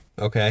Casey.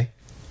 Okay.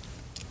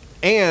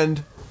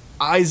 And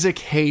Isaac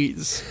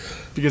Hayes,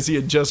 because he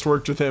had just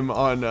worked with him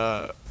on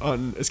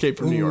Escape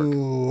from New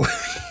York.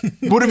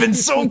 Would have been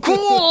so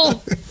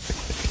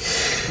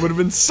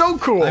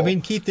cool. I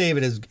mean, Keith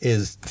David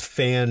is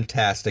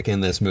fantastic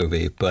in this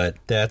movie, but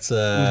that's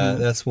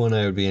one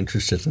I would be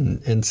interested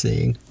in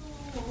seeing.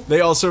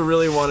 They also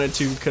really wanted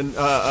to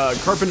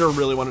Carpenter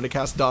really wanted to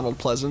cast Donald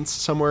Pleasance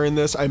somewhere in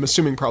this. I'm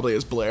assuming probably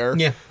as Blair.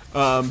 Yeah.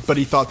 But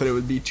he thought that it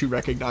would be too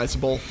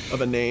recognizable of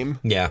a name.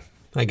 Yeah.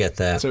 I get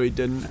that. So he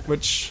didn't,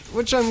 which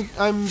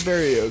I'm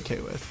very okay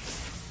with.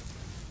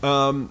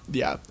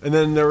 Yeah, and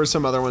then there were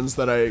some other ones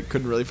that I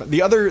couldn't really find.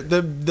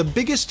 The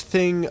biggest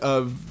thing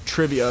of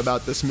trivia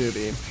about this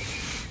movie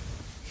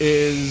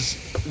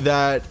is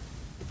that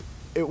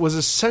it was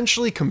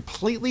essentially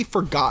completely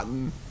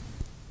forgotten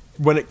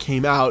when it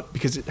came out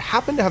because it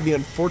happened to have the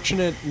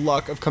unfortunate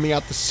luck of coming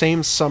out the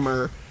same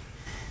summer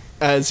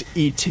as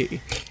E.T.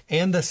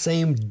 And the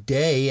same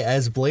day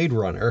as Blade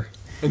Runner.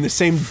 And the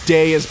same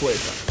day as Blade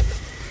Runner.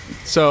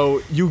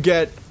 So you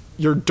get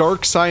your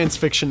dark science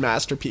fiction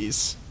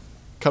masterpiece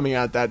coming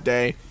out that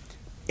day,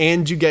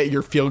 and you get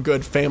your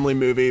feel-good family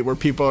movie where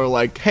people are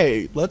like,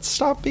 hey, let's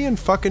stop being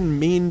fucking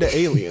mean to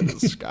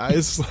aliens,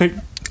 guys. Like,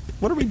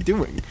 what are we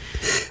doing?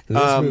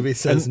 This movie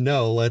says,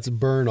 no, let's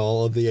burn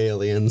all of the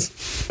aliens.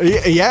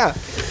 Yeah.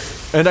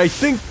 And I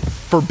think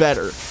for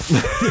better.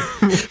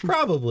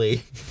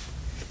 Probably.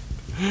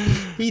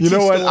 You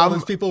know what? All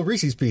those people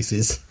Reese's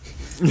Pieces.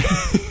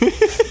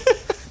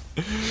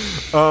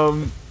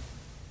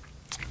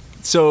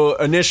 So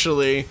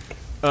initially,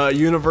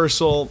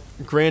 Universal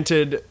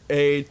granted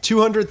a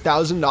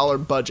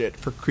 $200,000 budget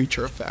for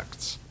creature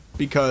effects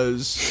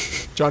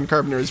because John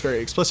Carpenter is very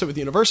explicit with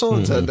Universal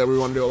and said that we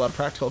want to do a lot of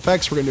practical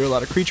effects. We're going to do a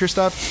lot of creature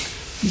stuff.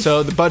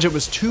 So the budget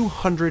was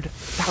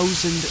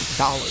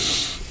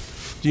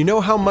 $200,000. Do you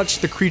know how much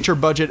the creature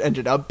budget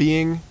ended up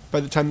being by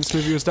the time this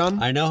movie was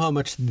done? I know how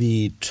much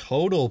the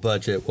total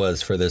budget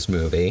was for this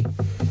movie.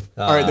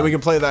 All right, then we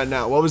can play that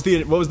now. What was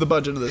the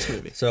budget of this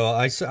movie? So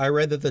I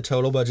read that the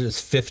total budget is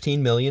 $15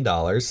 million.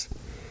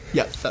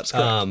 Yeah, that's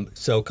correct.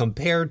 So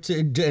compared to,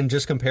 and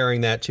just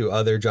comparing that to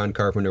other John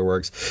Carpenter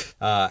works,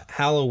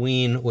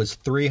 Halloween was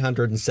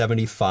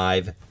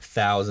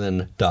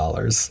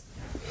 $375,000.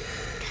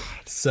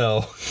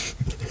 So,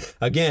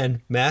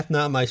 again, math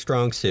not my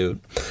strong suit,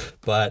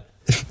 but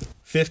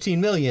 15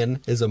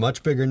 million is a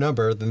much bigger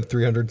number than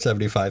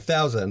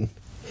 375,000.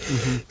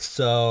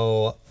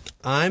 So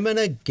I'm going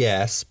to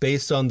guess,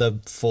 based on the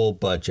full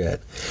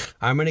budget,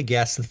 I'm going to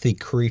guess that the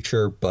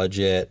creature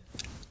budget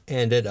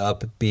ended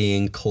up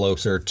being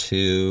closer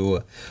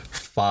to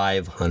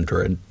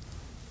 500.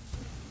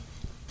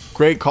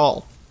 Great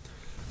call.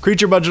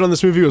 Creature budget on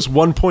this movie was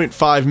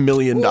 $1.5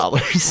 million.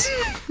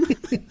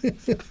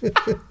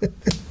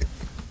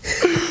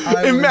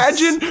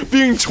 Imagine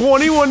being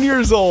 21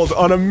 years old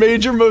on a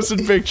major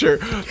motion picture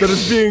that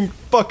is being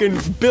fucking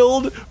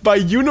billed by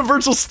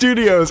Universal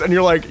Studios, and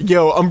you're like,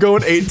 yo, I'm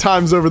going 8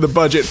 times over the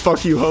budget.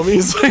 Fuck you,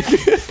 homies.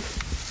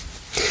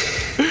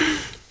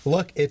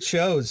 Look, it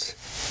shows.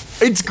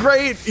 It's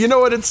great. You know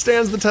what? It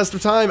stands the test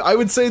of time. I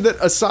would say that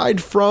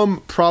aside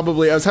from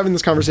probably, I was having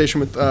this conversation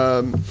with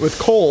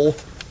Cole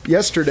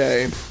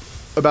yesterday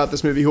about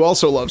this movie, who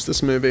also loves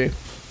this movie,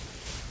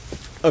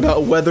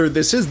 about whether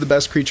this is the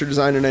best creature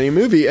design in any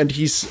movie, and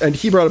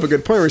he brought up a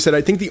good point where he said,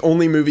 I think the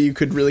only movie you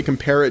could really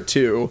compare it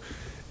to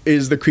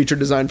is the creature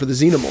design for the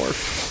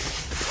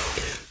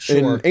Xenomorph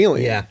in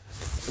Alien, yeah,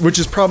 which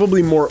is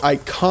probably more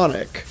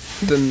iconic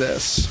than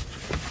this,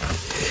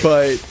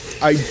 but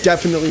I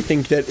definitely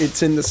think that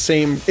it's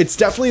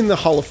definitely in the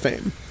Hall of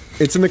Fame.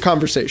 It's in the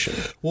conversation.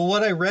 Well,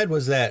 what I read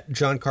was that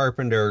John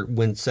Carpenter,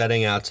 when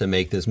setting out to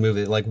make this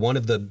movie, like one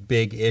of the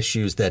big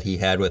issues that he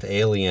had with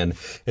Alien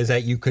is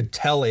that you could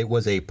tell it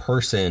was a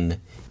person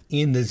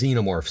in the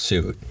Xenomorph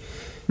suit.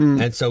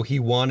 And so he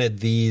wanted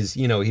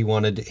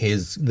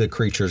the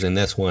creatures in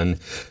this one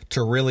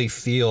to really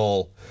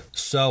feel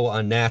so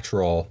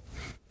unnatural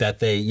that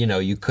they,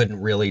 you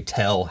couldn't really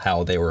tell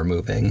how they were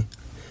moving.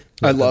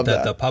 I love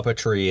that. The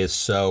puppetry is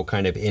so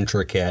kind of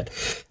intricate.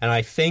 And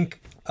I think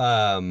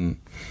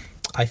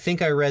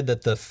I read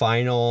that the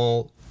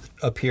final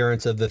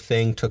appearance of the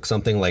thing took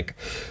something like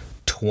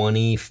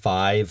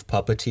 25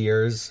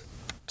 puppeteers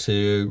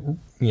to,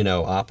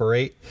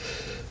 operate.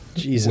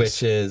 Jesus.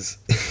 Which is,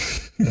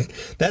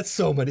 that's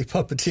so many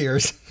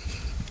puppeteers.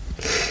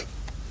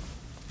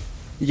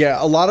 Yeah,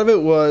 a lot of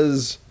it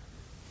was,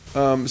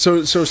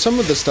 so some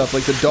of the stuff,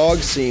 like the dog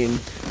scene,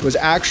 was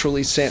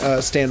actually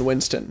Stan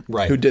Winston,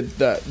 right, who did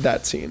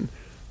that scene,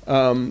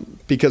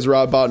 because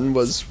Rob Bottin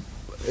was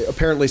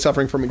apparently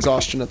suffering from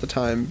exhaustion at the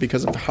time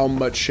because of how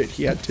much shit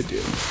he had to do.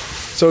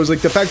 So it was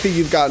like the fact that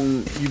you've got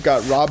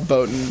Rob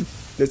Bottin,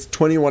 this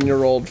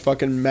 21-year-old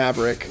fucking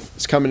maverick,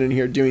 is coming in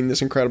here doing this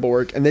incredible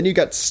work, and then you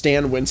got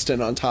Stan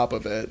Winston on top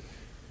of it,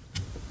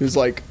 who's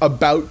like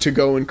about to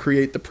go and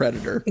create the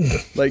Predator,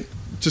 like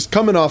just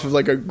coming off of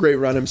like a great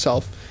run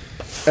himself,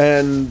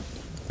 and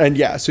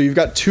yeah, so you've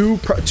got two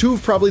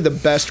of probably the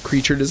best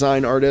creature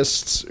design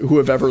artists who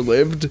have ever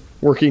lived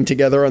working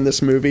together on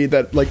this movie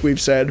that, like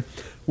we've said,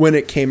 when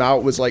it came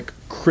out was like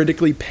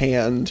critically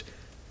panned.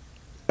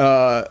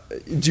 Do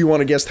you want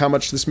to guess how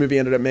much this movie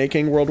ended up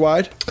making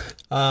worldwide?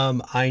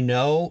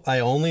 I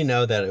only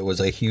know that it was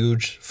a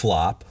huge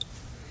flop.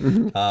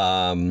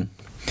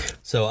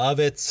 So of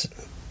its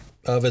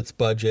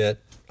budget,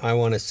 I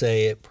want to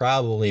say it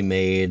probably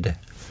made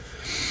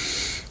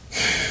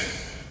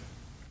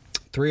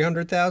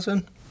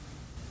 300,000.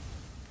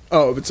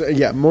 Oh, it's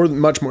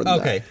much more than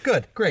that. Okay,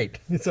 good, great.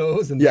 So it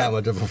wasn't that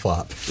much of a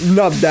flop.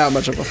 Not that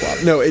much of a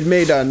flop. No, it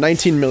made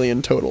 19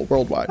 million total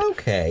worldwide.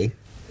 Okay.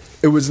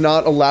 It was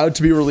not allowed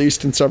to be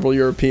released in several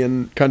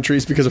European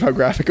countries because of how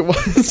graphic it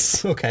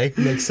was. Okay,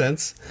 makes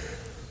sense.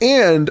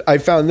 And I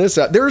found this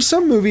out. There are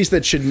some movies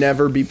that should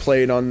never be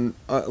played on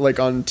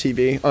on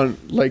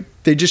TV.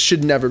 They just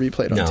should never be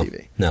played on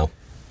TV. No.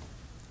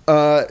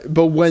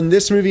 But when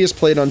this movie is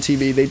played on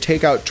TV, they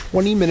take out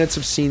 20 minutes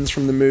of scenes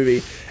from the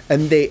movie,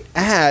 and they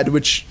add,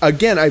 which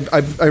again,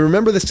 I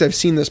remember this. I've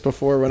seen this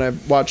before when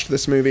I've watched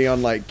this movie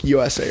on like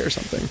USA or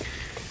something.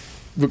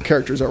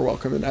 Characters are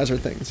welcome and as are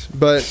things,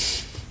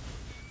 but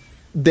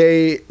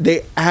they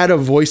add a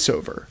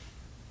voiceover.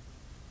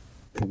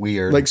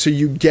 Weird. Like, so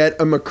you get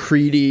a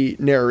MacReady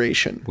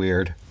narration.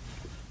 Weird.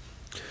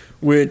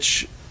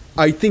 Which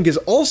I think is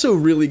also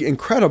really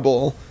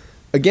incredible,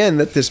 again,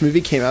 that this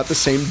movie came out the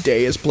same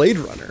day as Blade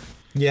Runner.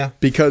 Yeah.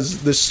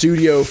 Because the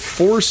studio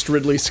forced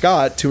Ridley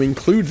Scott to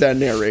include that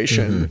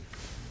narration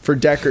for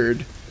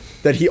Deckard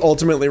that he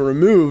ultimately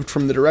removed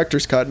from the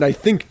director's cut, and I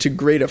think to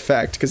great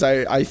effect, because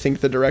I think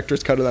the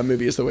director's cut of that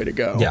movie is the way to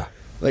go. Yeah.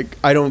 Like,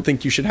 I don't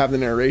think you should have the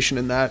narration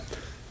in that.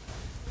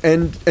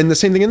 And the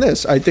same thing in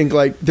this. I think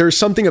like there's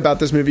something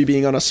about this movie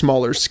being on a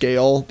smaller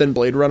scale than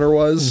Blade Runner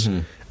was,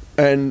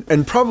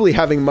 and probably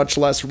having much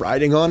less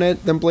riding on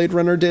it than Blade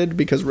Runner did,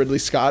 because Ridley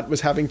Scott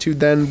was having to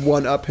then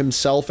one up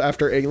himself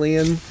after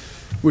Alien,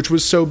 which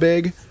was so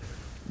big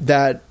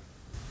that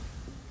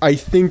I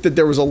think that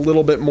there was a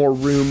little bit more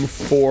room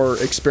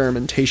for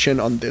experimentation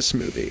on this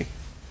movie,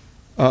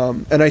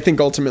 and I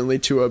think ultimately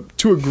to a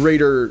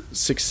greater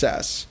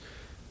success.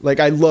 Like,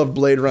 I love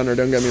Blade Runner,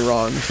 don't get me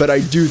wrong, but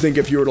I do think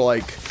if you were to,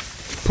 like,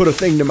 put a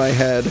thing to my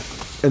head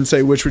and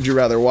say, which would you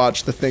rather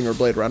watch, The Thing or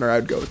Blade Runner,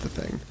 I'd go with The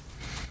Thing.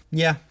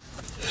 Yeah.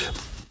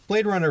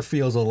 Blade Runner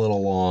feels a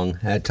little long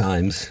at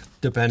times,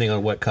 depending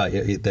on what cut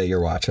that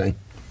you're watching.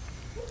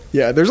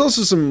 Yeah, there's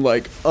also some,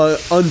 like,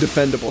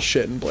 undefendable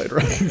shit in Blade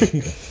Runner.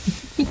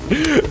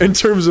 in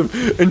terms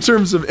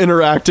of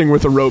interacting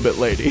with a robot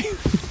lady.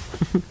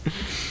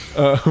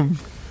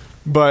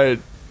 But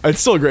it's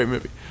still a great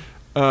movie.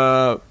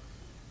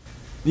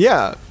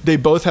 Yeah, they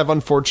both have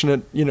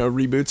unfortunate,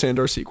 reboots and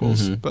or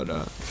sequels, but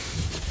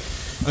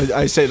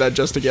I say that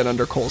just to get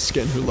under Cole's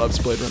skin, who loves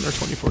Blade Runner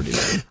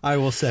 2049. I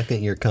will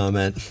second your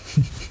comment.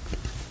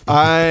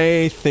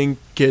 I think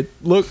it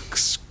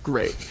looks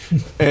great.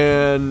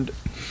 And,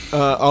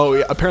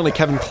 apparently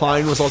Kevin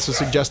Kline was also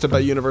suggested by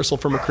Universal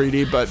for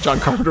MacReady, but John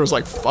Carpenter was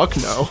like, fuck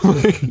no.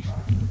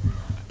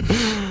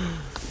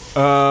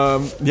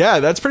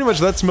 That's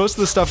most of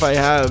the stuff I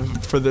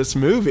have for this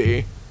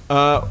movie.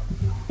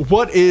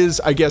 What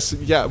is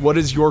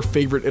your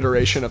favorite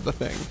iteration of The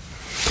Thing?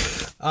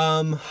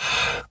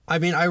 I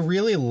mean, I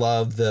really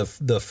love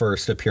the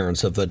first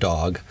appearance of the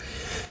dog.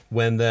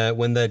 When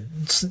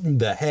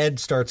the head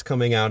starts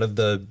coming out of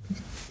the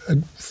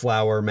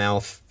flower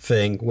mouth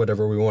thing,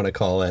 whatever we want to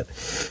call it.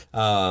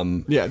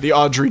 The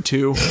Audrey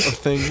 2 of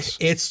things.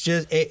 It's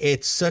just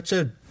it's such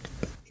a,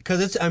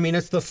 because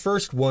it's the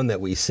first one that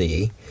we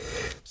see,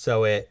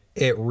 so it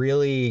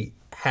really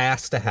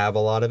has to have a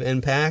lot of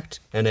impact,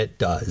 and it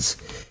does.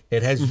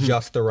 It has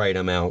just the right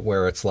amount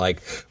where it's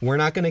like, we're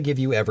not going to give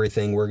you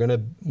everything. We're going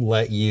to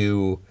let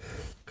you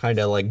kind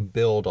of like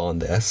build on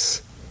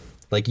this.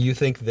 Like, you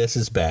think this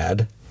is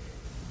bad,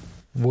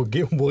 we're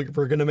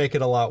going to make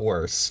it a lot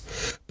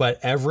worse. But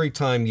every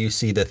time you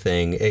see The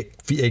Thing,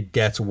 it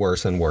gets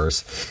worse and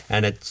worse.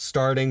 And it's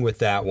starting with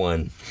that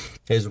one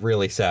is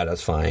really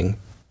satisfying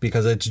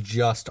because it's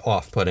just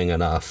off-putting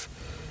enough.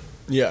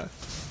 Yeah.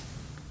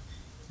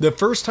 The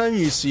first time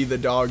you see the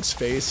dog's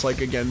face,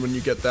 like, again, when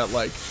you get that,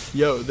 like,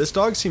 yo, this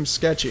dog seems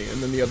sketchy,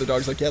 and then the other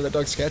dog's like, yeah, that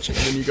dog's sketchy,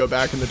 and then you go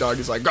back and the dog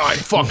is like, I'm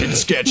fucking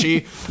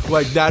sketchy.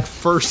 Like, that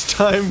first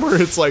time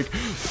where it's, like,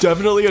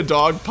 definitely a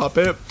dog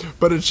puppet,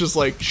 but it's just,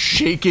 like,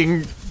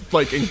 shaking,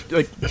 like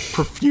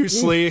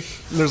profusely, and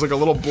there's, like, a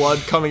little blood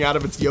coming out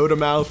of its Yoda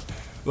mouth.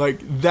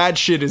 Like, that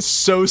shit is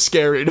so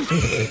scary to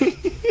me.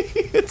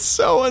 It's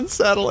so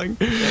unsettling.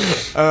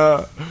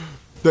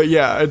 But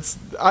yeah,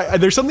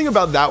 there's something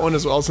about that one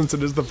as well, since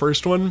it is the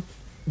first one,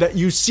 that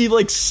you see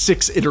like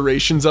 6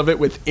 iterations of it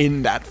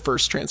within that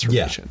first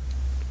transformation,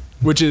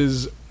 which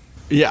is,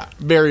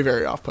 very,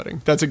 very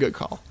off-putting. That's a good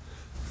call.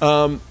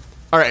 All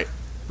right,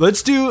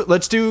 let's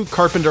do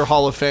Carpenter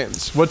Hall of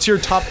Fames. What's your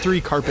top 3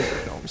 Carpenter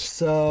films?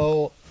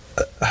 So,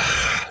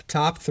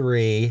 top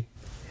 3.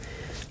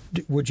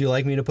 Would you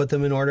like me to put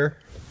them in order?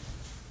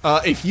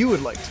 If you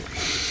would like to.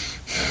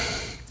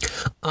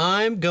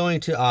 I'm going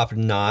to opt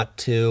not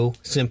to,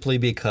 simply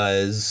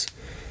because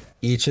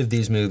each of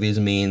these movies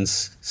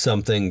means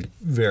something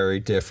very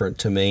different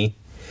to me.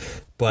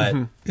 But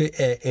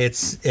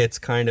it's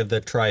kind of the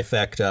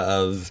trifecta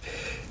of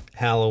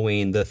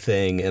Halloween, The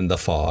Thing, and The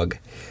Fog.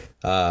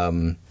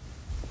 I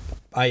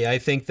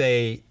think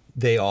they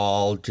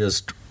all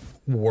just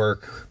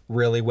work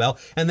really well.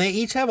 And they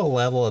each have a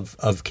level of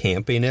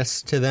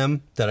campiness to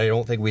them that I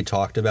don't think we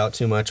talked about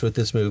too much with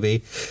this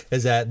movie.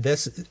 Is that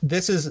this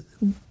is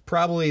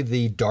probably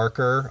the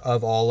darker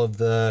of all of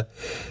the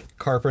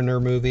Carpenter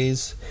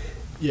movies.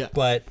 Yeah.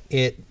 But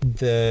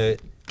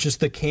just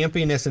the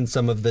campiness in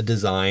some of the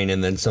design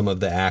and then some of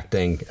the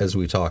acting, as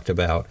we talked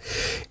about,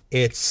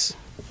 it's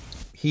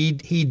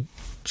he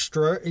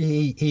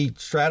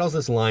straddles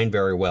this line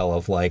very well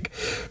of like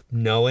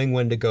knowing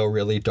when to go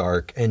really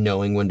dark and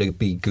knowing when to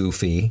be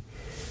goofy,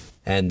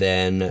 and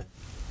then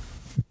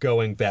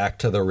going back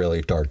to the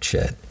really dark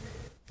shit.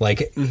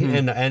 Like,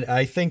 and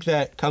I think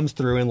that comes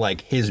through in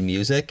like his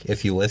music.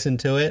 If you listen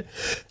to it,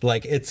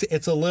 like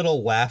it's a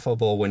little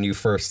laughable when you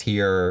first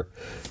hear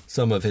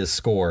some of his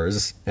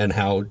scores and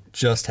how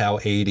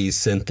 80s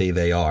synthy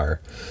they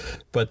are.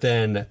 But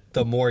then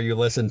the more you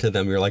listen to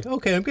them, you're like,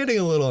 okay, I'm getting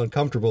a little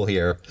uncomfortable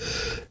here.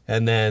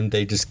 And then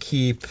they just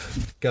keep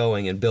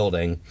going and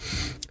building.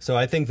 So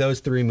I think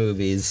those three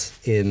movies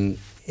in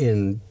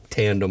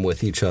tandem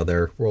with each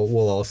other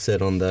will all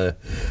sit on the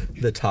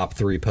top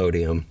three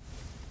podium.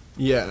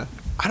 Yeah.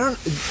 I don't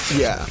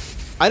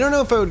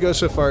know if I would go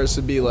so far as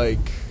to be like,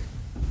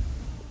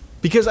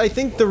 because I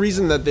think the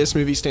reason that this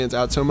movie stands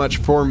out so much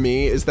for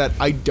me is that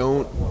I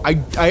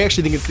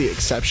actually think it's the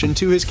exception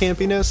to his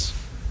campiness,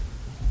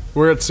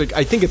 where it's like,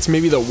 I think it's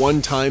maybe the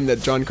one time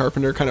that John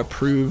Carpenter kind of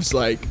proves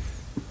like,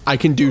 I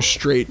can do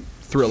straight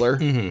thriller.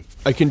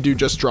 I can do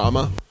just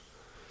drama.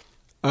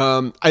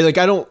 I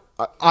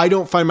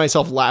don't find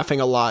myself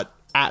laughing a lot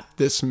at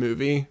this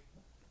movie.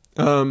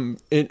 Or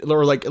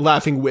like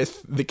laughing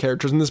with the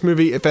characters in this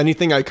movie. If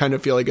anything, I kind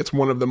of feel like it's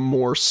one of the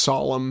more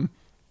solemn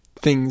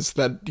things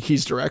that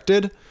he's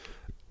directed,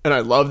 and I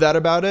love that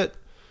about it.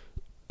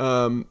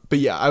 But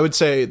yeah, I would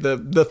say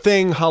the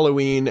Thing,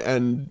 Halloween,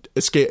 and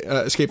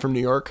Escape from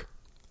New York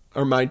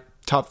are my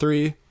top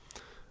three.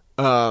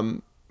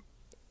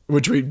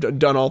 Which we've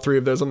done all three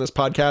of those on this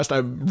podcast.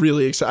 I'm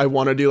really excited. I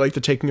want to do like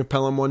The Taking of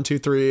Pelham 1, 2,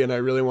 3, and I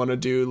really want to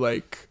do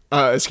like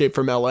Escape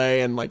from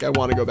LA, and like I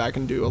want to go back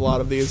and do a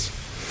lot of these.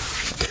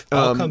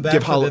 I'll come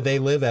back for the They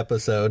Live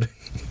episode.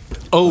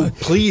 Oh,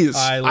 please.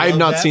 I have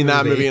not seen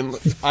that movie.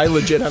 I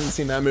legit haven't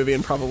seen that movie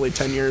in probably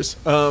 10 years.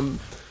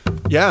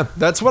 Yeah,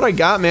 that's what I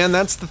got, man.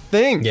 That's The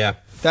Thing. Yeah.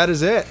 That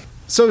is it.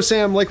 So,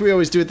 Sam, like we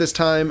always do at this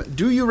time,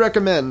 do you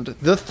recommend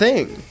The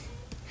Thing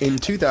in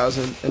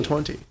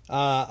 2020?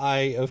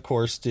 I, of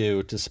course,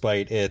 do,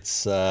 despite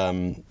its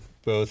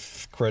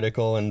both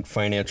critical and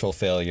financial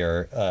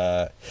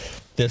failure.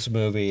 This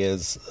movie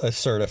is a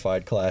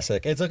certified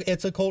classic.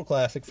 It's a cult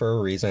classic for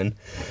a reason.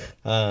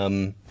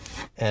 And,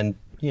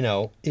 you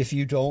know, if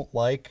you don't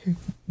like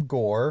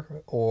gore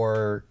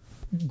or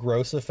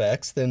gross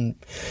effects, then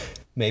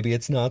maybe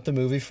it's not the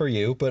movie for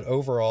you. But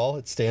overall,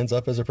 it stands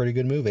up as a pretty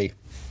good movie.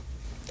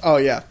 Oh,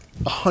 yeah.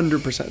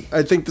 100%.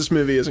 I think this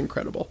movie is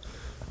incredible.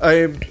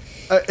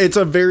 It's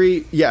a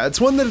very... Yeah,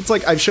 it's one that it's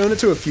like... I've shown it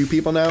to a few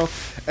people now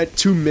at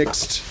two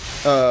mixed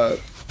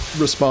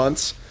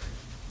response.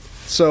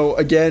 So,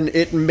 again,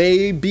 it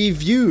may be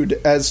viewed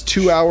as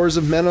 2 hours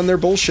of men on their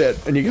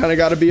bullshit, and you kind of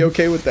got to be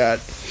okay with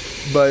that.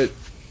 But,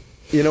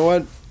 you know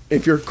what?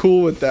 If you're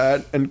cool with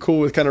that, and cool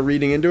with kind of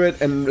reading into it,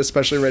 and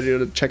especially ready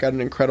to check out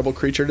an incredible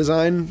creature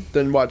design,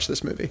 then watch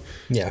this movie.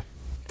 Yeah,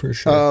 for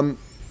sure.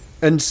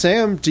 And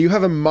Sam, do you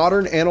have a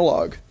modern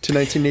analog to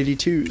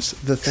 1982's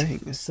The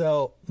Thing?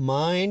 So,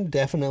 mine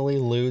definitely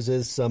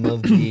loses some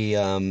of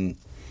the,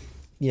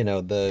 you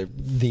know,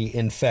 the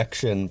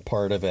infection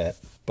part of it.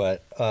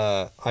 But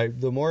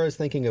the more I was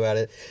thinking about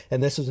it,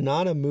 and this was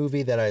not a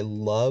movie that I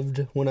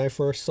loved when I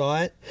first saw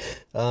it,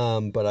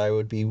 but I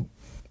would be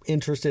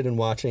interested in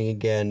watching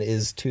again,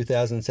 is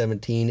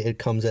 2017 It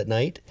Comes at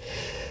Night.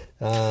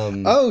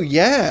 Oh,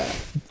 yeah.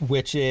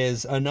 Which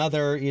is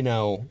another, you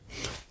know,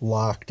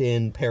 locked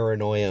in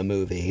paranoia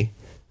movie.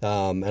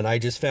 And I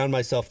just found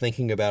myself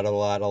thinking about it a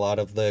lot. A lot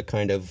of the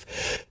kind of,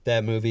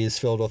 that movie is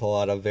filled with a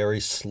lot of very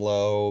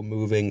slow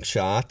moving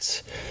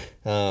shots,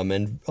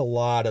 and a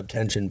lot of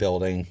tension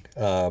building.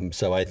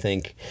 So I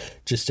think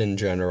just in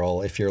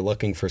general, if you're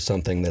looking for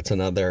something that's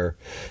another,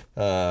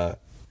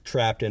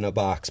 trapped in a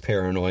box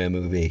paranoia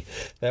movie,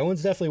 that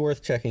one's definitely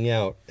worth checking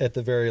out, at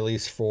the very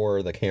least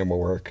for the camera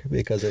work,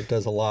 because it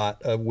does a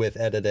lot with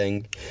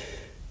editing.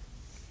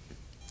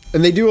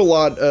 And they do a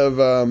lot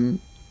of,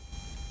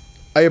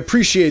 I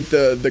appreciate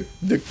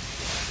the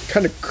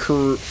kind of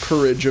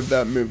courage of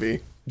that movie.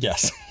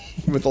 Yes.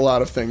 With a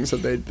lot of things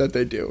that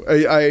they do.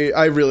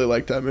 I really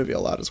like that movie a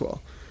lot as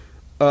well.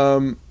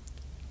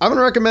 I'm going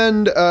to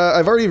recommend,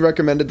 I've already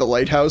recommended The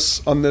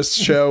Lighthouse on this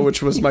show,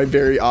 which was my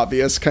very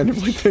obvious kind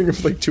of like thing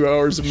of like 2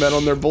 hours of men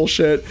on their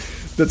bullshit.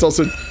 That's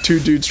also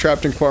two dudes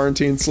trapped in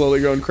quarantine, slowly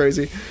going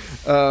crazy.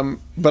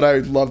 But I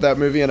love that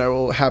movie, and I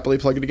will happily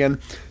plug it again.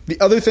 The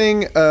other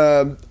thing,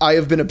 I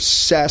have been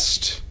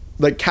obsessed,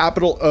 like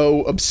capital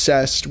O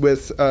obsessed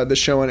with the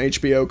show on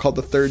HBO called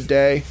The Third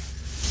Day,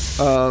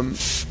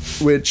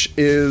 which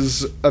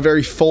is a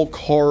very folk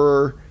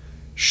horror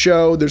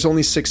show. There's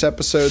only 6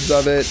 episodes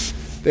of it.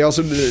 They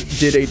also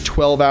did a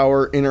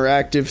 12-hour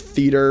interactive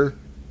theater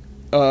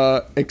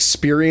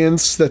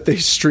experience that they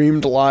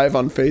streamed live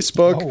on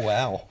Facebook. Oh,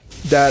 wow.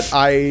 That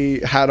I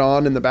had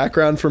on in the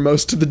background for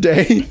most of the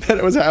day that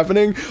it was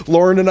happening.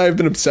 Lauren and I have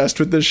been obsessed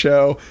with this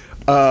show.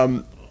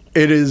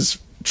 It is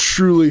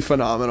truly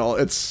phenomenal.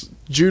 It's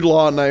Jude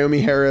Law,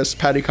 Naomi Harris,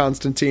 Patty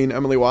Constantine,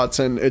 Emily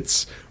Watson.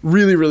 It's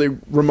really, really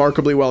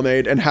remarkably well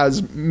made and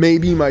has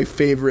maybe my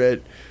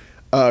favorite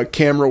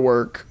camera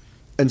work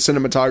and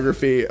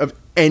cinematography of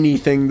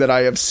anything that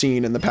I have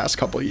seen in the past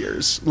couple of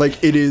years.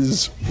 Like, it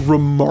is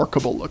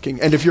remarkable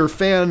looking. And if you're a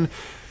fan,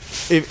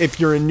 if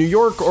you're in New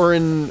York or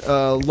in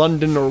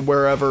London or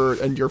wherever,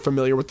 and you're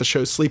familiar with the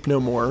show Sleep No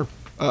More,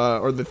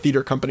 or the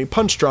theater company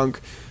Punch Drunk,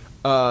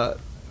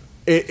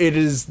 it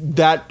is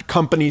that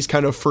company's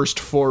kind of first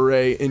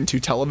foray into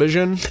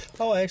television.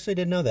 Oh, I actually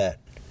didn't know that.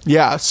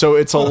 Yeah, so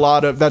it's a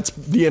lot of, that's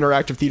the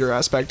interactive theater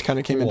aspect kind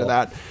of came into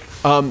that.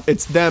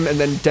 It's them and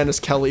then Dennis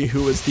Kelly,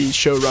 who was the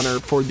showrunner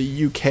for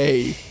the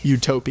UK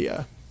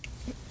Utopia.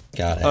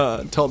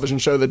 Got it. Television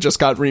show that just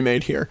got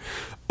remade here.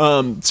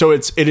 So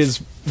it is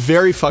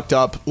very fucked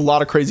up, a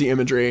lot of crazy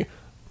imagery,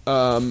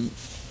 a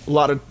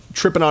lot of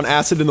tripping on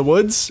acid in the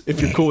woods,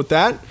 if you're cool with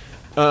that.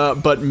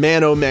 But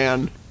man, oh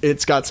man,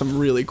 it's got some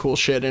really cool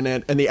shit in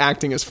it, and the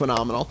acting is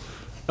phenomenal.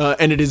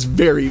 And it is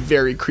very,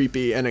 very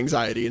creepy and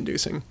anxiety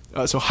inducing.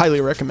 So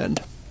highly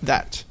recommend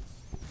that.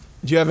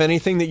 Do you have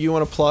anything that you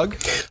want to plug?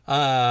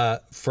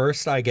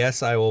 First, I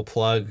guess I will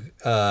plug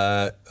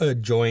a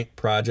joint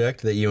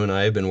project that you and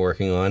I have been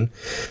working on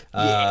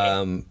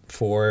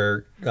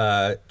for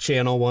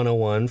Channel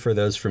 101, for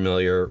those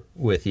familiar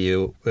with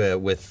you,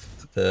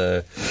 with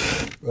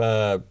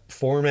the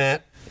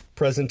format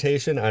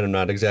presentation. I'm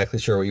not exactly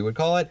sure what you would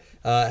call it.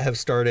 Have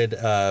started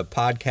a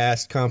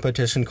podcast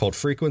competition called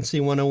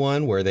Frequency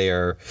 101, where they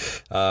are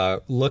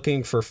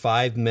looking for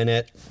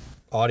 5-minute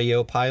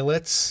audio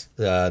pilots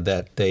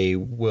that they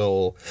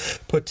will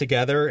put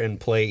together and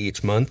play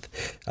each month.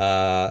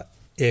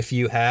 If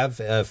you have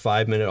a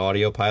 5-minute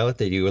audio pilot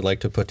that you would like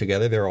to put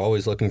together, they're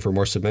always looking for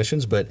more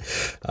submissions. But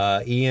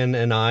Ian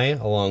and I,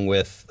 along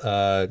with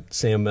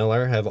Sam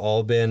Miller, have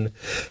all been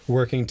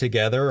working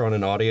together on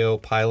an audio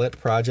pilot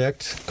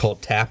project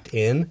called Tapped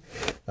In.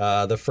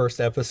 The first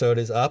episode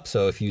is up,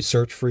 so if you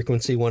search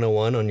Frequency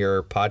 101 on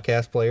your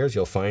podcast players,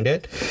 you'll find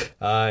it.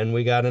 And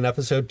we got an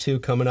episode 2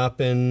 coming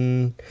up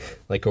in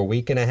like a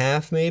week and a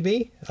half,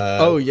 maybe.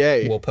 Oh,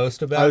 yay. We'll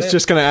post about it. I was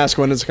just going to ask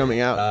when it's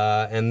coming out.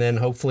 And then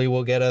hopefully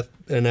we'll get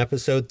an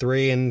episode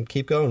 3 and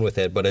keep going with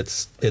it. But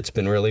it's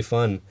been really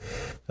fun.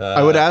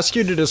 I would ask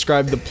you to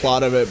describe the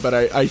plot of it, but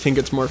I think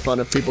it's more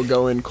fun if people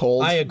go in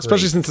cold. I agree.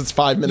 Especially since it's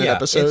 5-minute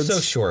episodes. It's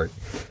so short.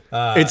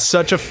 It's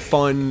such a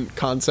fun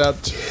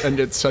concept, and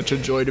it's such a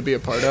joy to be a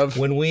part of.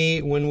 When we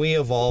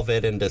evolve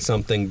it into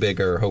something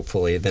bigger,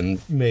 hopefully,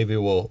 then maybe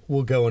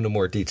we'll go into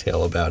more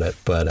detail about it.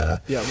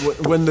 But yeah,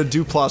 when the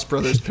Duplass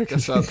brothers pick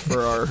us up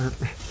for our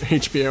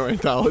HBO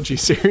anthology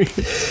series,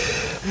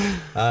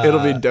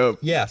 it'll be dope.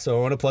 Yeah, so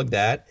I want to plug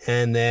that,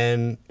 and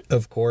then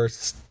of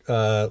course,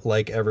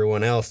 like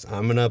everyone else,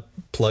 I'm gonna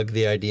plug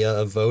the idea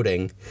of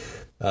voting.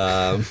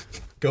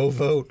 Go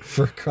vote,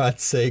 for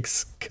God's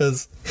sakes,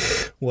 because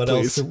what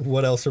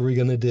else are we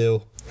gonna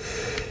do?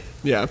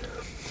 Yeah.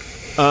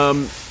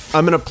 I'm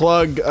gonna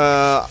plug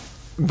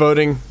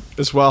voting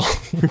as well.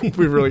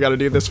 We really got to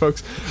do this,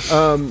 folks.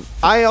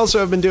 I also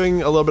have been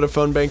doing a little bit of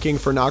phone banking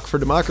for Knock for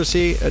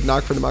Democracy at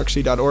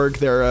knockfordemocracy.org.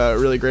 They're a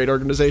really great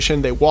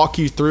organization. They walk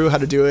you through how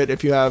to do it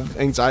if you have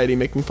anxiety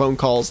making phone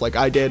calls like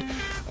I did.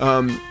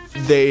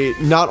 They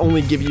not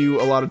only give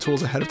you a lot of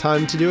tools ahead of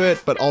time to do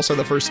it, but also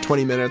the first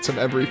 20 minutes of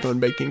every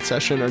phone banking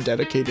session are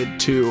dedicated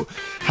to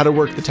how to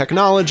work the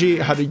technology,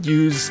 how to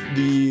use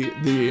the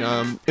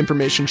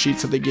information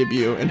sheets that they give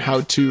you, and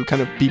how to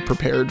kind of be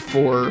prepared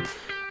for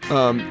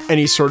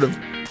any sort of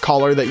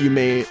caller that you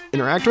may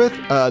interact with.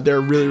 They're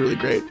really, really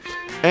great.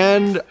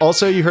 And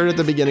also, you heard at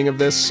the beginning of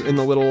this in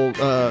the little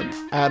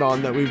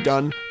add-on that we've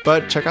done,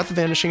 but check out The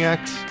Vanishing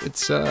Act.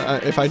 It's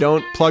if I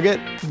don't plug it,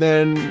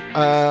 then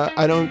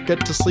I don't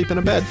get to sleep in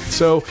a bed.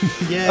 So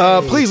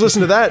please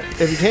listen to that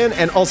if you can,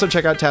 and also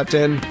check out Tapped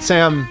In.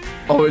 Sam,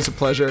 always a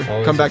pleasure.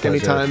 Always Come back a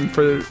pleasure.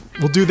 anytime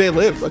we'll do They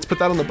Live. Let's put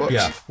that on the books.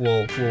 Yeah,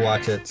 we'll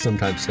watch it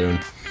sometime soon.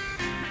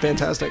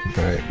 Fantastic.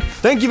 All right.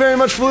 Thank you very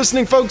much for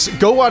listening, folks.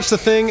 Go watch The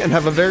Thing and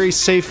have a very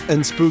safe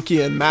and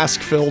spooky and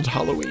mask-filled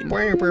Halloween.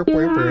 I'm going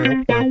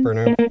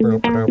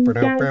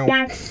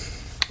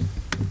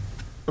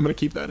to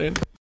keep that in.